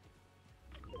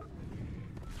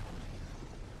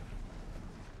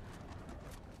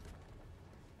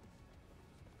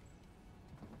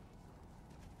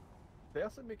 They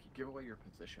also make you give away your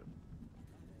position.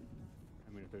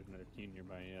 I mean, if there's another team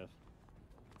nearby, yes.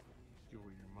 Go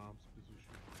with your mom's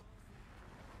position.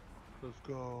 Let's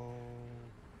go.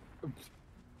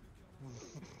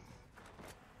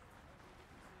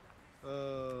 uh,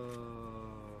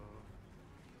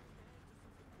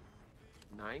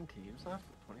 9 teams left,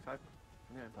 25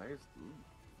 players. Ooh.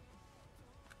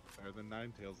 Better than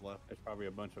 9 tails left. There's probably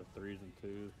a bunch of 3s and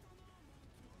 2s.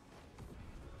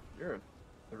 You're a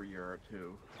 3 or a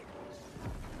 2.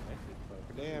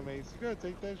 Damn, Ace, you gotta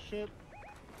take that shit.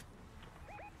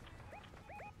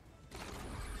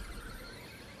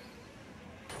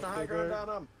 The high Take ground her. on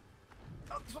them.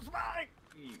 Oh, this was mine!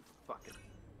 You fucking.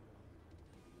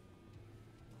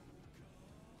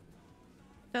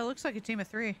 That looks like a team of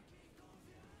 3.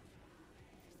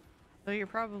 So you're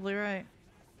probably right.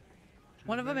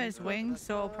 One of them has wings,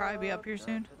 so it'll probably be up here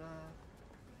soon.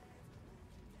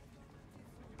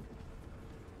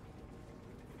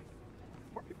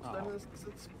 More people Oh. standing this,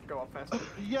 let's go up faster.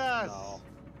 Yes! No.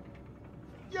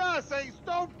 Yes, Ace,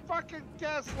 don't fucking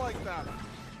guess like that!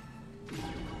 God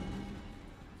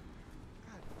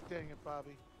dang it,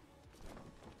 Bobby.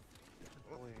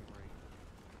 Blame rate.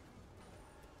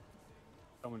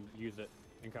 Someone use it.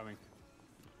 Incoming.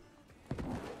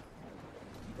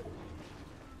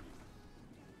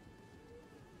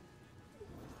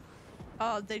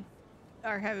 Oh, they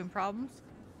are having problems.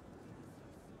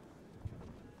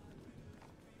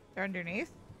 They're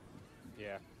underneath.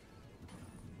 Yeah.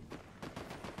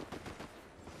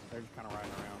 They're just kind of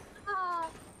riding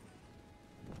around.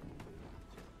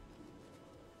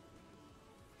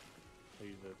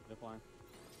 Please the zip line.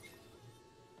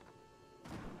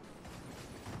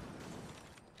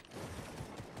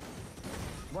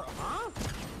 What? Huh?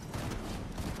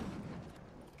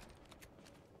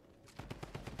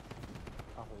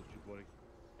 I'll hold you, buddy.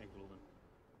 Hey, Gulden.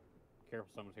 Careful,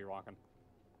 someone's here walking.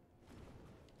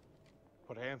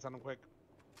 Put hands on him quick.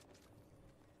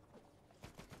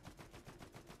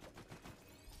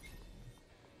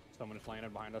 Someone just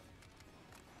landed behind us.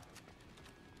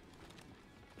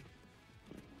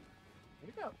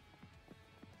 Where'd he go?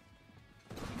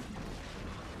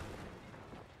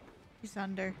 He's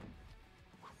under.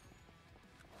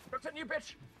 Return you,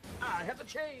 bitch! I have the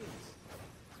chains!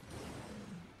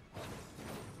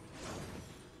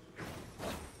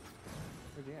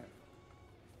 Where's he at?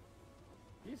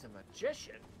 He's a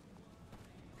magician.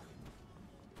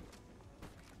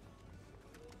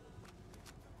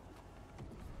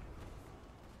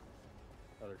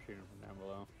 Oh, they're shooting from down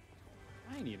below.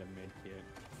 I need a mid kit.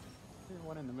 Is there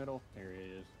one in the middle? There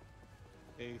he is.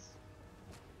 Ace.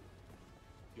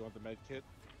 You want the med kit?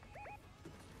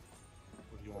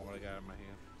 Or do you want what I got in my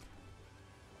hand?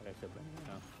 I said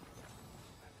banana.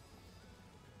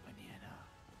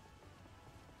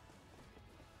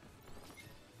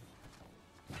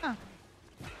 Huh.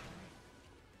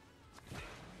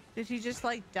 Did he just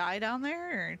like die down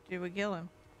there, or did we kill him?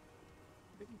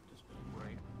 I think he just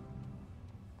right.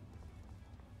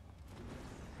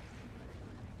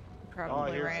 Oh, I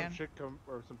Probably hear ran. some shit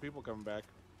or some people coming back.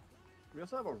 We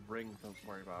also have a ring to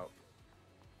worry about.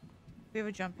 We have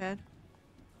a jump pad.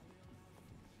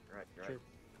 You're right, you're Sure. right.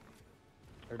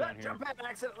 They're down That here. jump pad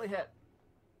accidentally hit.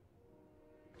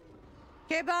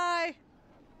 Okay, bye.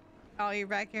 Oh, you're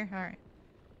back here. All right.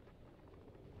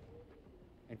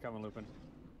 Incoming Lupin.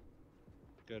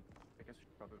 Good. I guess we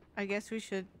should probably I guess we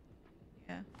should.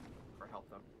 Yeah. for help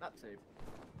them. Not save.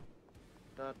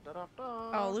 Da, da, da,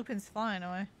 da. Oh, Lupin's flying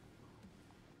away.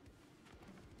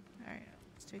 All right,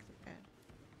 let's take the pad.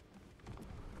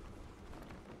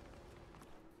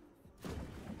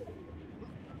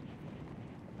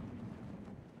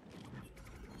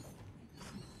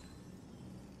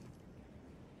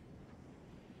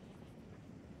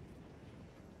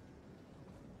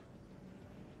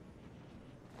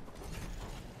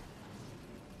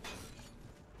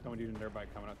 Someone using their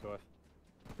bike coming up to us.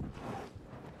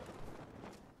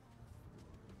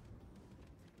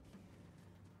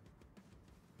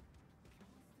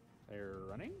 They're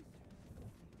running?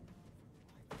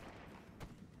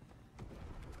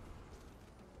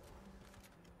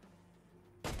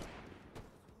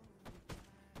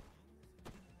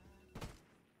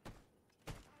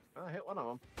 I hit one of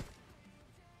them.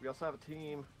 We also have a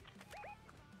team.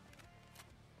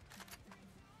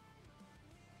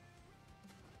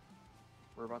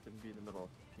 We're about to be in the middle of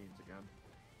teams again.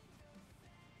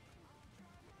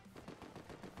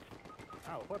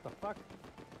 Oh, what the fuck?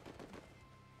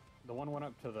 The one went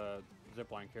up to the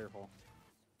zip line, careful.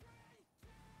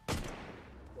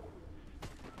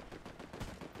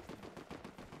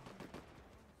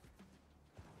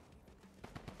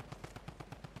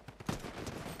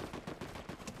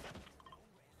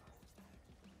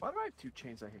 Why do I have 2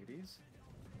 chains of Hades?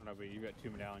 I don't know, but you got 2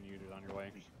 medallion users on your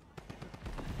way.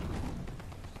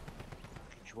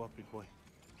 Get you up, big boy.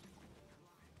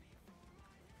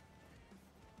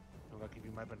 I'll give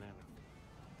you my banana.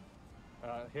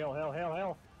 Hill. I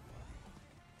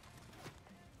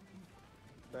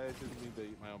didn't need to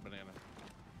eat my own banana.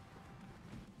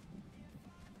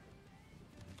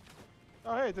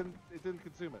 Oh, hey, it didn't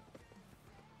consume it.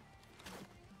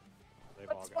 They've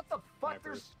all What got the fuck? snipers.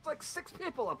 There's like 6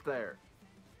 people up there.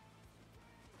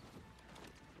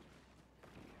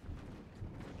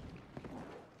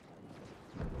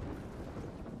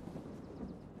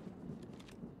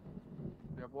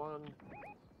 We have one.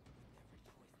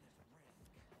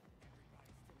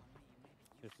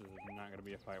 This is not going to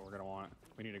be a fight we're going to want.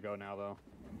 We need to go now, though.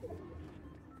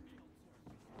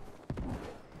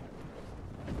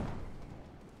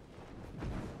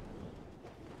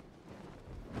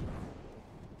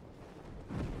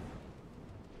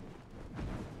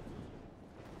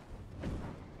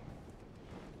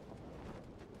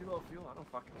 Too low fuel. I don't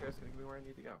fucking care. It's gonna get me where I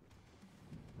need to go.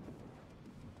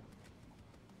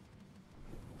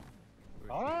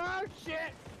 Oh,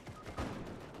 shit!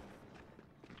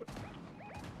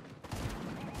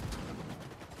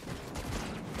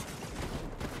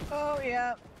 Oh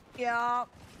yeah, yeah.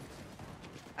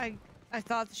 I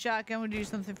thought the shotgun would do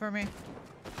something for me.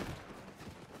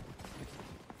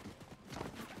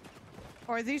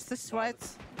 Or are these the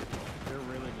sweats? They're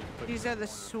really just putting These you are in the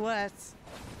corner. sweats.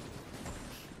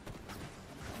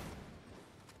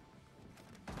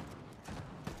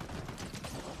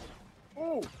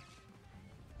 Oh!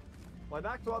 Well, I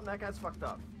knocked one. That guy's fucked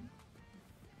up.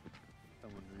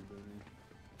 Someone rebooting.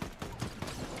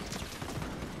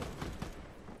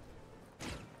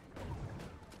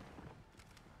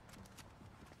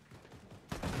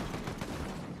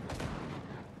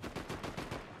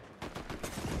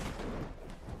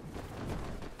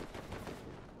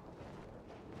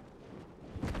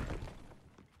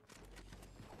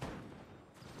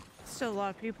 Still a lot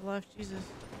of people left. Jesus.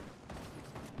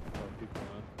 So people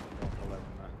don't 11,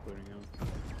 not including him.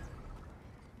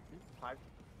 5.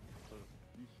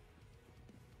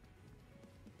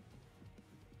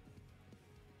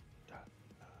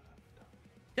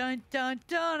 Dun dun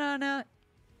dun dun dun.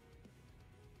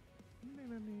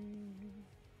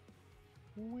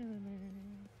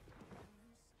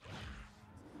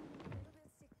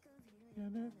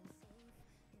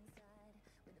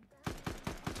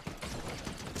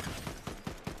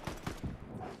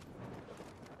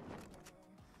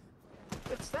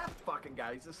 It's that fucking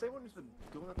guy. He's the same one who's been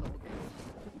doing that the whole game.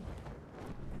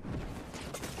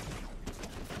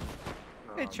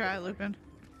 Oh, Good try, Lupin.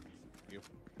 Yep.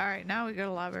 All right, now we go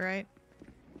to lobby, right?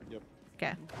 Yep.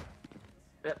 Okay.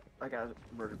 Yep, I got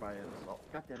murdered by an assault.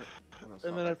 God damn it.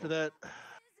 And then after that,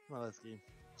 my last game.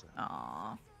 So,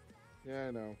 Aw, yeah,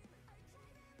 I know.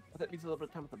 That means a little bit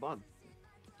of time with the bun.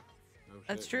 No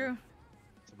that's shit, true. man.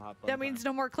 Some hot bun That means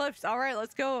time. no more clips. All right,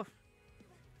 let's go.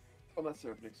 Unless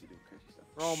Sir Nixie doing crazy stuff.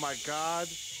 Oh my god.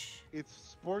 It's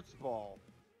sports ball.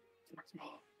 I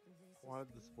wanted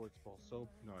the sports ball so.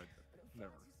 No, I didn't.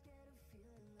 Never.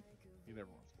 You never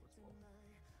want sports ball.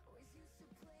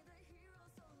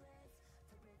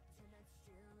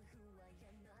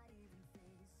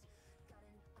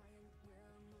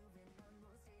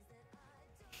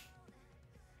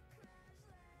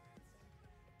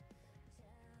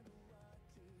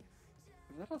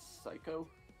 Is that a psycho?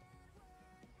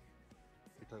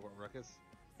 You talking about Ruckus?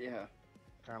 Yeah.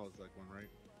 Kind of looks like one, right?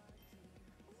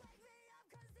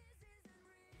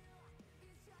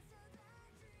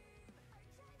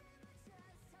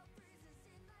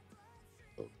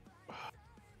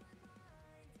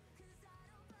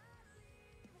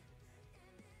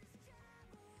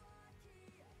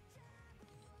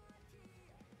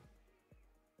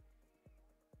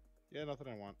 Yeah, nothing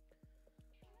I want.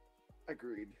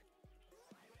 Agreed.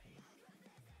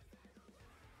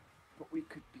 But we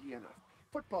could be in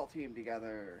a football team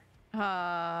together.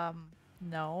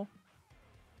 No.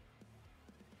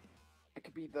 It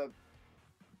could be the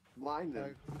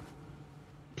lineman.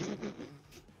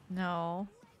 No.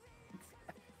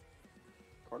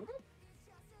 Quarterback?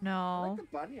 I No. like the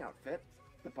bunny outfit.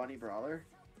 The bunny brawler.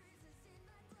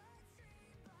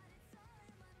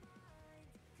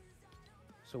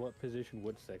 So what position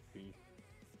would Sec be?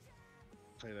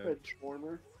 Say that. Red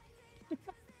Schwarmer.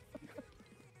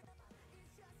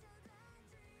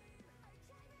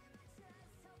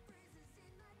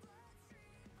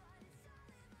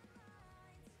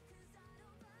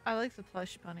 I like the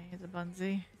plush bunny, the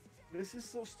bunsy. This is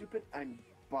so stupid. I'm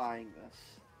buying this.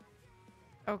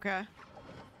 Okay.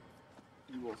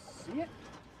 You will see it,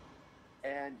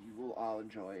 and you will all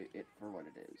enjoy it for what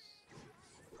it is.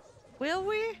 Will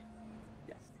we?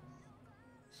 Yes.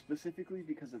 Specifically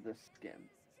because of this skin.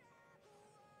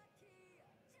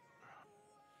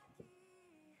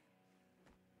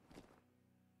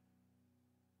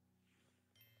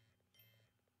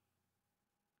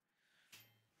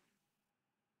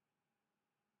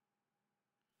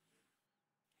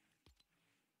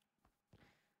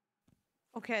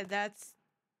 Okay, that's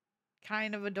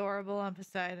kind of adorable on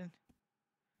Poseidon.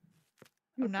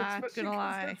 I'm not Especially gonna 'cause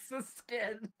lie. It's the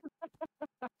skin.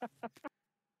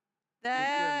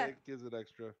 That Nick gives it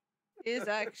extra. is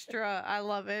extra. I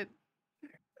love it.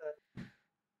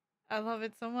 I love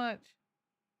it so much.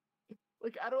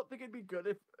 Like, I don't think it'd be good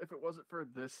if it wasn't for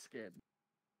this skin.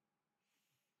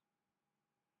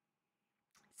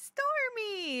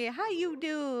 Stormy, how you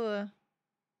do?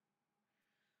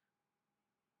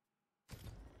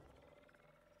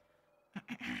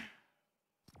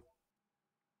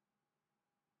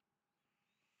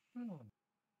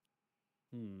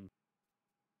 Hmm.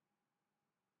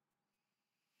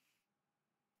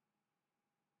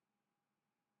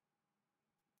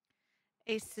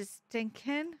 Ace is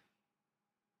stinking.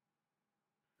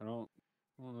 I don't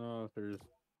know if there's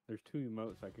two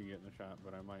emotes I could get in the shop,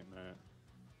 but I might not.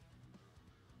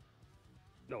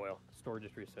 No, well, store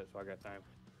just reset, so I got time.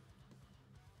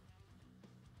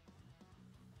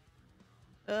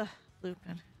 Ugh,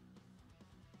 Lupin.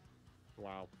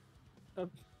 Wow.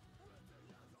 Just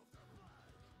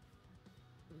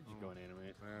going anime.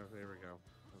 There we go.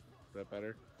 Is that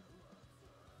better?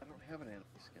 I don't have an anime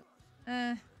skin.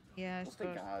 Yeah, I We'll stay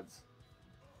suppose. gods.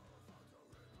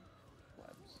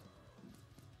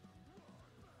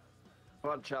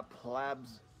 Bunch of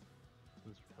plebs.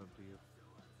 Who's from to you?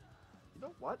 You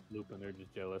know what? Lupin, they're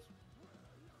just jealous.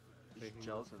 He's Taking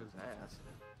jealous this of his business. ass.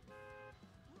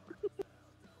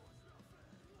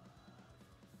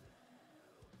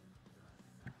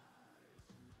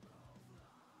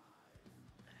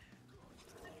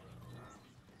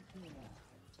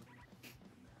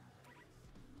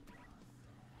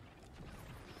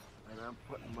 And I'm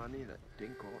putting money that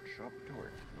Dink won't show up to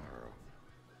work tomorrow.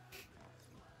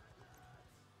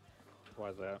 Why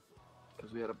is that?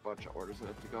 Because we had a bunch of orders that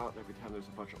have to go out, and every time there's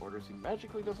a bunch of orders, he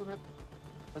magically doesn't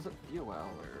feel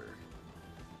well, or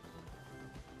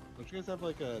Don't you guys have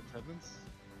like a attendance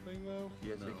thing though? he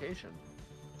has No. vacation.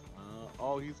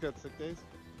 Oh, he's got sick days?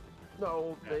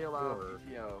 No, they Yeah, allow or-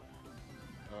 PTO.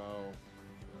 Oh.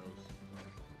 Gross.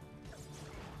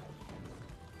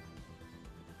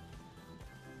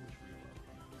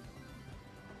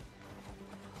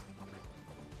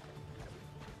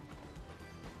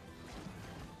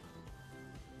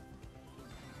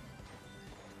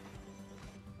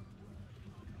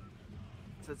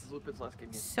 Since it's Lupin's last game,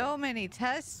 he has to So many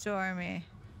tests, Stormy.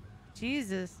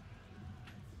 Jesus.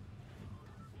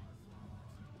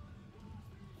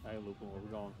 Hey, Lupin, where we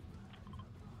going?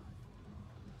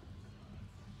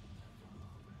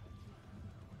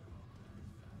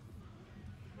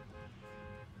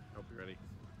 Hope you're ready.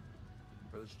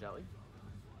 for this jelly.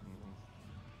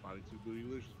 Body too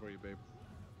bootylicious for you, babe.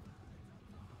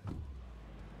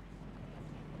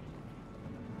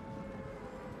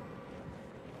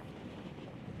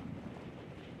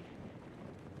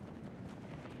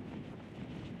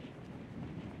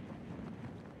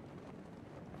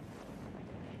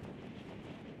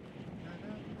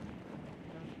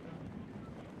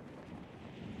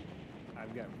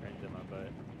 I've got friends in my butt.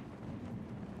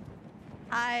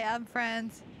 Hi, I'm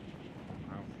friends.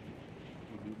 Wow.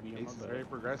 You do be in Ace my is butt. very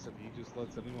progressive. He just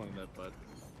lets anyone in that butt.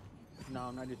 No,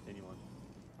 I'm not just anyone.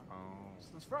 Oh.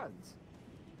 Just his friends.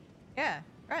 Yeah,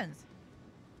 friends.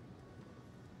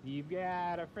 You've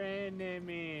got a friend in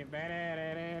me.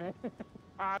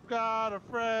 I've got a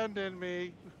friend in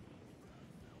me.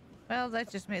 Well, that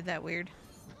just made that weird.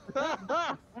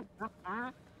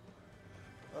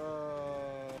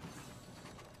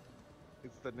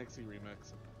 It's the Nixie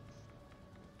remix.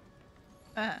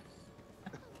 Uh,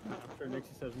 I'm sure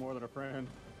Nixie says more than a friend.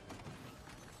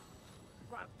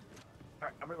 Come on.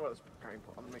 Alright, I'm gonna go to this preparing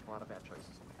pool. I'm gonna make a lot of bad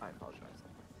choices. I apologize.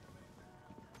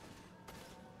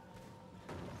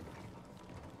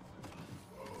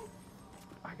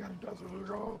 I got a dozen to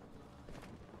go.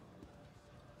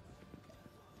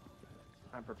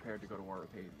 I'm prepared to go to war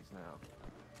with Hades now.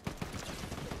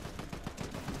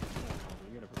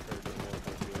 You gotta prepare to war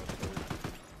with you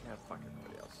first. Yeah, fuck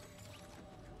everybody else.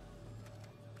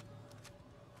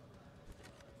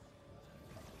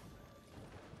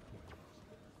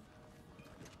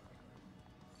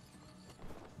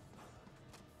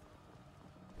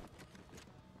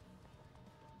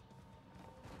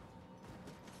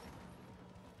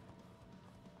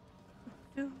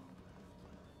 do.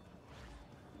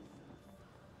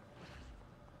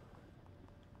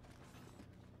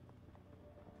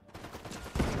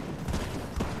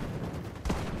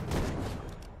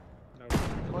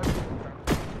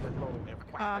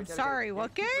 I'm sorry,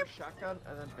 what game? Shotgun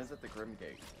and then visit the Grim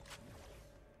Gate.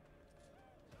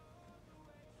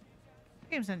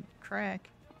 Game's on crack.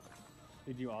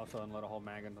 Did you also unload a whole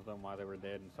mag into them while they were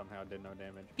dead and somehow did no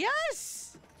damage?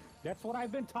 Yes! That's what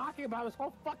I've been talking about this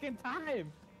whole fucking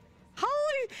time!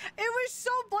 Holy, it was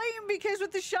so blatant because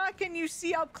with the shotgun you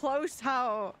see up close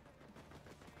how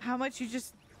much you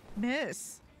just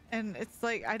miss. And it's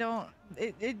like, I don't,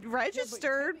 it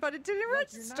registered, but it didn't like,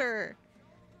 you're not- register.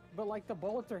 But like the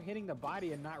bullets are hitting the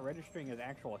body and not registering as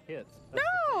actual hits. That's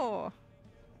the thing. No!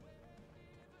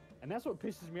 And that's what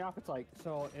pisses me off. It's like,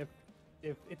 so if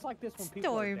it's like this when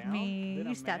people are down, Stormy, then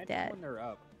you stop imagine that. when they're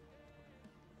up.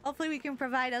 Hopefully we can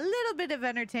provide a little bit of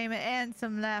entertainment and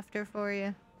some laughter for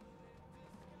you.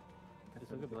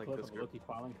 Just look at the Like clip this of group. Loki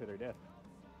falling to their death.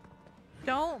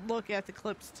 Don't look at the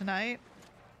clips tonight.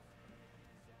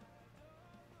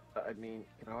 I mean,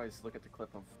 you can always look at the clip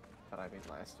of that I made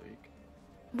last week.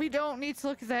 We don't need to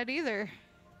look at that either.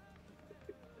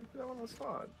 That one was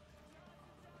fun.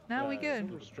 Now we Yeah, good.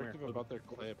 Too restrictive about their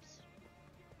clips.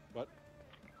 What?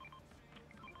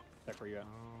 Except for you.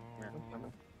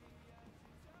 Oh.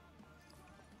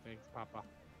 Thanks, Papa.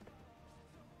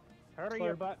 Hurry Clear.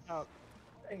 your butt up.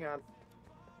 Hang on.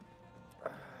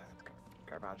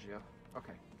 Garbaggio.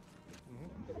 Okay.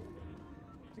 Mhm.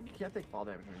 I think you can't take fall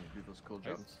damage when you do those cool Nice.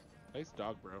 jumps. Nice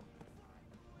dog, bro.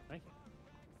 Thank you.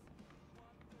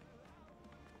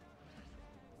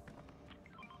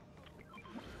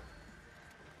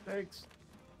 Thanks.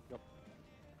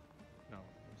 No,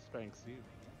 spanks you.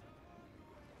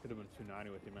 Could have been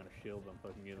 290 with the amount of shields I'm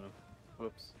fucking giving him.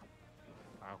 Whoops.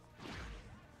 Wow.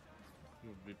 You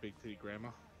would be big titty grandma.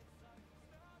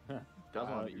 Doesn't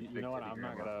want to be you big know what? titty I'm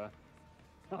not grandma.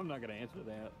 gonna. I'm not gonna answer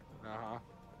that. Uh-huh.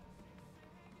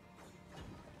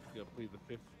 You gotta plead the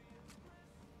fifth.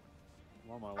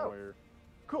 I'm on my Oh. lawyer.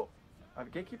 Cool. I have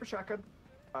a gatekeeper shotgun.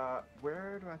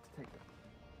 Where do I have to take it?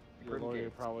 Your Grim lawyer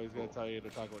Gates. probably is gonna Cool. tell you to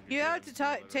talk about You your have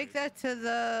to take that to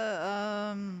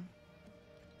the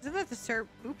isn't that the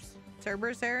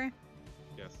Cerberus area?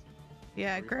 Yes.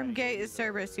 Yeah, Are we Grim fighting Gate is Hades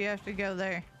Cerberus. or- You have to go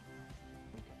there.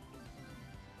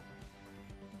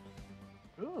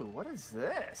 Ooh, what is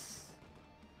this?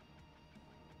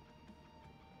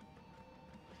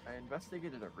 I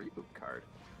investigated a reboot card.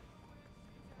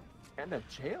 And a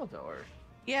jail door.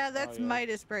 Yeah, that's yeah.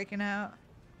 Midas breaking out.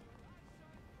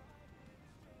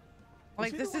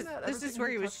 Like he the this one is that this is everything where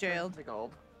he was touched turned jailed. into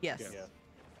gold? Yes. Yes. Yeah.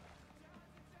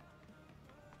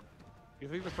 You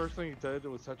think the first thing he did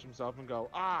was touch himself and go,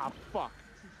 ah, fuck.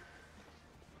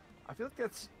 I feel like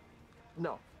that's...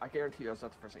 No, I guarantee you that's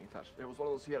not the first thing he touched. It was one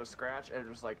of those he had a scratch and it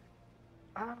was like...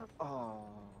 Ah, oh...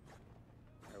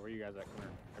 Hey, where you guys at? Come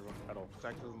here. Everyone pedal.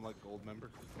 Zach doesn't like gold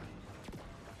member.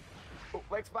 Oh,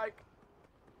 leg spike!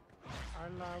 I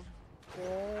love I'm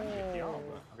gonna get the gold.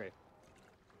 armor. Okay.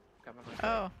 Got my mic.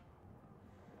 Oh.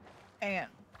 Hang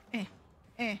on.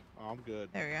 Eh. Oh, I'm good.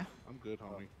 There we go. I'm good, Oh,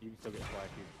 homie. you can still get flashy.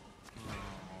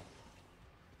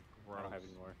 Oh, I don't have gross.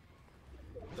 any more.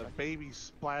 The baby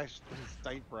splashed his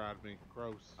diaper on me.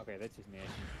 Gross. Okay, that's just nasty.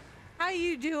 How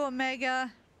you do,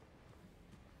 Omega?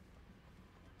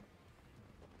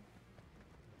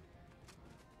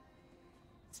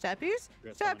 Steppies?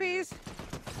 Got someone here. Steppies!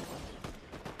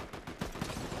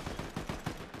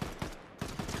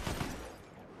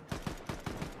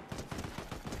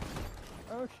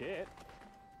 Oh shit.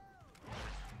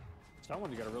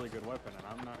 Someone's got a really good weapon, and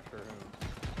I'm not sure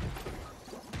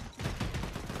who.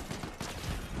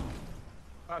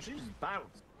 Oh, she just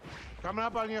bounced. Coming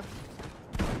up on you.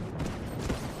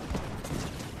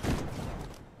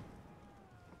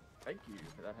 Thank you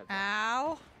for that heads up.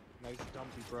 Ow. Nice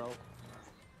dumpy, bro.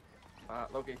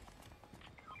 Loki.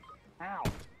 Ow!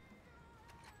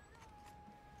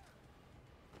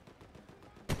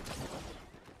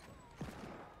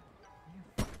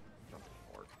 Jump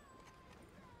forward.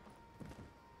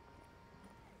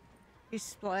 He's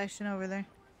splashing over there.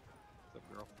 What's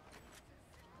up, girl?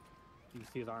 You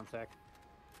can see his arm sack.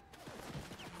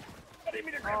 I didn't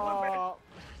mean to grab Oh,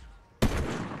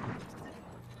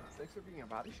 Thanks for being a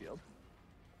body shield.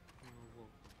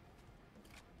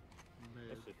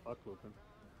 That's just fuck looping.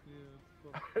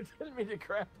 I didn't mean to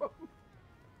grab him.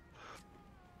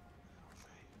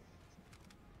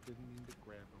 Didn't mean to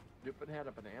grab him. Dupin had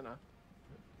a banana.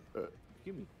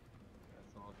 Excuse me.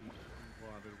 That's all he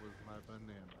wanted was my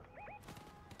banana.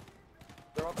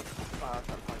 They're up at trying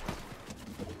to find us.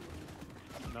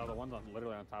 No, the one's on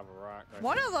literally on top of a rock. Right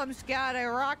One there. of them's got a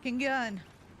rocking gun.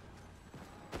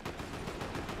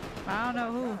 I don't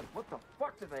know who. God, what the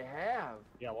fuck do they have?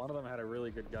 Yeah, one of them had a really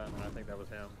good gun, and I think that was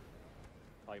him.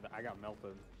 Like, I got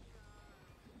melted.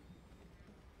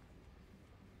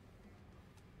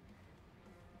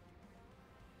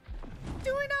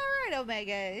 Doing all right,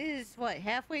 Omega. It is what,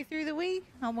 halfway through the week?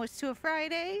 Almost to a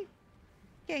Friday?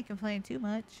 Can't complain too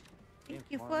much. Thank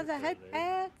you for tomorrow the is head Thursday.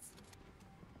 pads.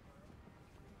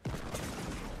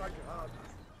 My God.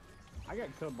 I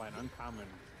got killed by an uncommon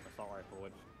assault rifle,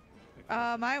 which...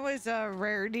 Mine was a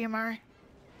rare DMR,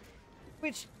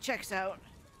 which checks out.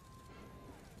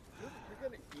 You're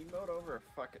gonna emote over a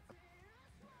fucking...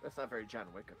 That's not very John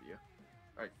Wick of you.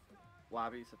 Alright,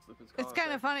 lobby since Lupin's calling. It's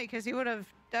kind of funny because he would have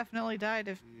definitely died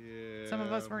if Yeah. Some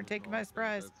of us weren't I'm taken by sorry,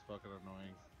 surprise. That's fucking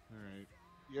annoying. Alright.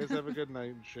 You guys have a good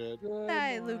night and shit.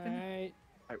 Hi, Lupin. night.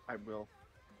 I will.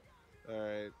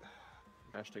 Alright.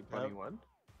 Hashtag bunny one.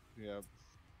 Yep.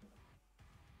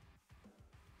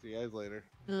 See you guys later.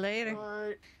 Later.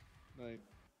 Alright. Night.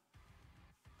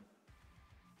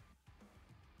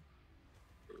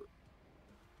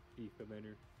 Chief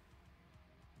Commander.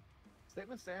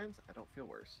 Statement stands, I don't feel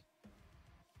worse.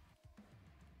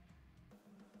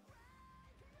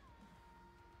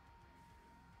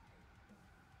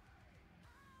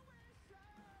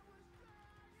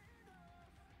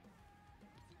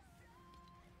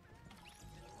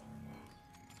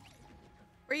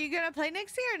 Were you gonna play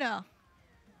Nixie or no?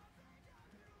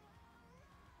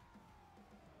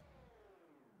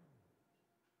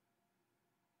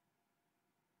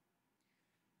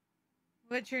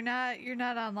 But you're not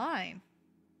online.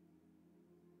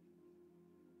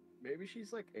 Maybe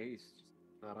she's like Ace,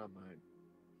 just not online.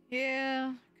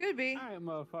 Yeah, could be. Alright,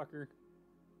 motherfucker.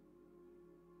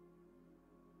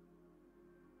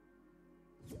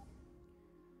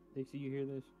 Dixie, you hear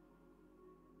this?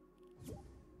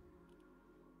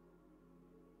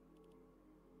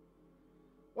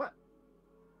 What?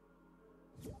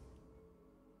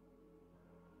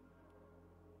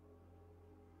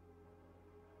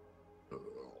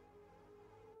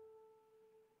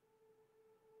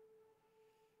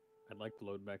 I'd like to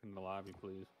load back into the lobby,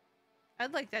 please.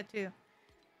 I'd like that too.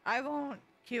 I won't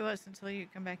queue us until you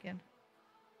come back in.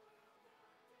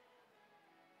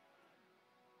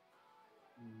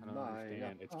 I don't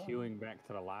understand. It's queuing back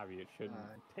to the lobby. It shouldn't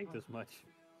take this much.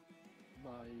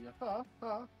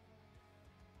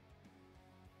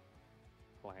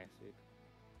 Classic.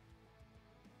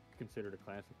 Considered a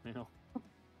classic now.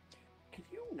 Could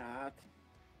you not?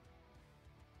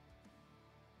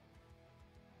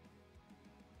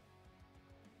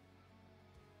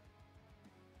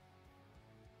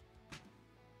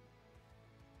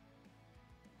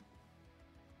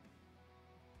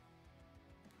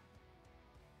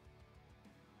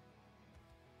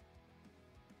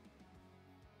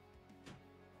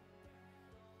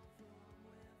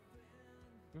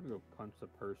 I'm gonna go punch the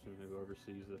person who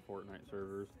oversees the Fortnite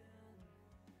servers.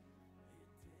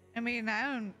 I mean, I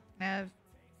don't have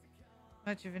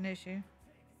much of an issue,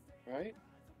 Right?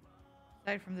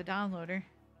 aside from the downloader.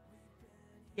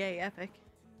 Yay, Epic.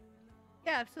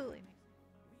 Yeah, absolutely.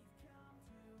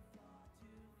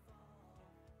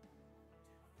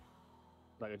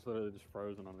 Like, it's literally just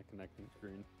frozen on the connecting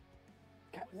screen.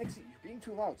 God, Nixie, you're being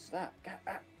too loud. Stop.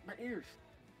 God, my ears.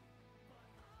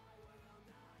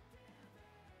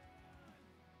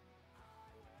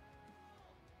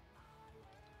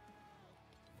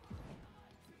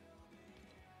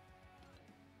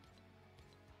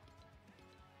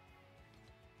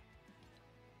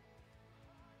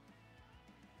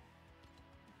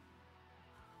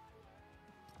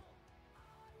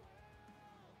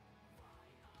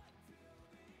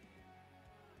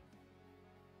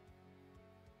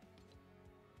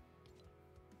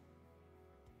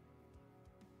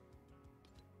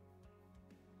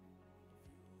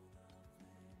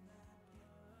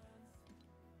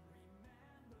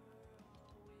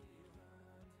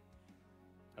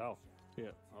 Oh,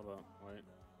 shit. Hold on. Wait.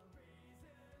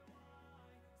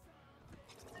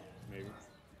 Maybe.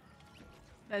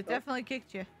 That definitely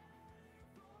kicked you.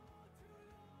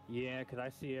 Yeah, because I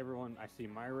see everyone. I see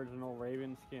my original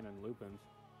Raven skin and Lupin's.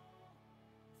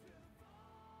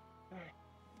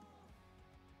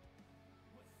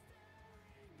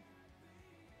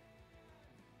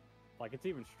 Like, it's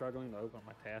even struggling to open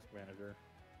my task manager.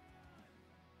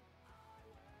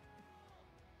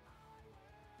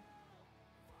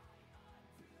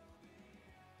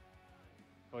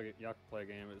 Like, y'all can play a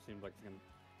game. It seems like it's gonna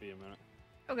be a minute.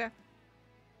 Okay.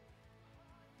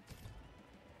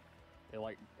 It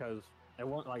like because it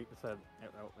won't like I said.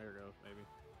 Oh, there it goes. Maybe.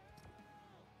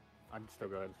 I'd still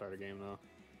go ahead and start a game though.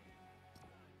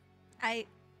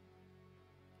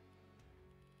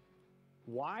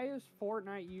 Why is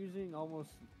Fortnite using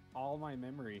almost all my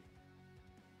memory?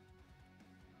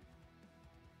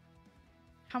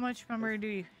 How much memory do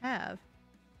you have?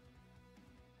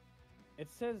 It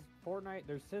says Fortnite.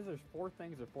 There's 4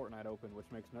 things of Fortnite open, which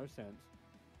makes no sense.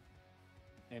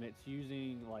 And it's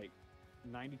using like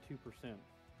 92%.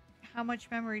 How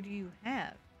much memory do you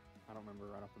have? I don't remember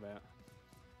right off the bat.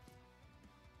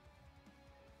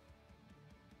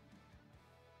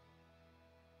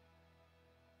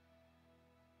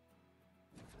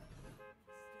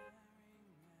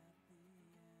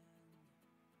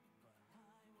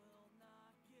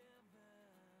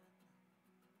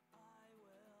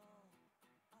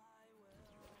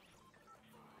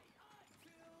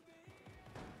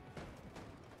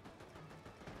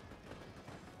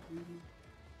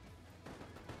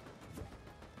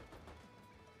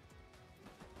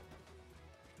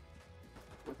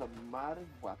 With a modded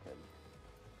weapon.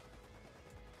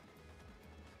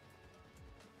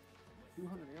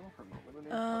 200 ammo per moment.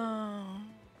 Oh.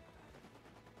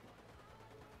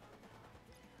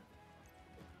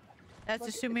 That's Look,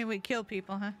 assuming we kill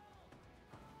people, huh?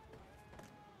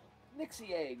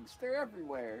 Nixie eggs, they're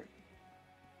everywhere.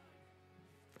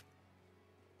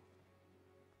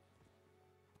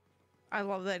 I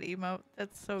love that emote.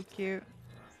 That's so cute.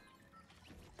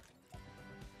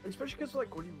 Especially because,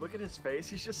 like, when you look at his face,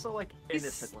 he's just so, like,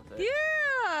 innocent with it.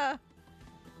 Yeah!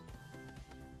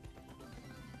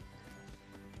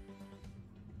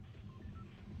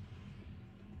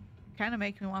 Kind of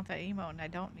makes me want that emote, and I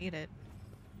don't need it.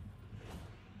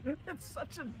 It's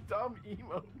such a dumb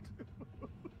emote.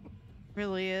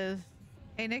 Really is.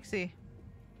 Hey, Nixie.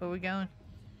 Where we going?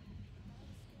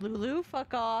 Lulu,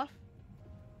 fuck off.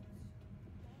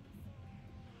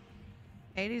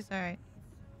 80's alright.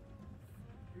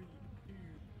 3, 2,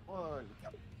 1.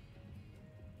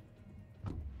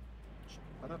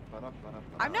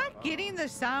 I'm not getting the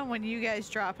sound when you guys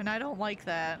drop, and I don't like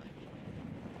that.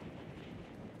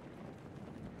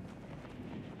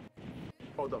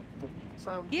 Oh, the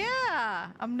sound. Yeah,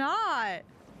 I'm not.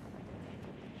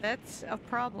 That's a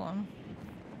problem.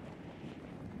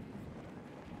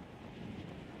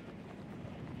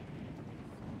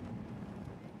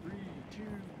 Three, two,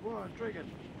 one,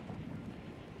 dragon.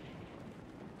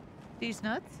 These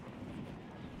nuts?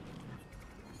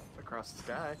 Across the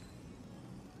sky.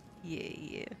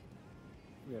 Yeah.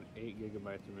 We got 8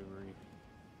 gigabytes of memory.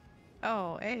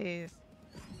 Oh, A's.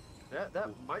 That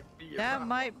might be your That problem.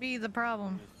 might be the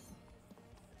problem.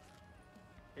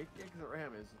 8 gigs of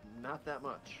RAM is not that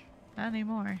much. Not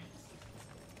anymore.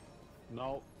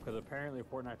 No, because apparently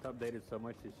Fortnite's updated so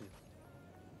much it's just...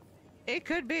 It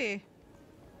could be.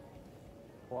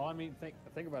 Well, I mean,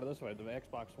 think about it this way. The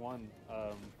Xbox One,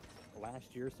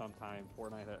 last year sometime,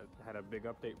 Fortnite had a big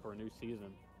update for a new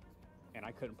season. And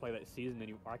I couldn't play that season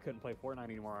anymore. I couldn't play Fortnite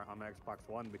anymore on the Xbox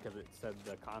One because it said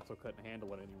the console couldn't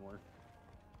handle it anymore.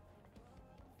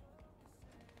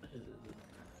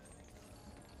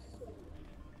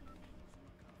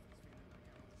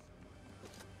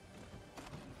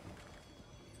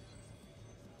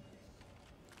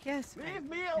 Yes. Leave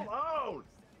me alone!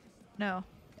 No.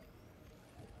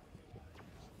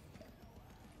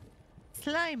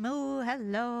 Slimoo,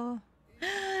 hello.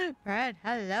 Brad,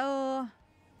 hello.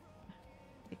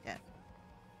 Take that.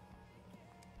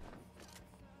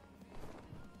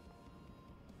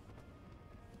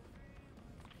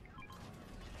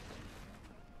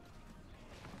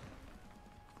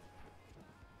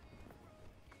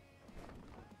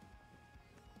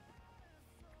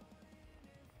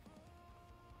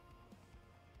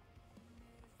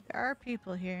 There are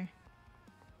people here.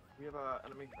 We have an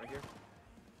enemy right here.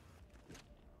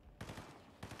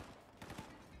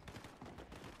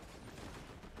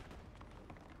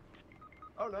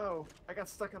 Oh no, I got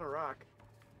stuck on a rock.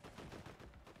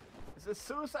 Is this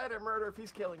suicide or murder if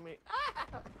he's killing me?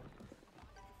 Ah!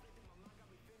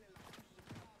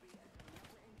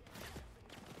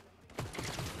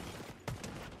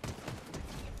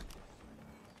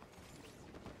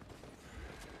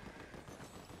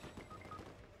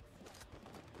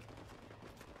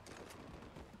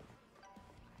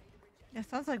 It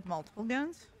sounds like multiple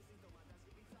guns.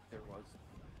 There was.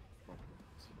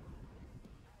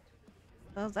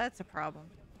 Well, that's a problem.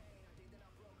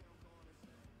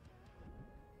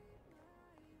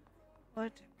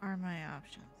 What are my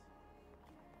options?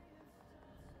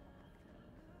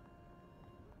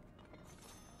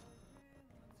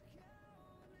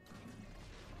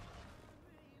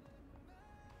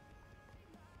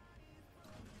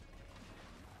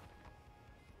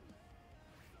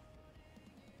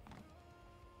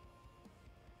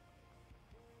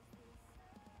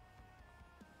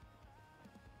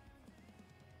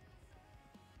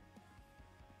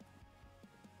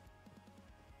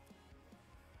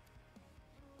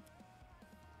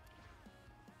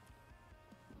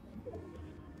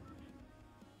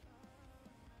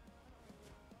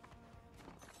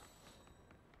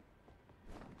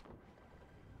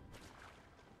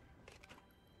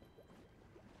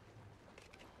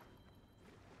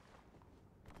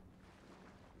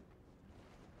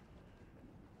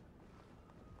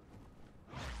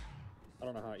 I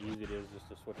don't know how easy it is just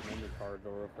to switch memory cards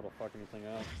or if it'll fuck anything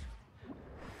up.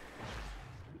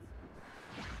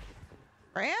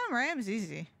 Ram's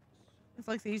easy. It's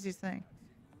like the easiest thing.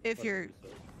 If What your did you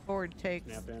say? board takes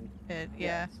Snap in? it,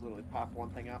 yeah. It's literally pop one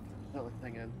thing up, another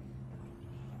thing in.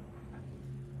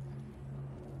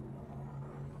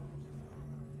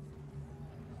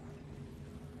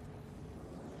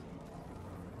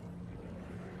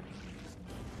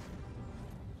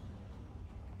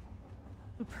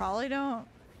 We probably don't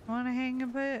want to hang a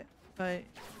bit, but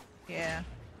yeah,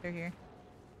 they're here.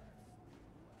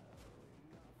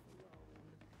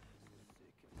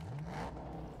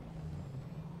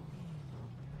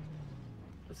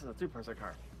 This is a two-person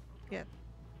car. Yep.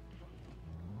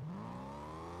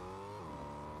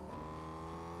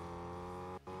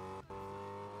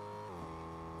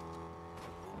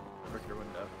 Break your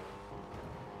window.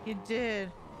 You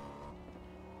did.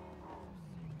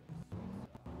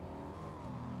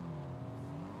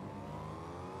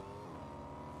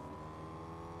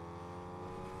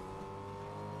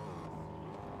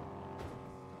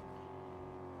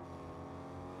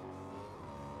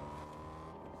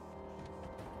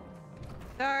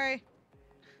 Sorry.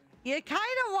 You kind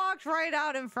of walked right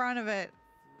out in front of it.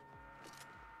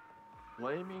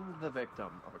 Blaming the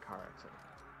victim of a car accident.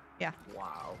 Yeah.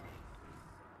 Wow.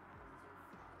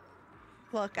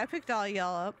 Look, I picked all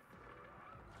y'all up.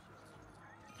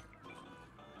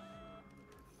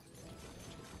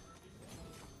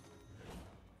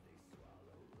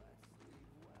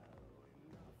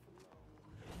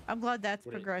 I'm glad that's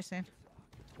Would it- progressing.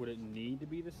 Would it need to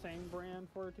be the same brand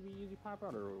for it to be easy pop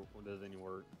out, or does any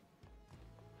work?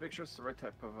 Make sure it's the right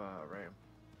type of RAM.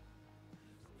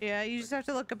 Yeah, you just have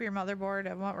to look up your motherboard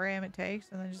and what RAM it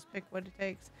takes, and then just pick what it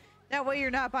takes. That way,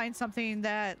 you're not buying something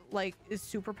that like is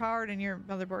super powered and your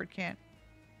motherboard can't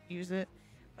use it.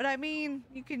 But I mean,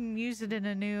 you can use it in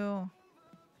a new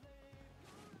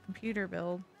computer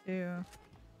build too.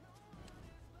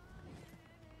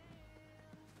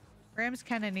 RAM's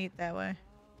kind of neat that way.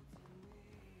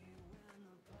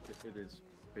 It is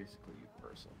basically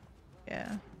universal.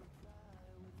 Yeah.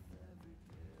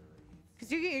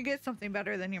 Because you can get something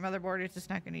better than your motherboard, it's just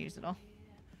not going to use it all.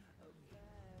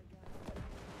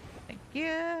 Thank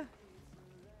you.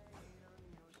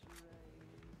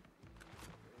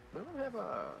 We don't have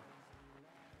a.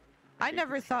 I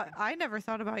never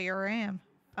thought about your RAM.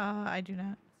 I do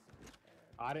not.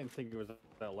 I didn't think it was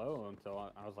that low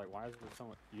until I was like, why is there so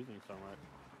much using so much?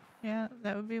 Yeah,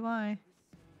 that would be why.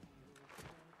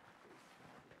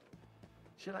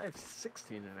 Shit, I have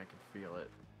 16 and I can feel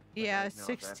it. Yeah, right now, if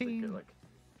I have to get, 16. like,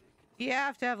 You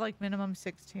have to have like minimum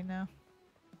 16 now.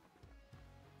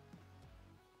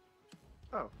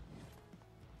 oh.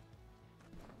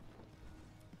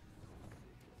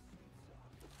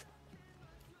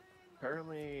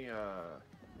 Apparently, I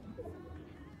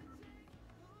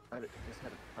just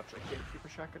had a touch a gatekeeper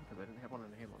shotgun because I didn't have one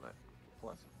in Halo Net.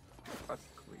 Plus, that's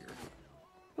clear.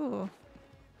 Ooh.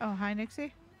 Oh, hi,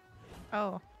 Nixie.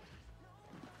 Oh.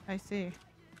 I see.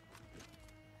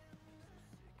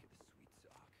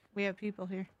 We have people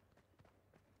here.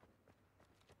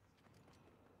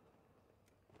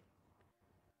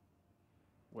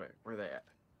 Where they at?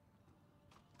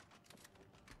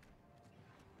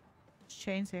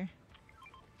 Chains here.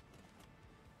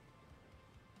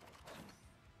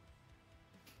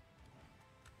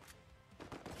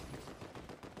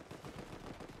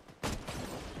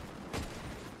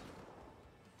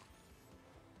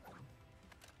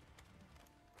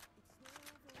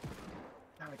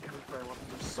 God, I cover fire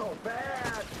weapons are so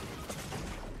bad!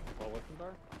 What weapons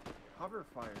are? Hover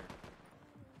fire.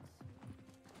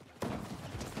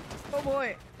 Oh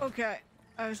boy. Okay.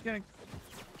 I was gonna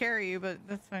carry you, but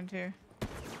that's fine too.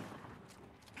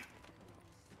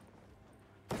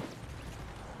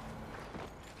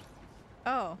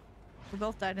 Oh. We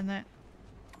both died in that.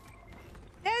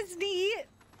 That's neat!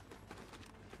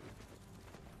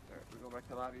 Alright, we go back to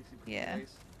the lobby, see if we Yeah. can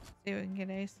ace. See if we can get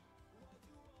ace.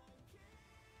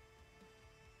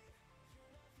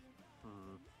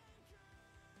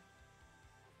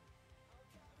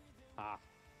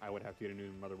 I would have to get a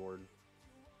new motherboard.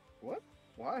 What?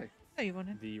 Why? Oh, you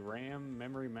wanted? The RAM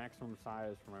memory maximum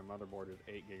size for my motherboard is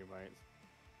 8 gigabytes.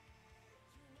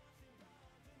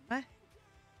 What?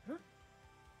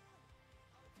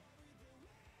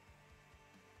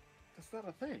 That's not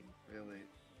a thing, really.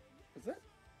 Is it?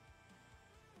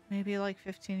 Maybe like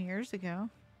 15 years ago.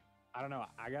 I don't know.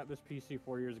 I got this PC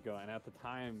 4 years ago, and at the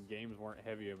time, games weren't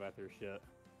heavy about their shit.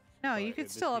 No, But you could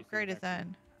this still PC upgrade is it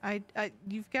then.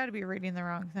 You've got to be reading the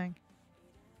wrong thing.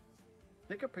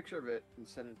 Take a picture of it and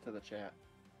send it to the chat.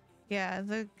 Yeah,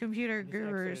 the computer Just exit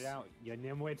gurus. it out, you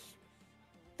nimwits.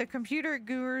 The computer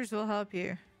gurus will help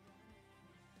you.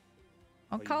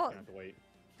 Oh, Don't you call just have to wait.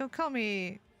 Don't call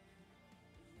me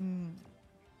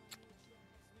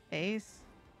Ace.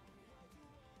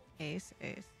 Ace.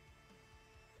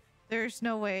 There's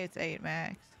no way it's 8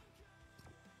 max.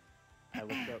 I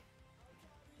looked up.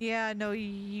 Yeah, no,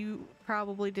 you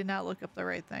probably did not look up the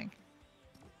right thing.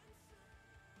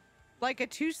 Like a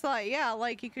 2 slot, yeah,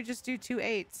 like you could just do 2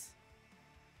 8s.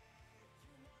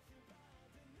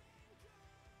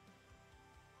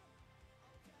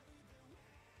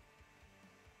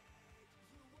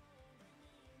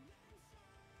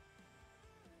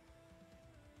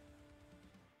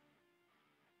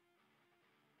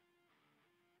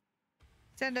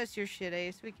 Send us your shit,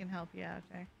 Ace. We can help you out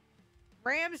there.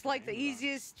 RAM's like the Amazon.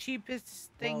 easiest,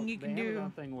 cheapest thing Well, you can the do.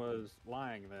 Amazon thing was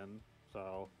lying then,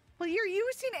 so Well, you're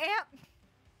using app.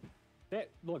 that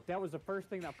was the first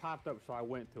thing that popped up, so I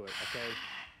went to it. Okay,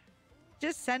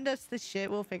 Just send us the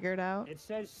shit. We'll figure it out. it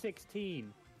says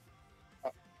 16.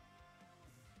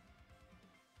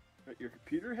 Your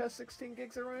computer has 16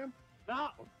 gigs of RAM? No.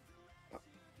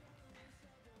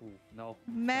 Ooh, no.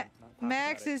 Ma- not talking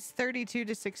Max about it. is 32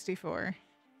 to 64.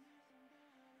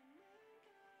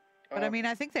 But I mean,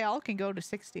 I think they all can go to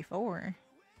 64.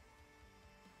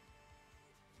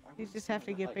 You just have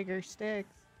to get bigger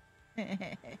sticks.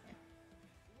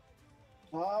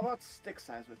 Well, how about stick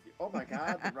size with you? Oh my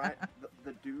god,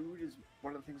 the dude is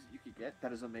one of the things that you could get.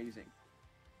 That is amazing.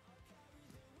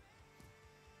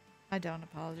 I don't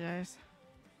apologize.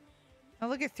 Now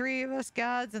look at 3 of us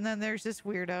gods, and then there's this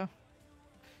weirdo.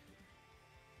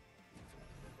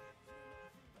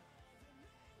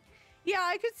 Yeah,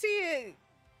 I could see it.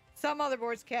 Some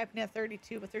motherboards capping at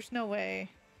 32, but there's no way.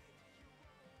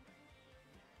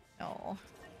 No.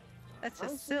 That's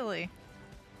just Honestly, silly.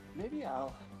 Maybe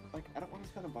I'll like. I don't want to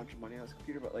spend a bunch of money on this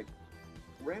computer, but like,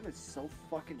 RAM is so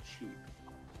fucking cheap.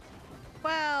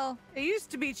 Well, it used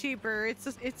to be cheaper.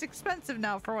 It's expensive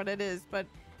now for what it is, but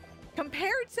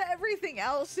compared to everything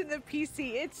else in the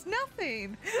PC, it's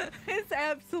nothing. It's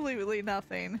absolutely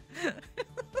nothing.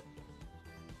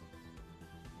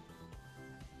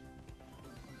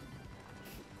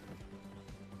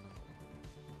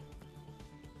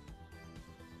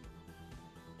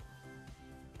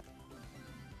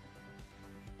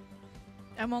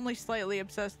 I'm only slightly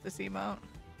obsessed with this emote.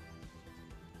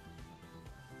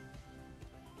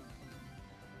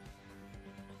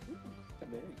 Ooh,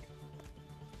 an egg.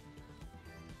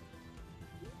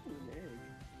 Ooh, an egg.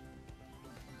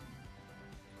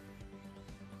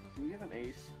 Do we have an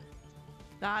ace?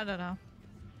 I don't know.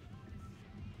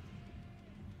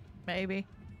 Maybe.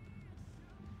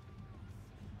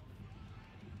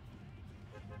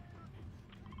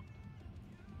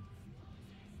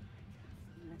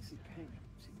 Maxi Pink.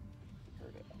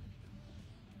 Heard it.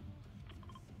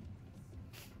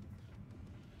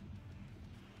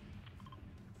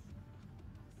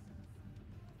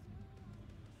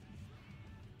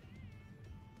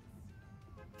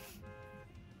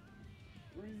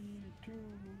 Three, two,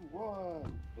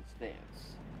 one. Let's dance.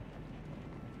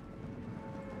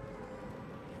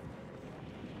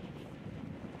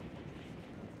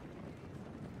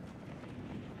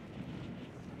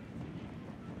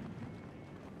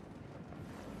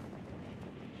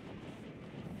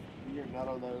 You're not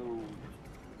alone.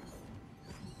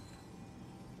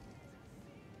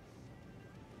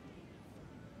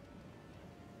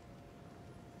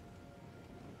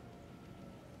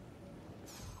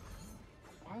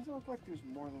 Why does it look like there's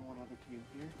more than one other team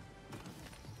here?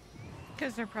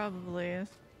 Because there probably is.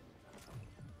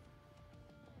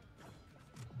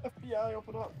 FBI,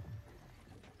 open up.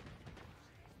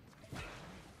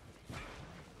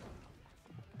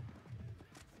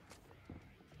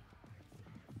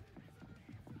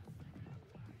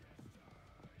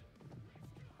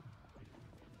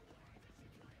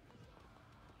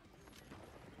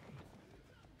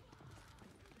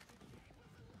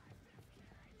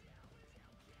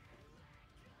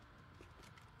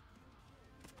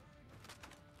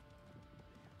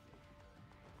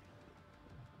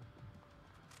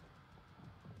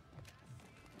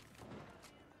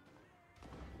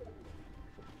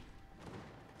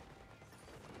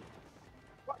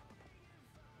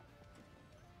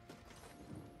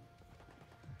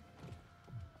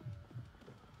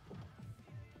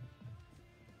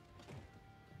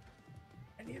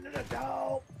 I need an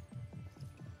adult.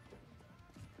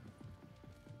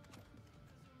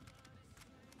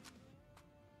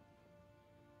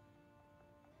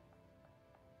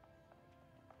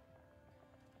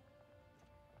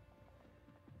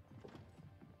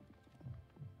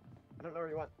 I don't know where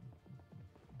you went.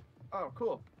 Oh,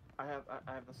 cool. I have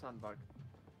the sun bug.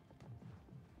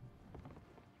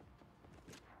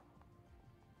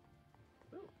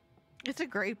 It's a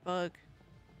great bug.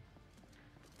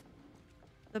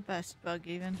 The best bug,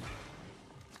 even.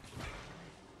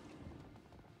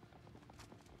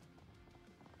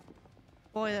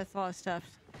 Boy, that's a lot of stuff.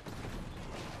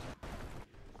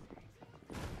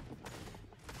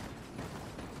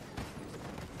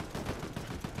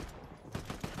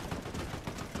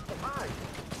 Oh my!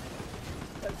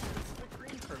 That's the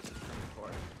green person coming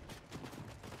for.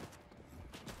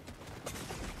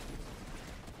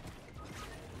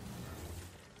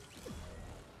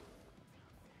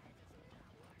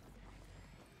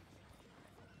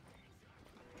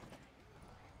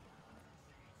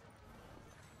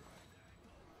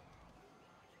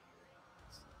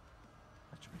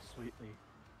 Touch me sweetly.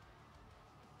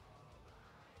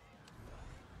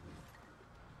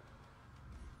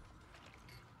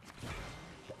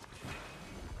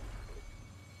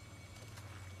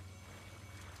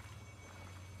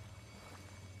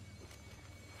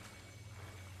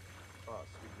 Oh,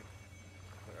 sweet.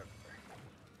 Whatever.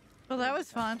 Well, that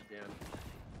was fun. Yeah.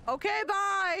 Okay,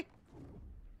 bye!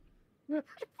 I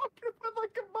fucking went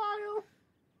like a mile.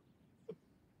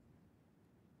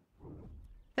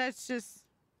 that's just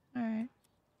all right.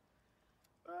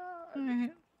 All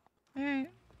right. All right.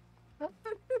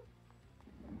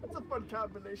 That's a fun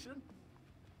combination.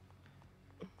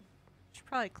 Should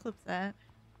probably clip that.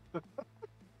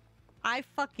 I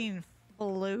fucking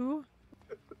flew.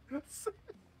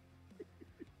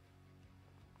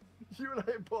 You and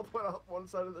I both went out one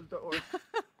side of the door.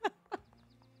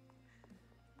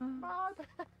 My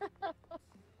bad.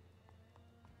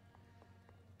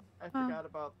 I forgot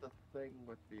about the thing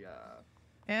with the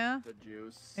Yeah. the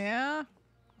juice. Yeah.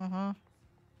 Uh-huh.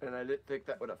 And I didn't think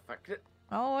that would affect it.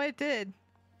 Oh, it did.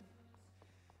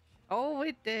 Oh,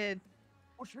 it did.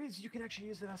 Which means you can actually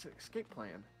use it as an escape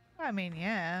plan. I mean,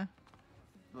 yeah.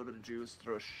 A little bit of juice,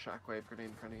 throw a shockwave grenade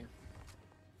in front of you.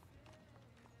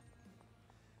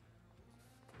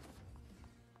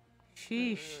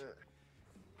 Sheesh.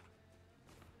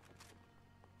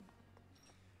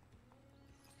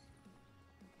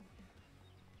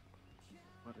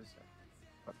 What is that?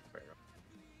 What barrel?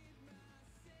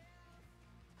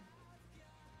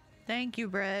 Thank you,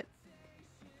 Brett.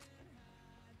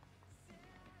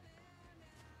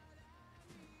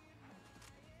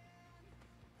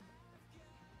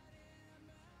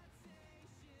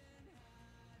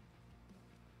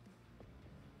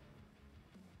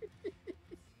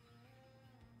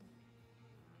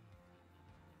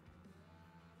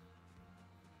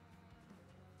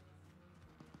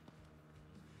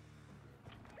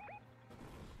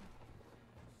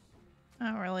 I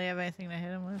don't really have anything to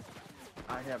hit him with.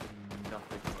 I have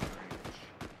nothing on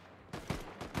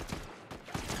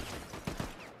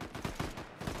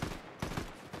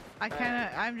range.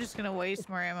 I'm just gonna waste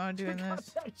more ammo doing this.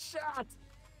 That shot!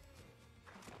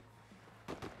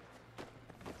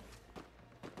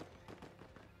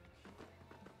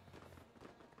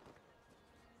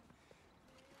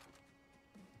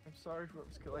 I'm sorry for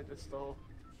what skill I just stole.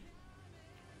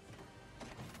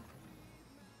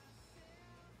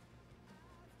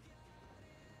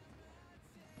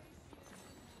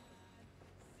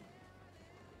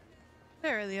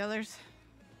 There are the others.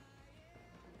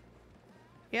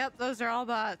 Yep, those are all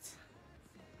bots.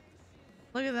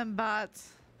 Look at them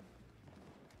bots.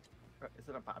 Is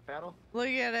it a bot battle? Look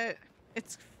at it.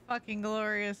 It's fucking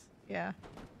glorious. Yeah.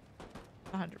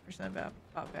 100% about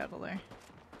bot battle there.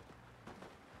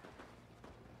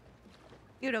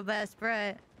 You the best,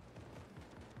 Brett.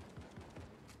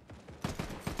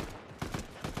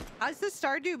 How's the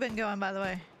Stardew been going, by the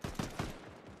way?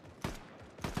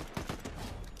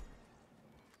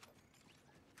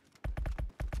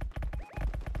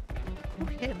 Who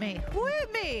hit me? Who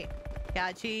hit me?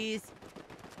 Got cheese.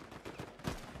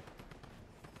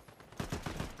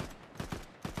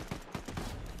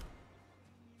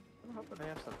 I'm hoping they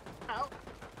have some. Ow!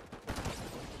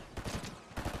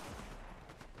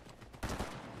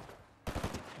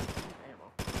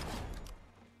 Ammo.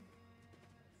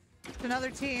 It's another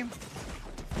team.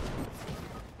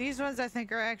 These ones I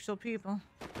think are actual people.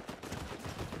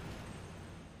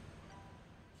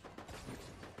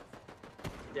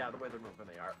 Yeah, the way they're moving,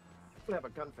 they are. We have a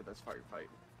gun for this firefight.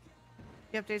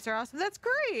 The updates are awesome. That's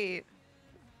great.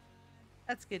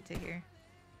 That's good to hear.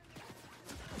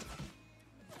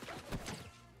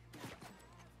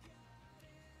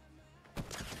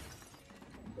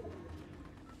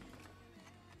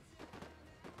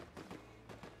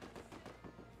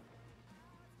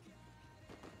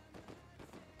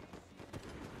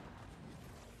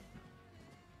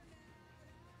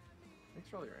 Thanks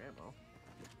for all your ammo.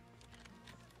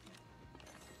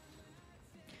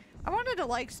 I wanted to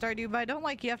like Stardew, but I don't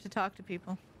like you have to talk to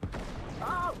people.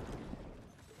 Oh!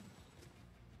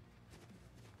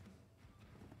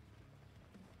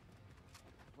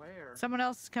 Where? Someone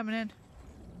else is coming in.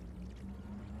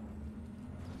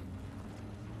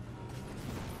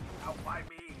 Out by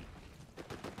me!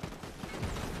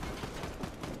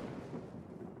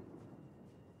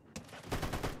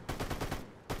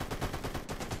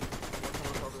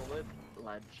 Someone's over the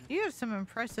ledge. You have some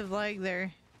impressive leg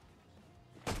there.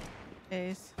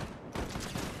 Ace.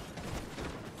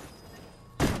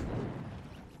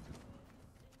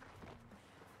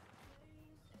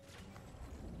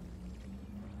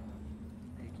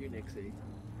 Thank you, Nixie.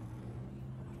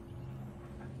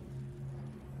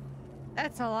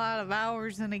 That's a lot of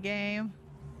hours in a game.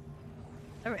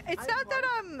 It's not that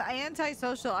I'm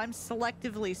antisocial, I'm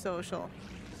selectively social.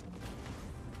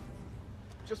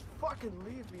 Just fucking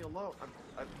leave me alone.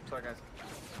 I'm sorry, guys.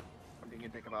 I'm being a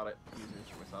dick about it. I'm using this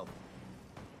for myself.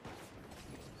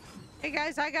 Hey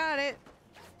guys, I got it.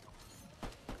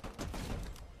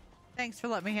 Thanks for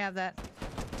letting me have that.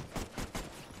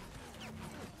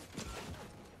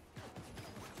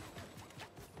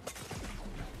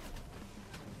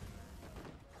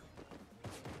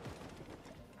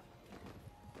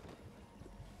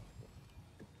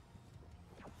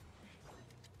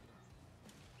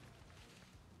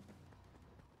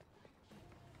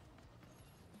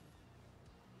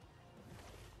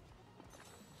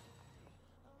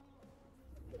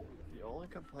 The only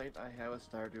complaint I have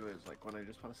with Stardew is like when I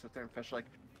just want to sit there and fish. Like,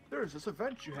 there's this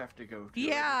event you have to go to.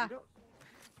 Yeah. Like,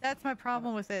 That's my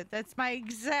problem with it. That's my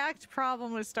exact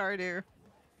problem with Stardew.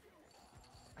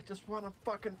 I just want to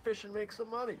fucking fish and make some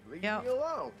money. Leave Yep. me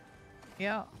alone.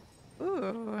 Yeah.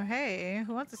 Ooh, hey,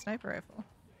 who wants a sniper rifle?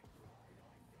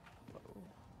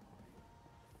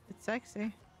 It's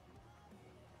sexy.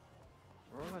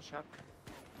 We're on a shop.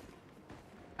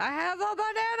 I have a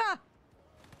banana!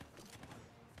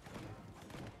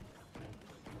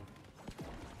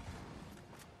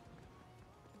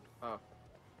 Oh,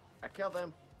 I killed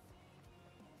him.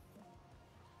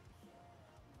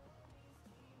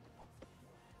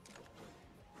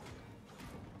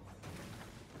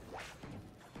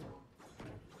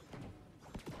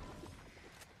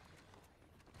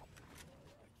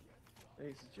 Hey,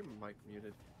 is your mic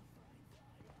muted?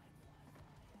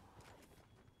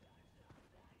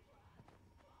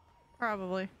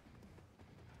 Probably.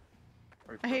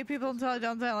 Or I hate people until I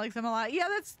don't like them a lot. Yeah,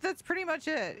 that's pretty much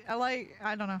it.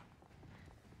 I don't know.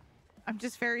 I'm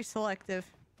just very selective.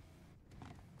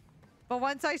 But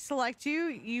once I select you,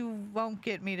 you won't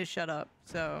get me to shut up.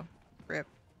 So, rip.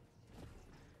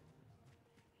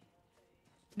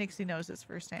 Nixie knows this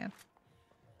firsthand.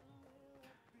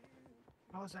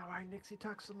 Oh, is that why Nixie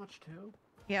talks so much too?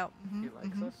 Yeah. He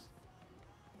likes us.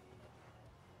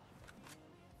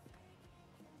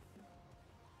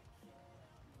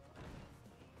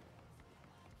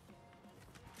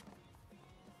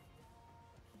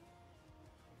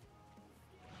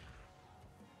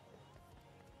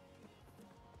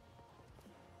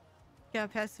 Yeah,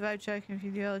 pass the vibe check if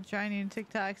you do joining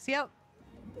TikToks. Yep.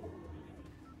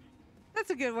 That's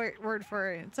a good word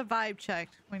for it. It's a vibe check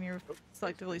when you're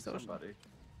selectively social. Somebody.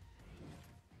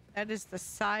 That is the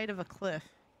side of a cliff.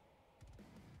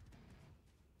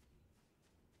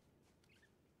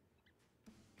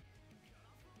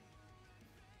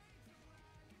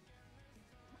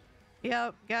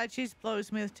 Yep, God, she's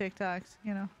blows me with TikToks,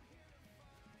 you know.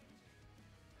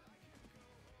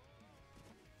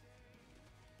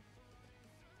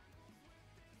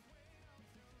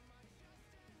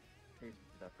 Hey,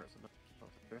 that person. Oh,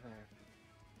 they're there.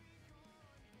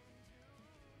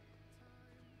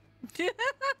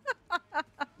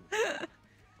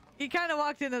 You kind of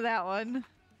walked into that one.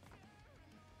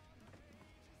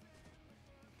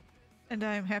 And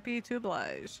I'm happy to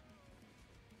oblige.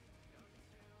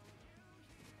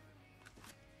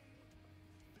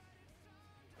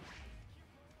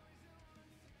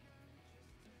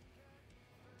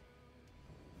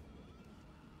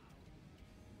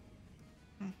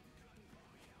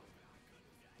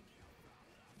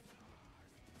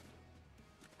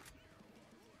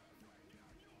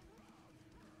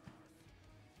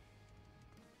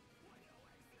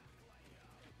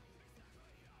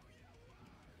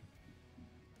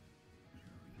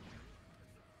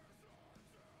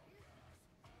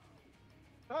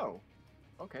 Oh,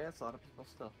 okay, that's a lot of people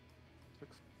still.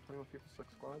 21 people, 6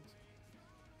 squads.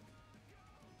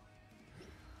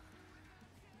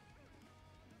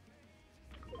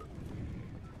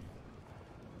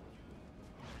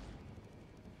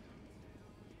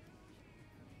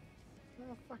 How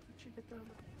the fuck did she get down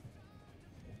there?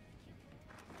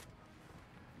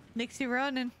 Nixie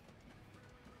running.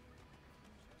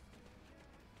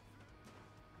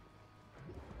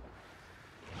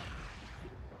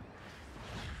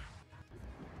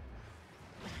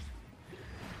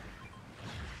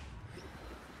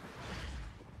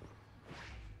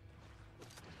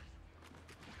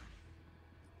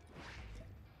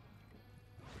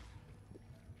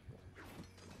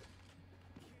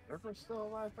 River's still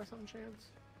alive by some chance?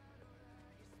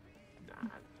 Nah.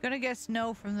 Gonna guess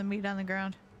no from the meat on the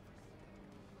ground.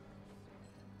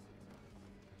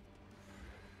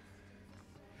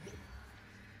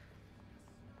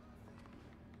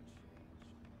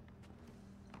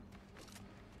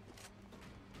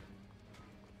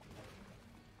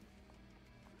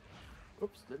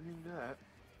 Oops, didn't mean that.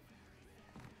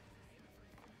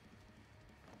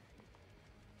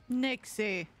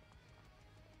 Nixie.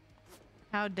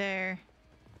 How dare.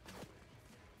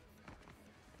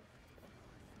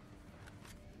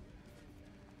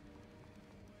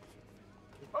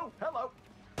 Oh, hello!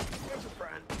 Here's a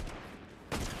friend.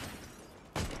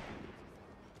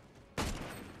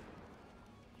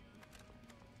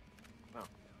 Oh,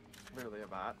 clearly a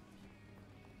bot.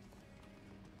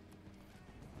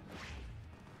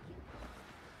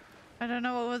 I don't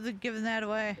know what was giving that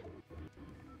away.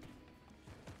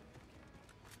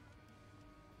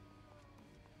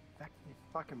 That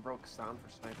fucking broke sound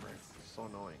for sniper. It's so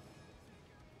annoying.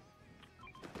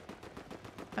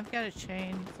 I've got a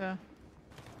chain, so.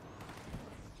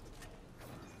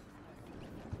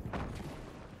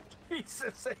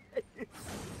 Jesus.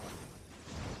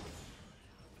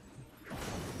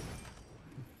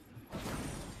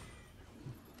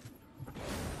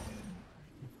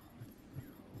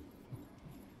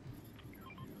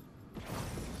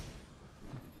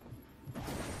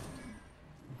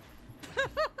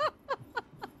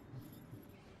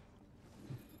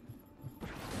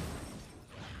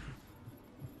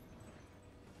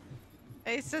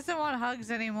 Ace doesn't want hugs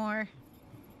anymore.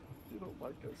 You don't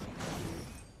like us.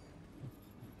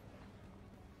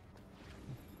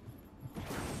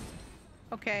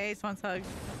 Okay, Ace wants hugs.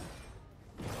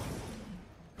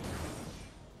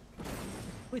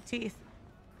 With teeth.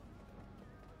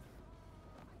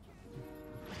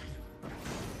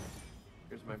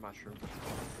 Here's my mushroom.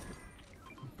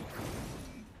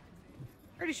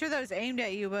 Pretty sure that was aimed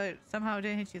at you, but somehow it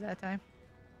didn't hit you that time.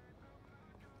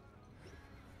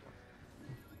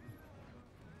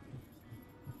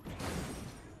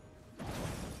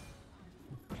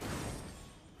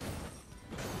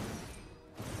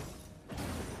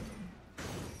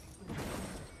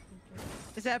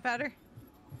 Is that better?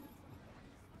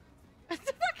 It's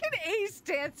a fucking Ace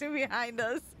dancing behind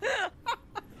us.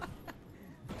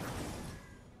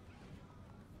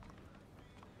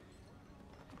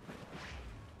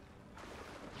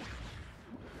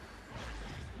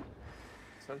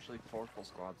 Essentially 4 full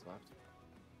squads left.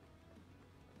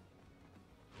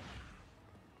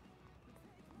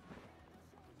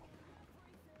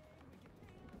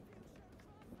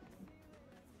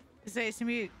 Is Ace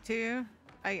mute too?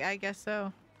 I guess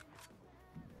so.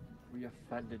 We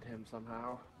offended him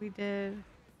somehow. We did.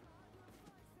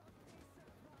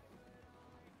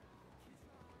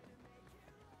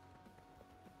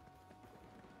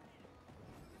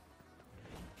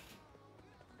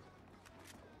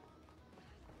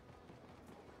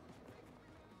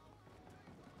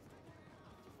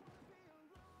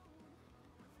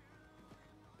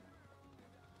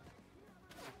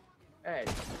 Hey.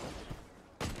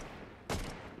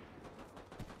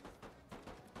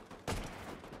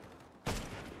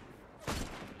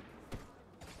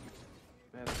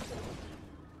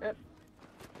 Yep.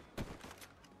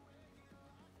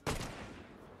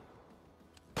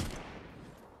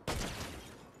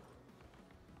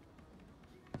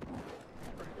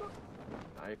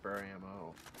 Sniper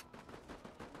ammo.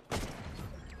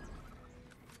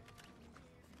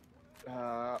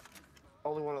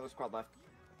 Only one other squad left.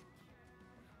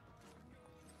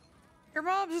 Your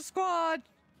mom's a squad.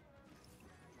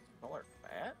 Call her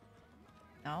fat?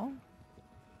 No.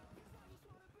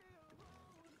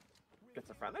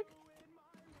 Schizophrenic?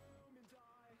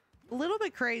 A little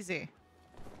bit crazy.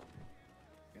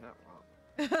 You're not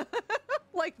wrong.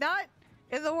 Like not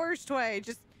in the worst way.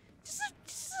 Just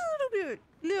a little bit.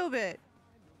 Little bit.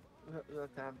 The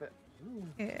damn bit. Ooh,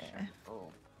 Yeah.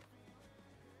 Oh.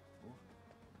 Ooh.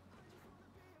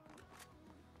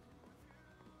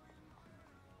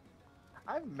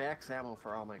 I have max ammo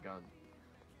for all my guns.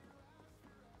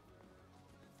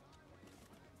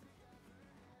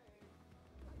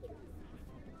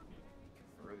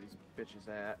 Where are these bitches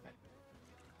at?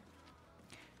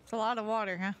 It's a lot of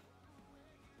water, huh?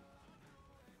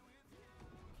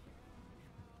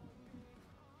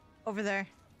 Over there.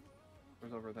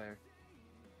 Where's over there?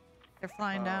 They're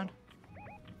flying down.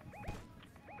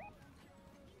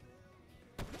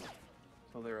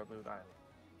 So they're a Loot Island.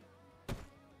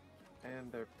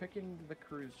 And they're picking the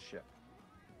cruise ship.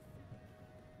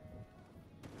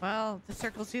 Well, the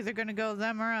circle's either gonna go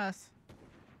them or us.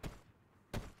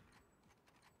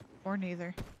 Or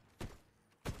neither.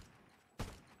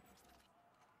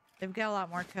 They've got a lot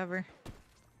more cover.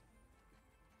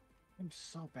 I'm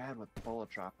so bad with bullet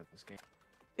drop in this game.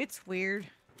 It's weird.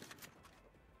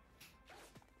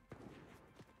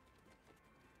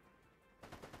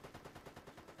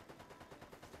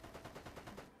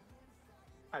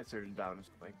 I inserted down as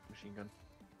like machine gun.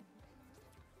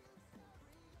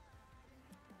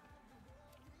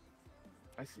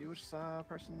 I see which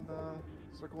person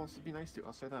the circle wants to be nice to.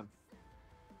 I'll say them.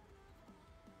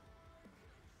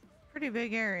 Pretty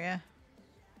big area.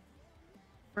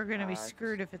 We're gonna be just-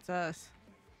 screwed if it's us.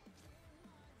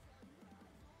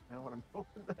 I don't want to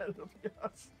open that. It'll be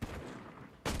us.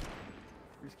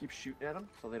 We just keep shooting at them,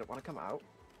 so they don't want to come out.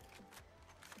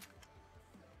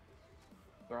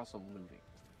 They're also looting,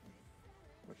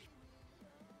 which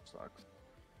sucks.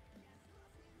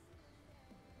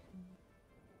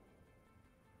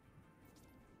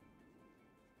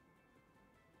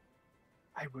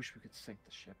 I wish we could sink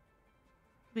the ship.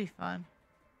 Be fun.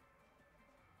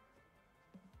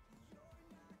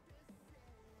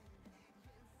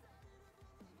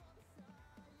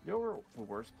 You know where the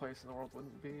worst place in the world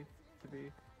wouldn't be to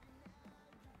be?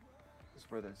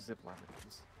 is where the zip line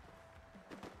is.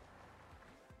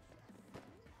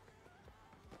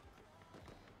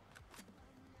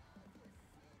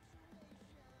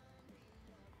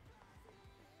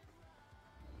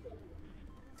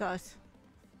 It's us.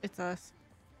 It's us.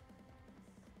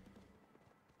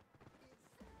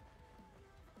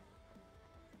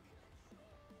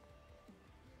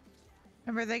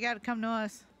 Remember, they gotta come to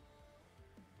us.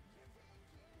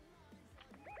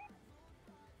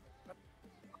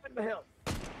 What the hell?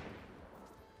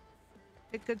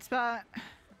 Pick a good spot.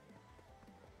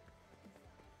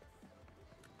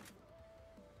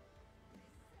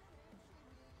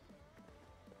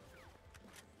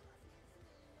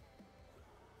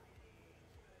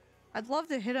 I'd love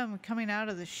to hit them coming out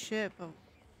of the ship, but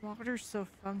water's so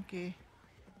funky.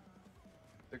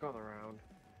 They're going around.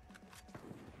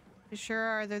 You sure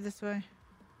are. They're this way.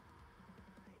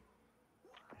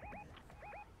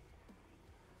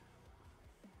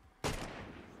 Let's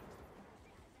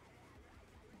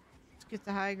get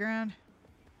the high ground.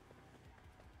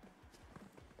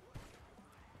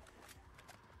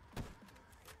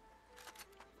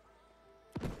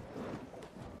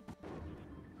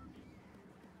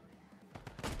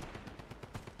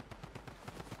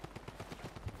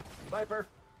 Sniper!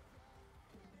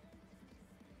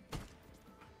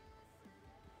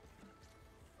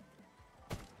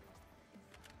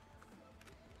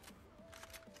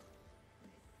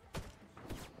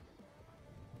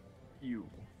 You.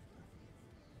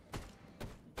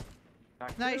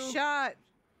 Back Nice two. shot.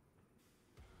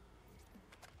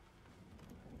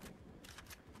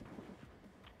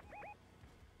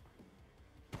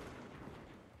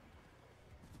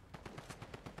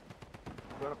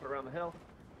 Run up and around the hill.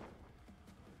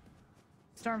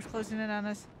 Storm's closing in on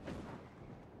us.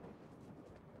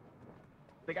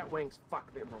 They got wings.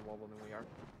 Fuck, they're more mobile than we are.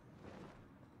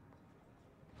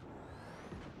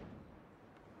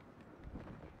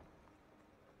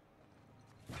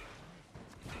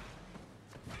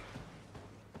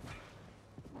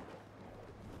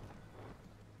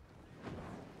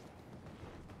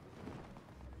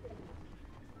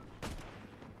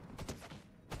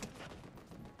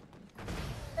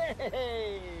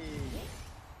 Hey!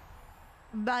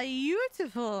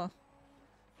 Beautiful.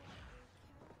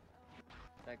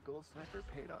 That gold sniper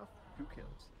paid off 2 kills.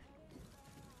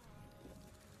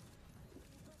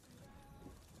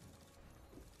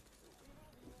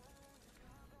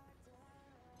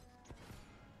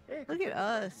 Hey, Look at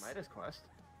us. Midas quest.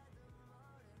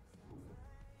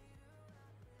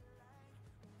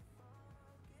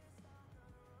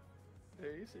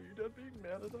 Hey, so you done being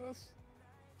mad at us?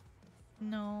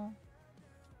 No.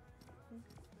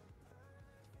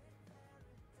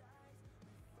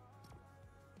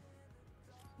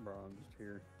 Bro, I'm just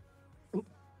here.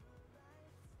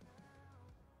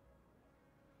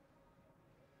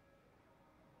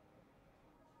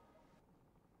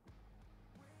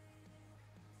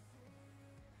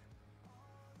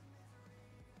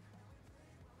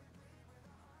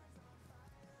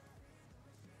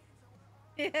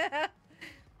 Yeah.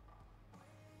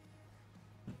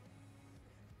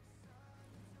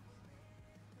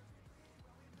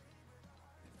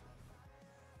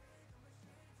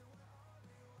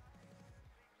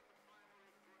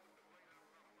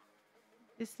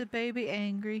 Is the baby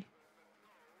angry?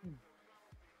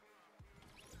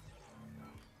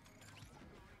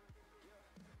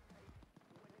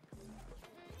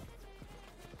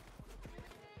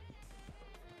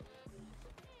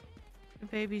 The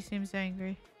baby seems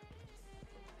angry.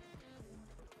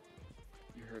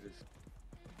 You heard his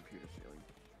computer ceiling.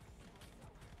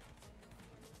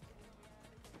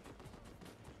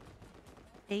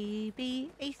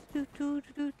 Baby ace doo doo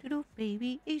doo doo doo doo.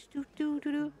 Baby ace doo doo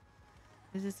doo doo.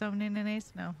 Is it someone in an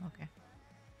ace? No. Okay.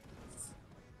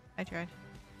 I tried.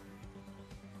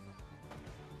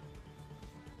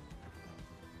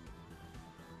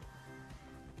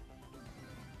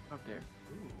 Up there.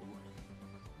 Ooh.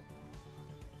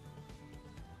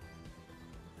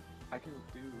 I can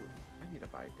do. I need to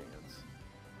buy dance.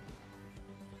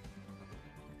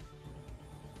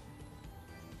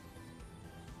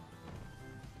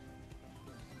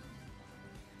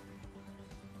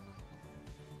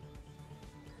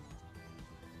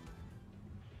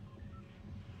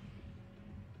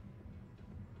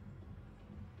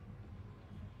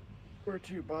 Where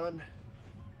to, bud?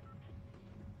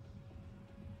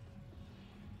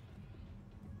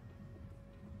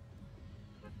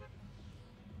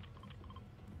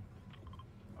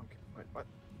 Okay, wait, what?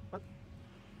 What?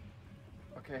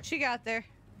 Okay. She got there.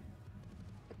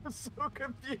 I'm so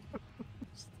confused.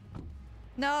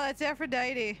 No, that's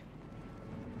Aphrodite.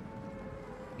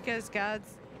 Because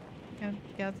God's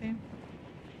theme.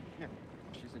 Yeah,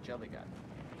 she's a jelly guy.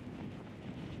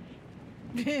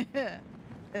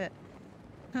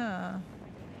 Huh.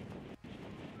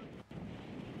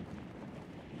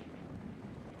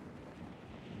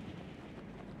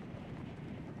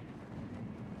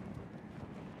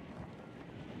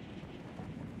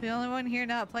 The only one here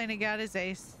not playing a god is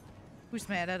Ace. Who's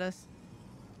mad at us?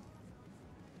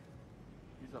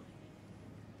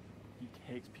 He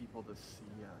takes people to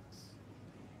see us.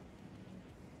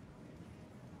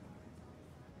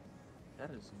 That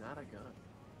is not a gun.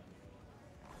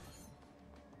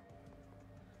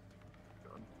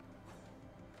 Gun.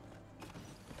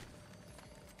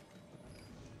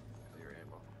 Clear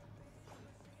ammo.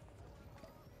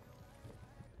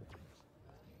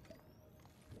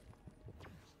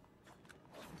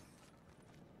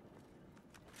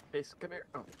 Base, come here.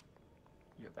 Oh,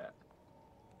 you have that.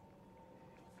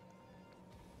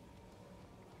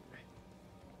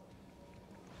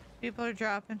 People are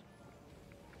dropping.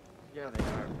 Yeah, they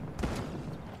are.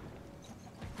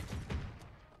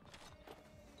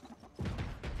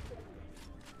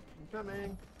 I'm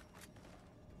coming.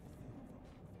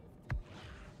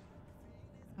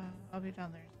 I'll be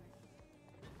down there.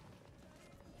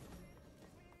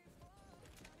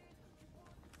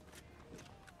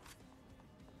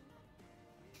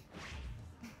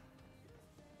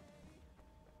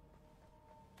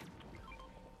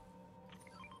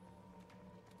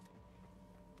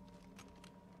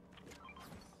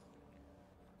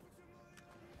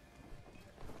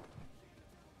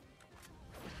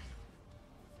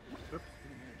 Oops,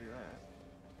 didn't mean to do that.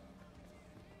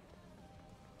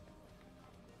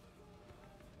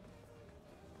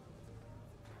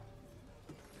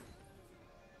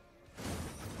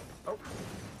 Oh.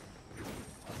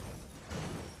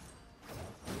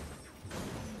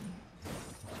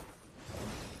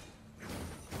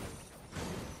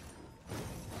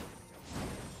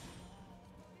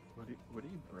 What are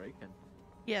you breaking?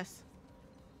 Yes.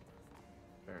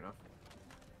 Fair enough.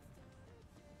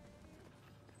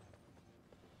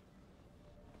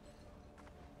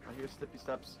 I hear slippy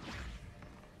steps.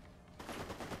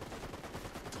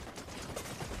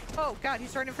 Oh god,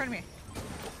 he's right in front of me.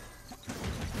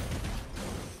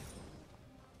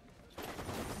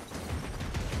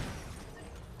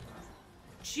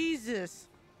 Jesus.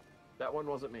 That one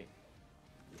wasn't me.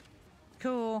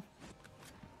 Cool.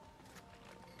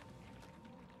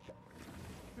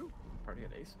 Ooh, party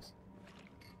at Aces.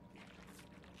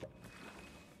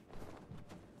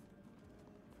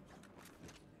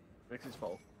 Mixie's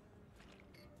full.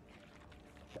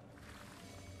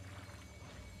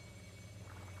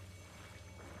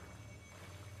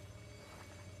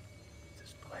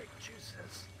 Display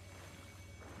juices.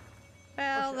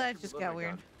 Well, shit, I that should just reload got my weird.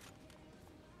 gun.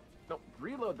 No,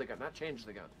 reload the gun, not change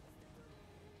the gun.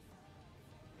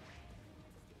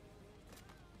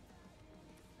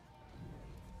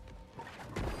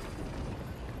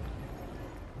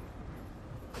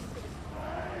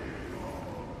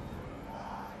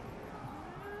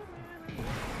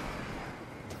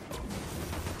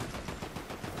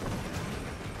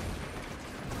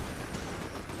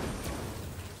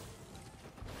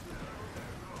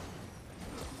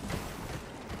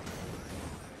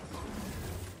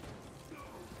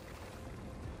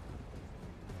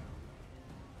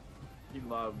 He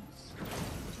loves.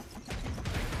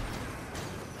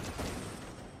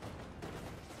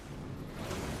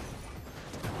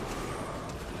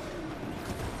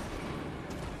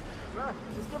 Ah,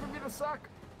 he's giving me the suck.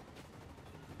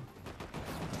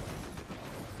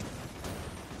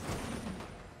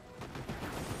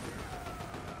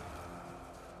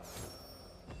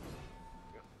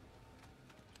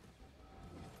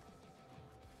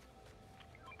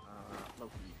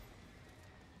 Loki.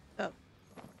 Oh.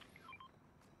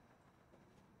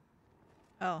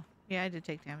 Oh, yeah, I did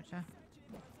take damage, huh?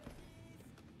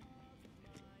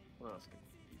 What else can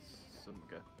be some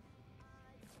good?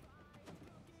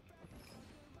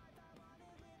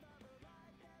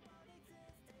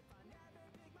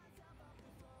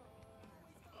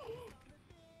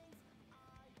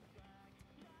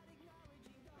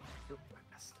 Oop,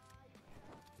 I missed.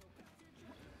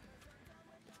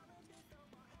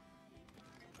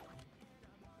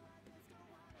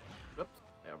 Oops,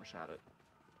 I overshot it.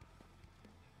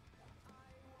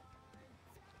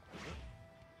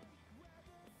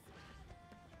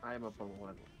 I am up on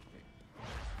one. Okay.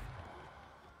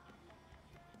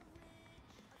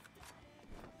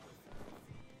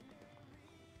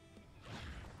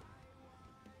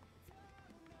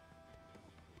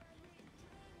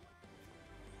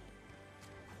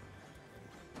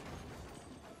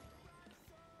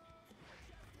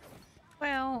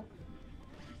 Well,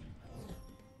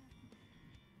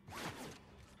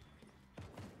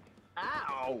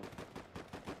 Ow.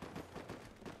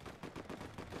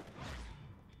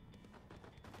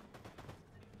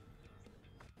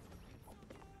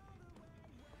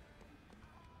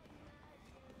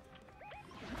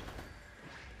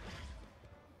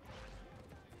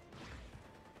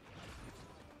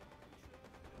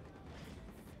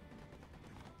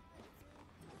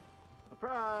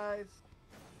 Surprise!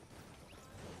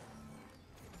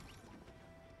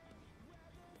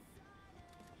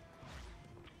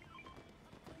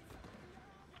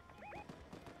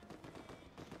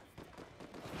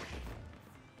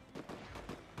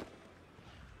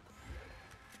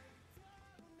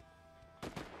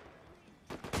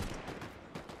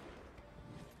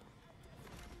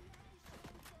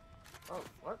 Oh,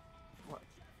 what? What?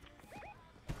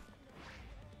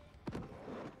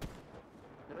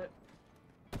 Hit it.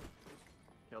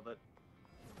 Killed it.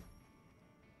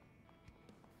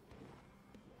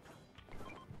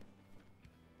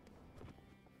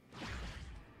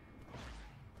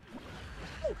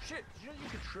 Oh shit! Did you know you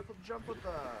could triple jump with the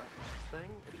thing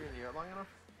if you're in the air long enough?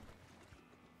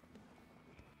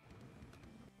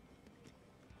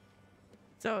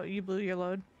 So you blew your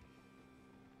load.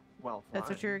 Well, That's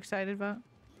what flying. you're excited about?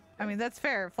 I mean, that's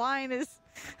fair. Flying is...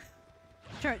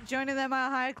 Joining that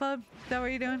Mile High Club? Is that what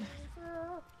you're doing?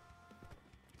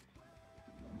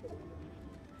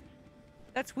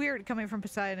 That's weird coming from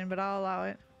Poseidon, but I'll allow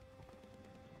it.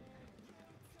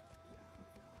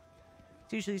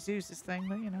 It's usually Zeus's thing,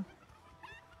 but you know.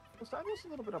 Poseidon's a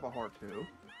little bit of a whore too.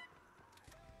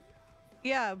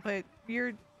 Yeah, but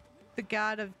you're the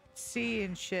god of sea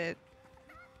and shit.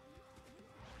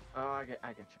 Oh, I get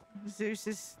you. Zeus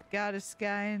is god of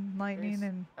sky and lightning Grace,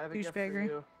 and I have a gift for douchebaggery.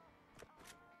 you.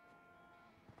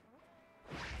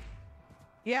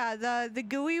 Yeah, the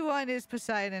gooey one is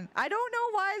Poseidon. I don't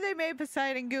know why they made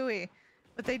Poseidon gooey,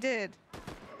 but they did.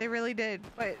 They really did.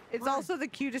 But it's Why? also the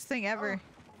cutest thing ever.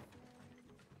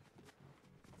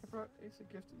 I brought Ace a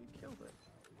gift and you killed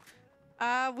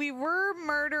it. We were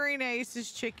murdering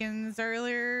Ace's chickens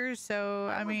earlier, so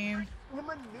I mean, Give him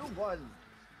a new one.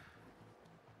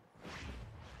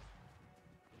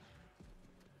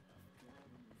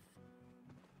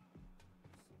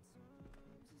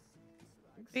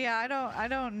 yeah, I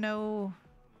don't know.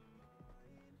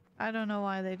 I don't know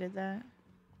why they did that.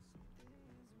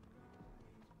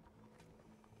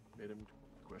 Made him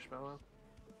Squishmallow.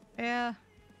 Yeah,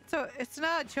 so it's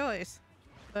not a choice,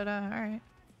 but all right.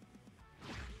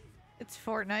 It's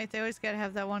Fortnite. They always gotta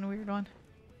have that one weird one.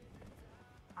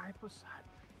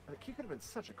 Like, he could have been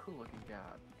such a cool looking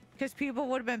god. Because people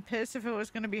would have been pissed if it was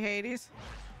gonna be Hades.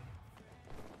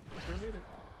 They made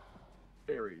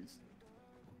it Ares.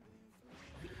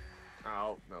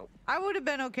 Oh, no. I would have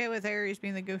been okay with Ares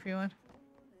being the goofy one.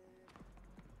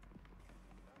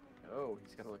 Oh,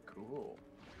 he's gotta look cool.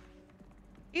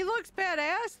 He looks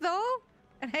badass though,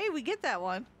 and hey, we get that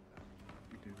one.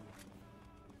 We do.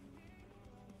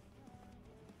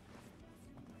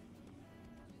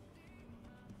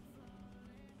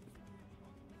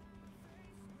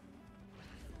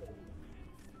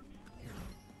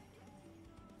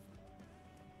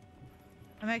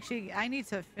 I need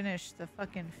to finish the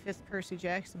fucking 5th Percy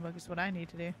Jackson book is what I need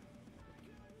to do.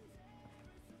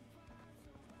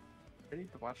 I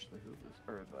need to watch the Hulu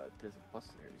or the Disney Plus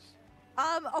series.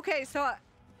 Okay, so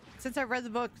since I've read the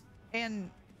book and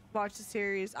watched the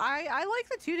series, I like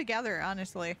the two together,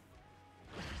 honestly.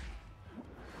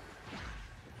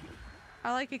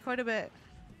 I like it quite a bit.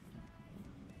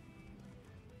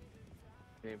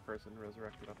 Same person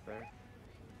resurrected up there.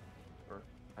 Or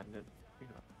hadn't it? You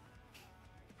know.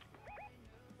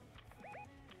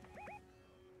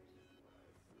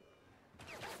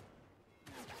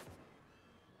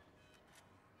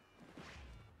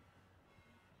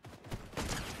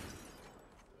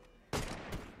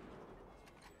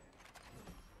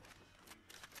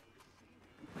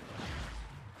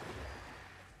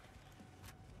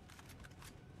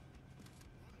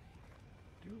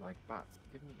 Do you like bots?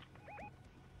 Give me.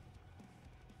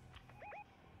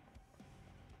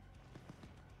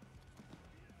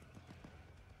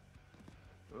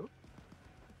 Oh,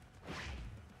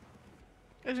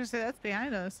 I was gonna say that's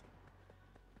behind us.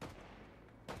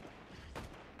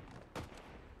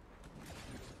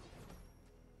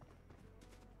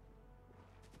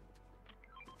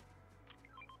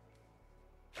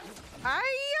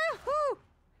 Yahoo!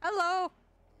 Hello.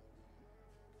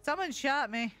 Someone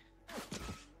shot me.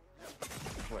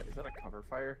 wait, is that a cover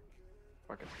fire?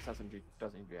 Fuck it, this SMG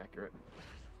doesn't even be accurate.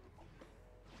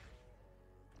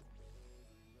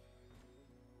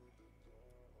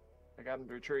 I got him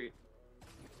to retreat.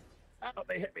 Oh,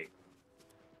 they hit me.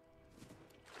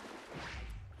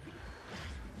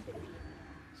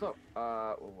 So,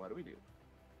 what do we do?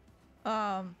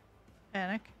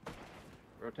 Panic.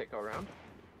 Rotate, go around?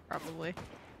 Probably.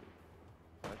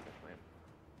 That's the plan.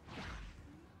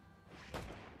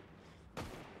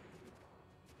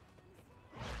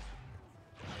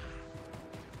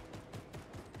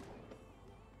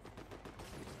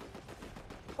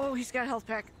 Oh, he's got a health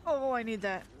pack. Oh, I need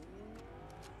that.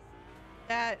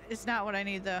 That is not what I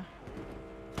need, though.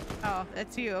 Oh,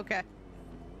 that's you. Okay.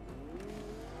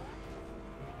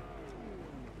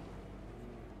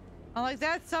 I'm like,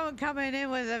 that's someone coming in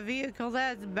with a vehicle.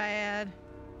 That's bad.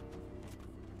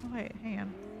 Oh, wait, hang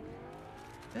on.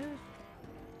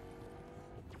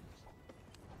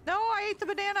 No, I ate the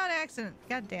banana on accident.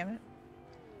 God damn it.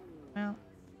 Well.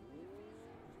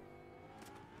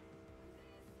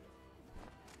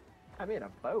 I made a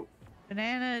boat.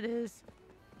 Banana it is.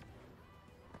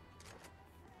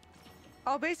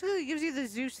 Oh, basically it gives you the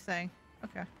Zeus thing.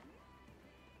 Okay.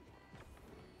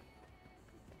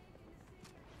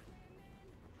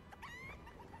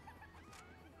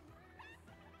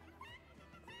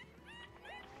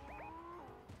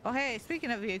 Oh, hey,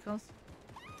 speaking of vehicles.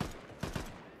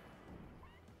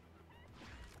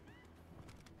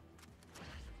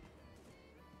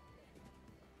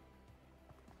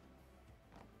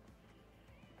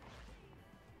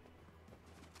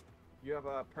 You have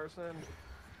a person.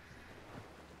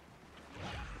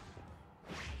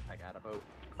 I got a boat.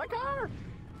 My car!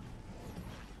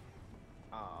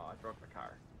 Oh, I broke my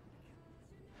car.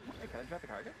 Hey, can I drive the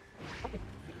car again?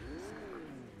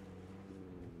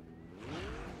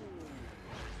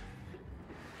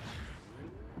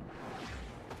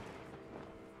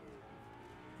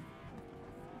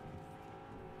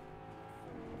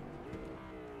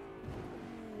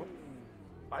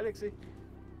 Bye, Dixie.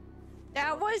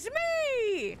 That was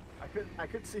me! I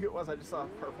could see who it was. I just saw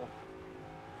purple.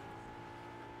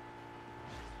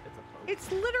 It's a boat.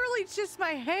 It's literally just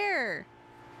my hair.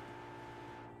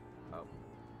 Oh.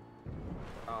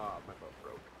 Oh, my boat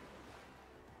broke.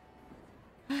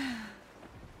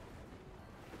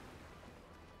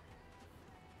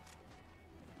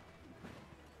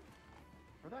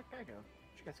 Where'd that guy go?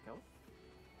 Did you guys kill him?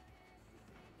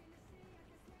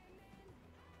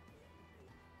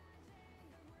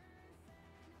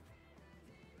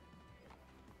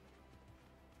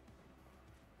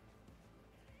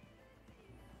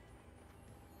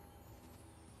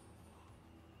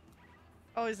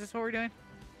 Oh, is this what we're doing?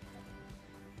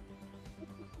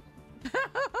 I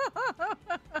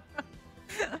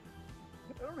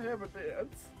don't have a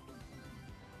dance.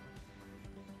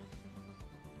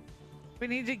 We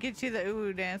need to get you the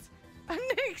uwu dance.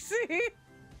 Nixie!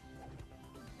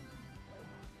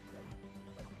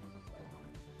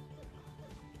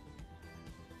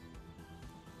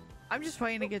 I'm just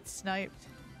waiting to get sniped.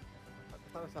 I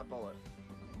thought I saw a bullet.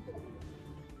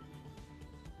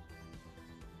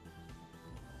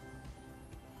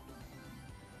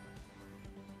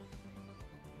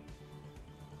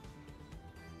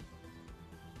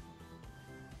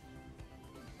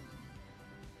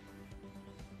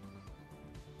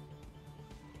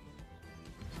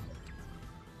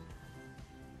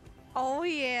 Oh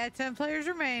yeah, 10 players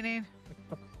remaining.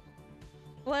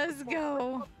 Let's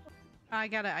go. I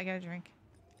gotta drink.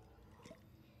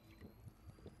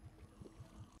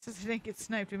 Since I didn't get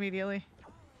sniped immediately.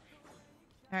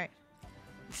 Alright.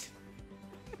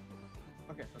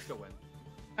 Okay, let's go win.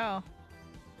 Oh.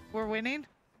 We're winning?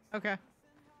 Okay.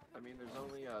 I mean, there's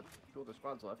only 2 other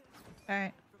spawns left.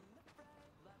 Alright.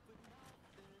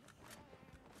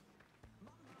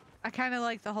 I kind of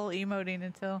like the whole emoting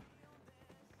until...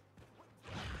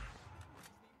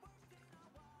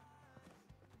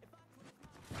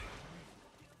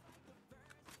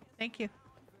 Thank you.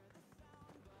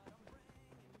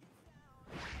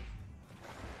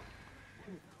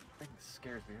 Thing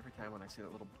scares me every time when I see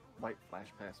that little light flash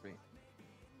past me.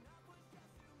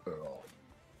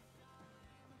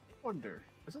 Wonder,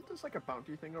 isn't this like a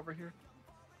bounty thing over here?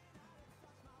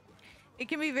 It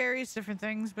can be various different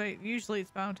things, but usually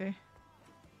it's bounty. Is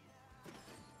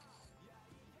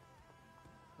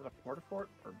it a porta fort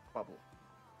or bubble?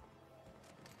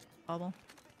 Bubble.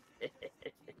 No.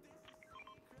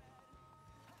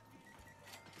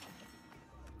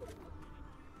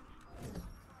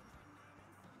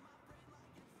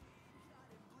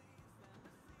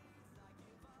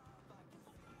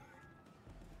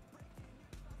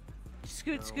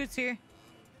 Scoot's here.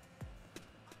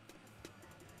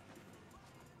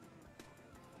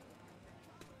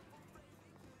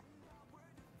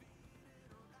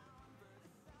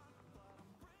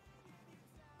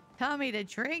 Tell me to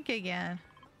drink again.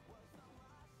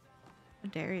 How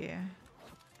dare you?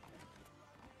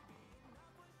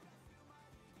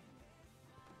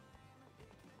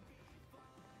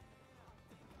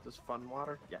 this fun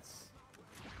water? Yes.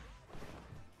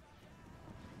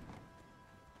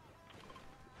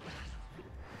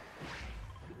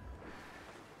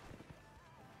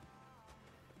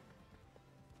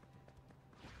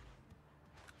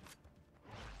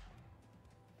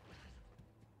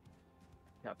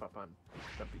 Tap up on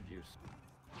dumpy juice.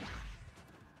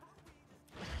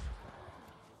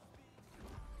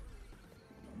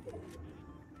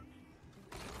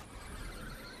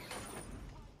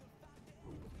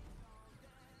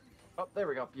 Oh, there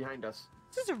we go, behind us.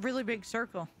 This is a really big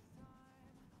circle.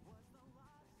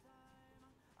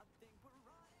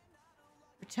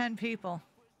 For 10 people.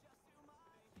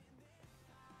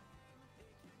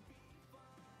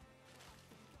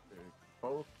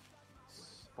 Both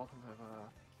of them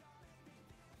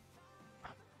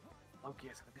have Loki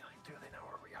is gonna be like, do they know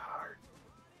where we are?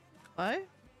 What?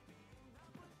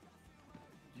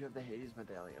 You have the Hades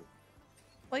medallion.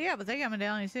 Well, yeah, but they got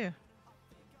medallions too.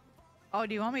 Oh,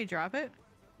 do you want me to drop it?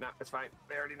 Nah, it's fine.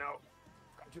 They already know.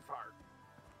 Gone too far.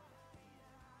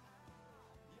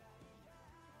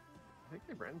 I think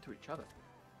they ran into each other.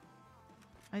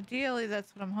 Ideally,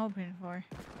 that's what I'm hoping for.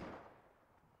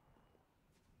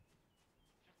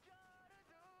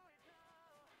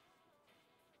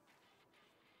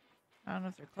 I don't know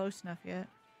if they're close enough yet.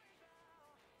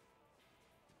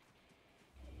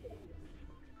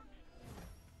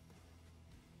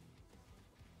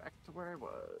 Back to where I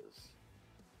was.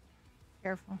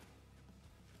 Careful.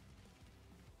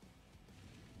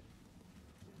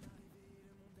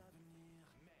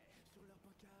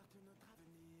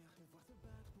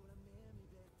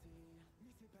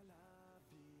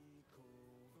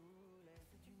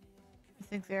 I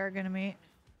think they are gonna meet.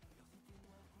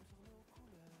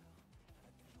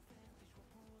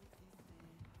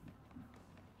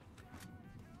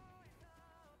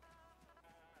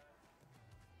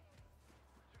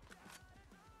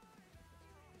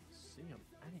 See him.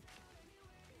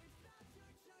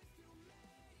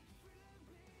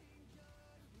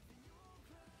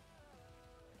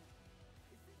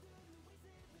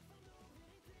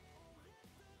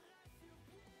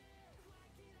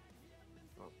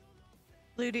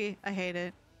 Ludi, I hate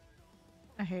it.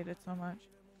 I hate it so much.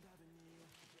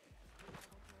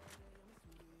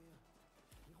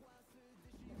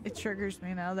 It triggers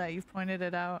me now that you've pointed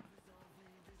it out.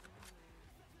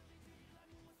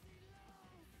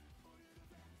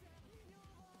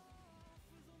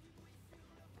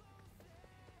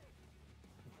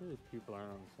 I'm sure these people aren't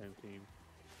on the same team.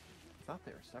 I thought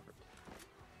they were separate.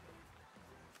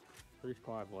 3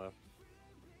 squads left.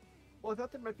 Well, I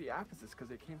thought they might be opposites because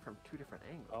they came from 2 different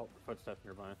angles. Oh, footsteps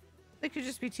nearby. They could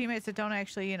just be teammates that don't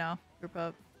actually, you know, group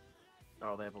up.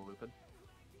 Oh, they have a Lupin.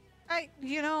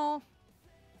 You know,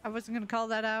 I wasn't gonna call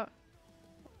that out.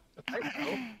 I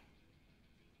know.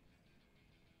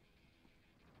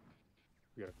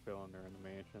 We gotta fill in there in the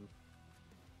mansion.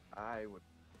 I would.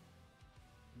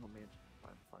 No man,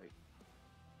 fight.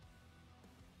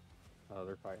 Oh,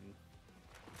 they're fighting.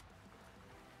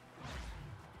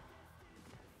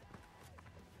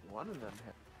 One of them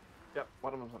had. Yep,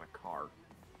 one of them's on a car.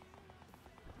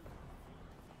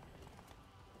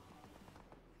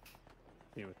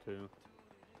 Team of 2.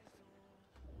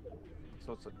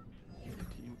 So it's a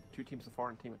team, 2 teams of 4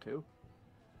 and a team of 2.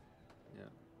 Yeah.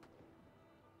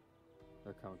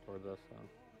 They're coming towards us, so.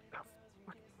 Oh,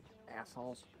 fucking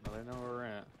assholes. Now they know where we're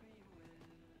at.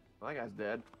 Well, that guy's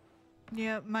dead.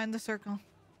 Yeah, mind the circle.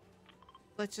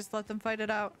 Let's just let them fight it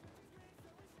out.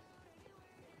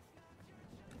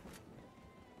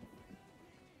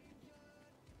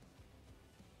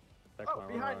 That's Oh, why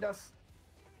we're behind on. us.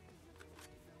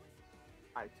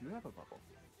 I do have a bubble.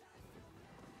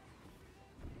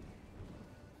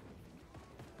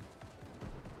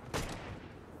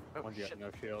 Oh, One's shit. got no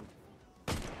shield.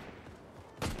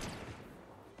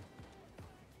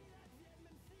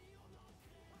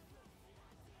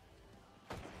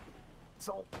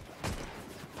 So.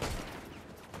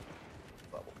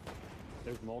 Bubble.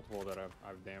 There's multiple that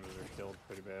I've damaged or killed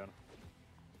pretty bad.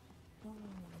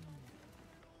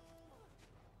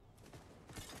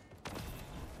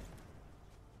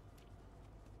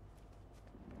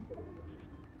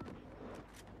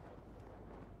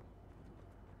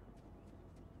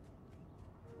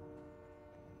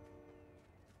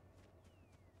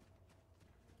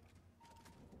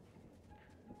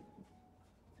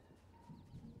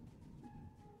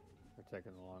 They're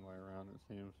taking the long way around, it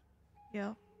seems.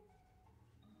 Yep.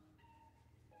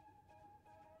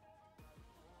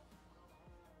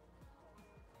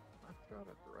 Left route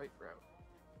at the right route.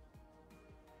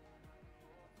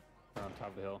 They're on top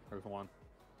of the hill. There's one.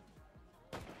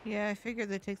 Yeah, I figured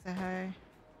they'd take the high.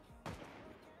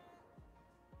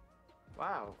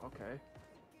 Wow. Okay.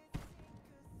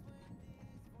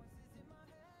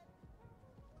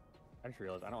 I just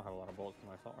realized I don't have a lot of bullets for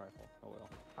my assault rifle. Oh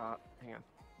well. Hang on.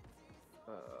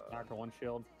 Knocked one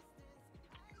shield.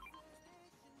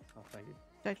 Oh, thank you.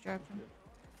 Extra option.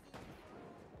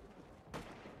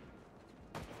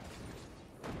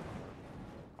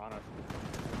 Honest.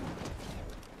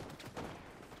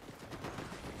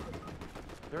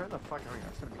 They're in the fucking ring.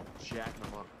 I'm gonna be jacking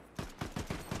them up.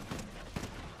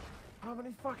 How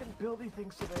many fucking buildy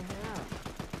things do they have?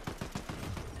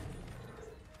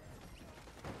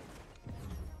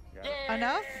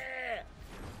 Enough?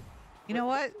 You know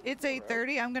what? It's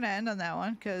 8:30. I'm gonna end on that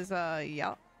one because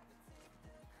yeah.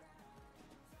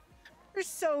 We're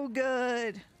so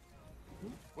good.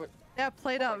 What? That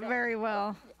played out God. very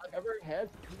well. I've ever had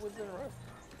 2 wins in a row.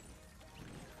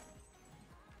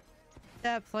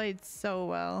 That played so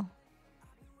well.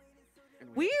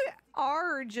 And We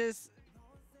are just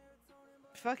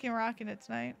fucking rocking it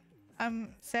tonight.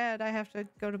 I'm sad I have to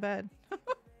go to bed.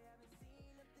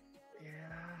 Yeah.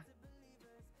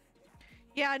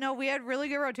 Yeah, no, we had really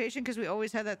good rotation because we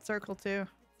always had that circle too.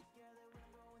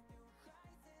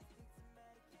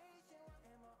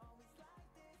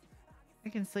 I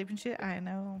can sleep and shit. I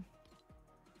know.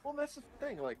 Well, that's the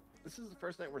thing. Like, this is the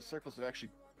first night where circles have actually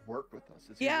worked with us.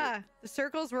 It's Yeah, the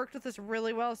circles worked with us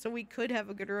really well, so we could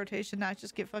have a good rotation, not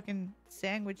just get fucking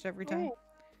sandwiched every time. Oh.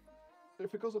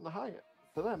 If it goes on the high end,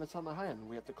 for them it's on the high end, and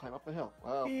we have to climb up a hill.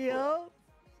 Well, Yep.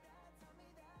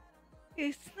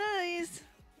 It's nice.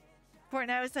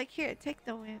 Fortnite was like, here, take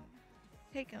the win.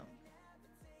 Take him.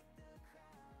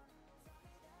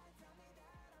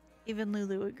 Even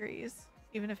Lulu agrees.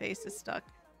 Even if Ace is stuck.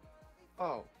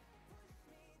 Oh,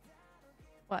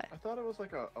 What? I thought it was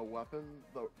like a weapon.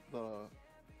 The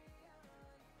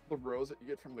rose that you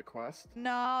get from the quest.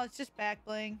 No, it's just back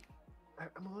bling.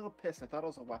 I'm a little pissed. I thought it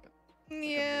was a weapon. Like a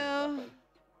melee Yeah. weapon.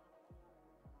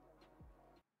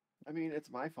 I mean, it's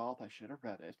my fault. I should have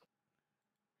read it.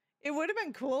 It would have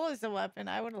been cool as a weapon.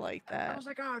 I would have liked I that. was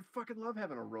like, oh, I fucking love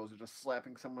having a rose and just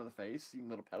slapping someone in the face, seeing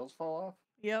little petals fall off.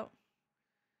 Yep.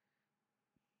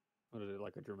 What is it,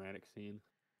 like a dramatic scene?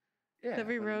 Yeah.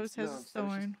 Every but rose has a instead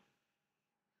it's thorn.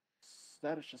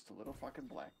 That is just a little fucking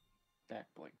back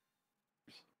bling.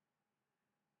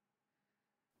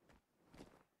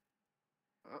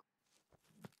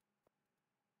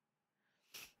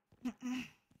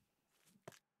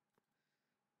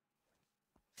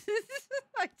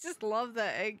 I just love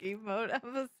that egg emote of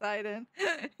Poseidon.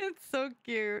 It's so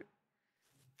cute.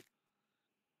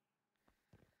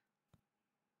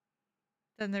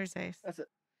 Then there's Ace. That's it.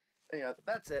 Yeah,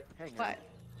 that's it. Hang What?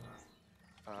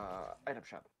 on. Item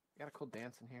shop. You got a cool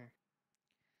dance in here.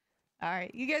 All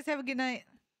right. You guys have a good night.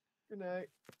 Good night.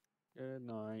 Good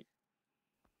night.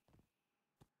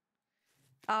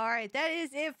 All right. That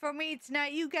is it for me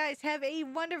tonight. You guys have a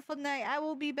wonderful night. I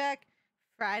will be back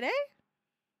Friday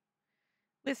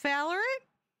with Valorant?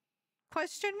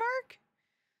 Question mark?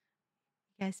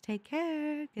 You guys take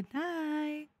care. Good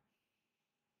night.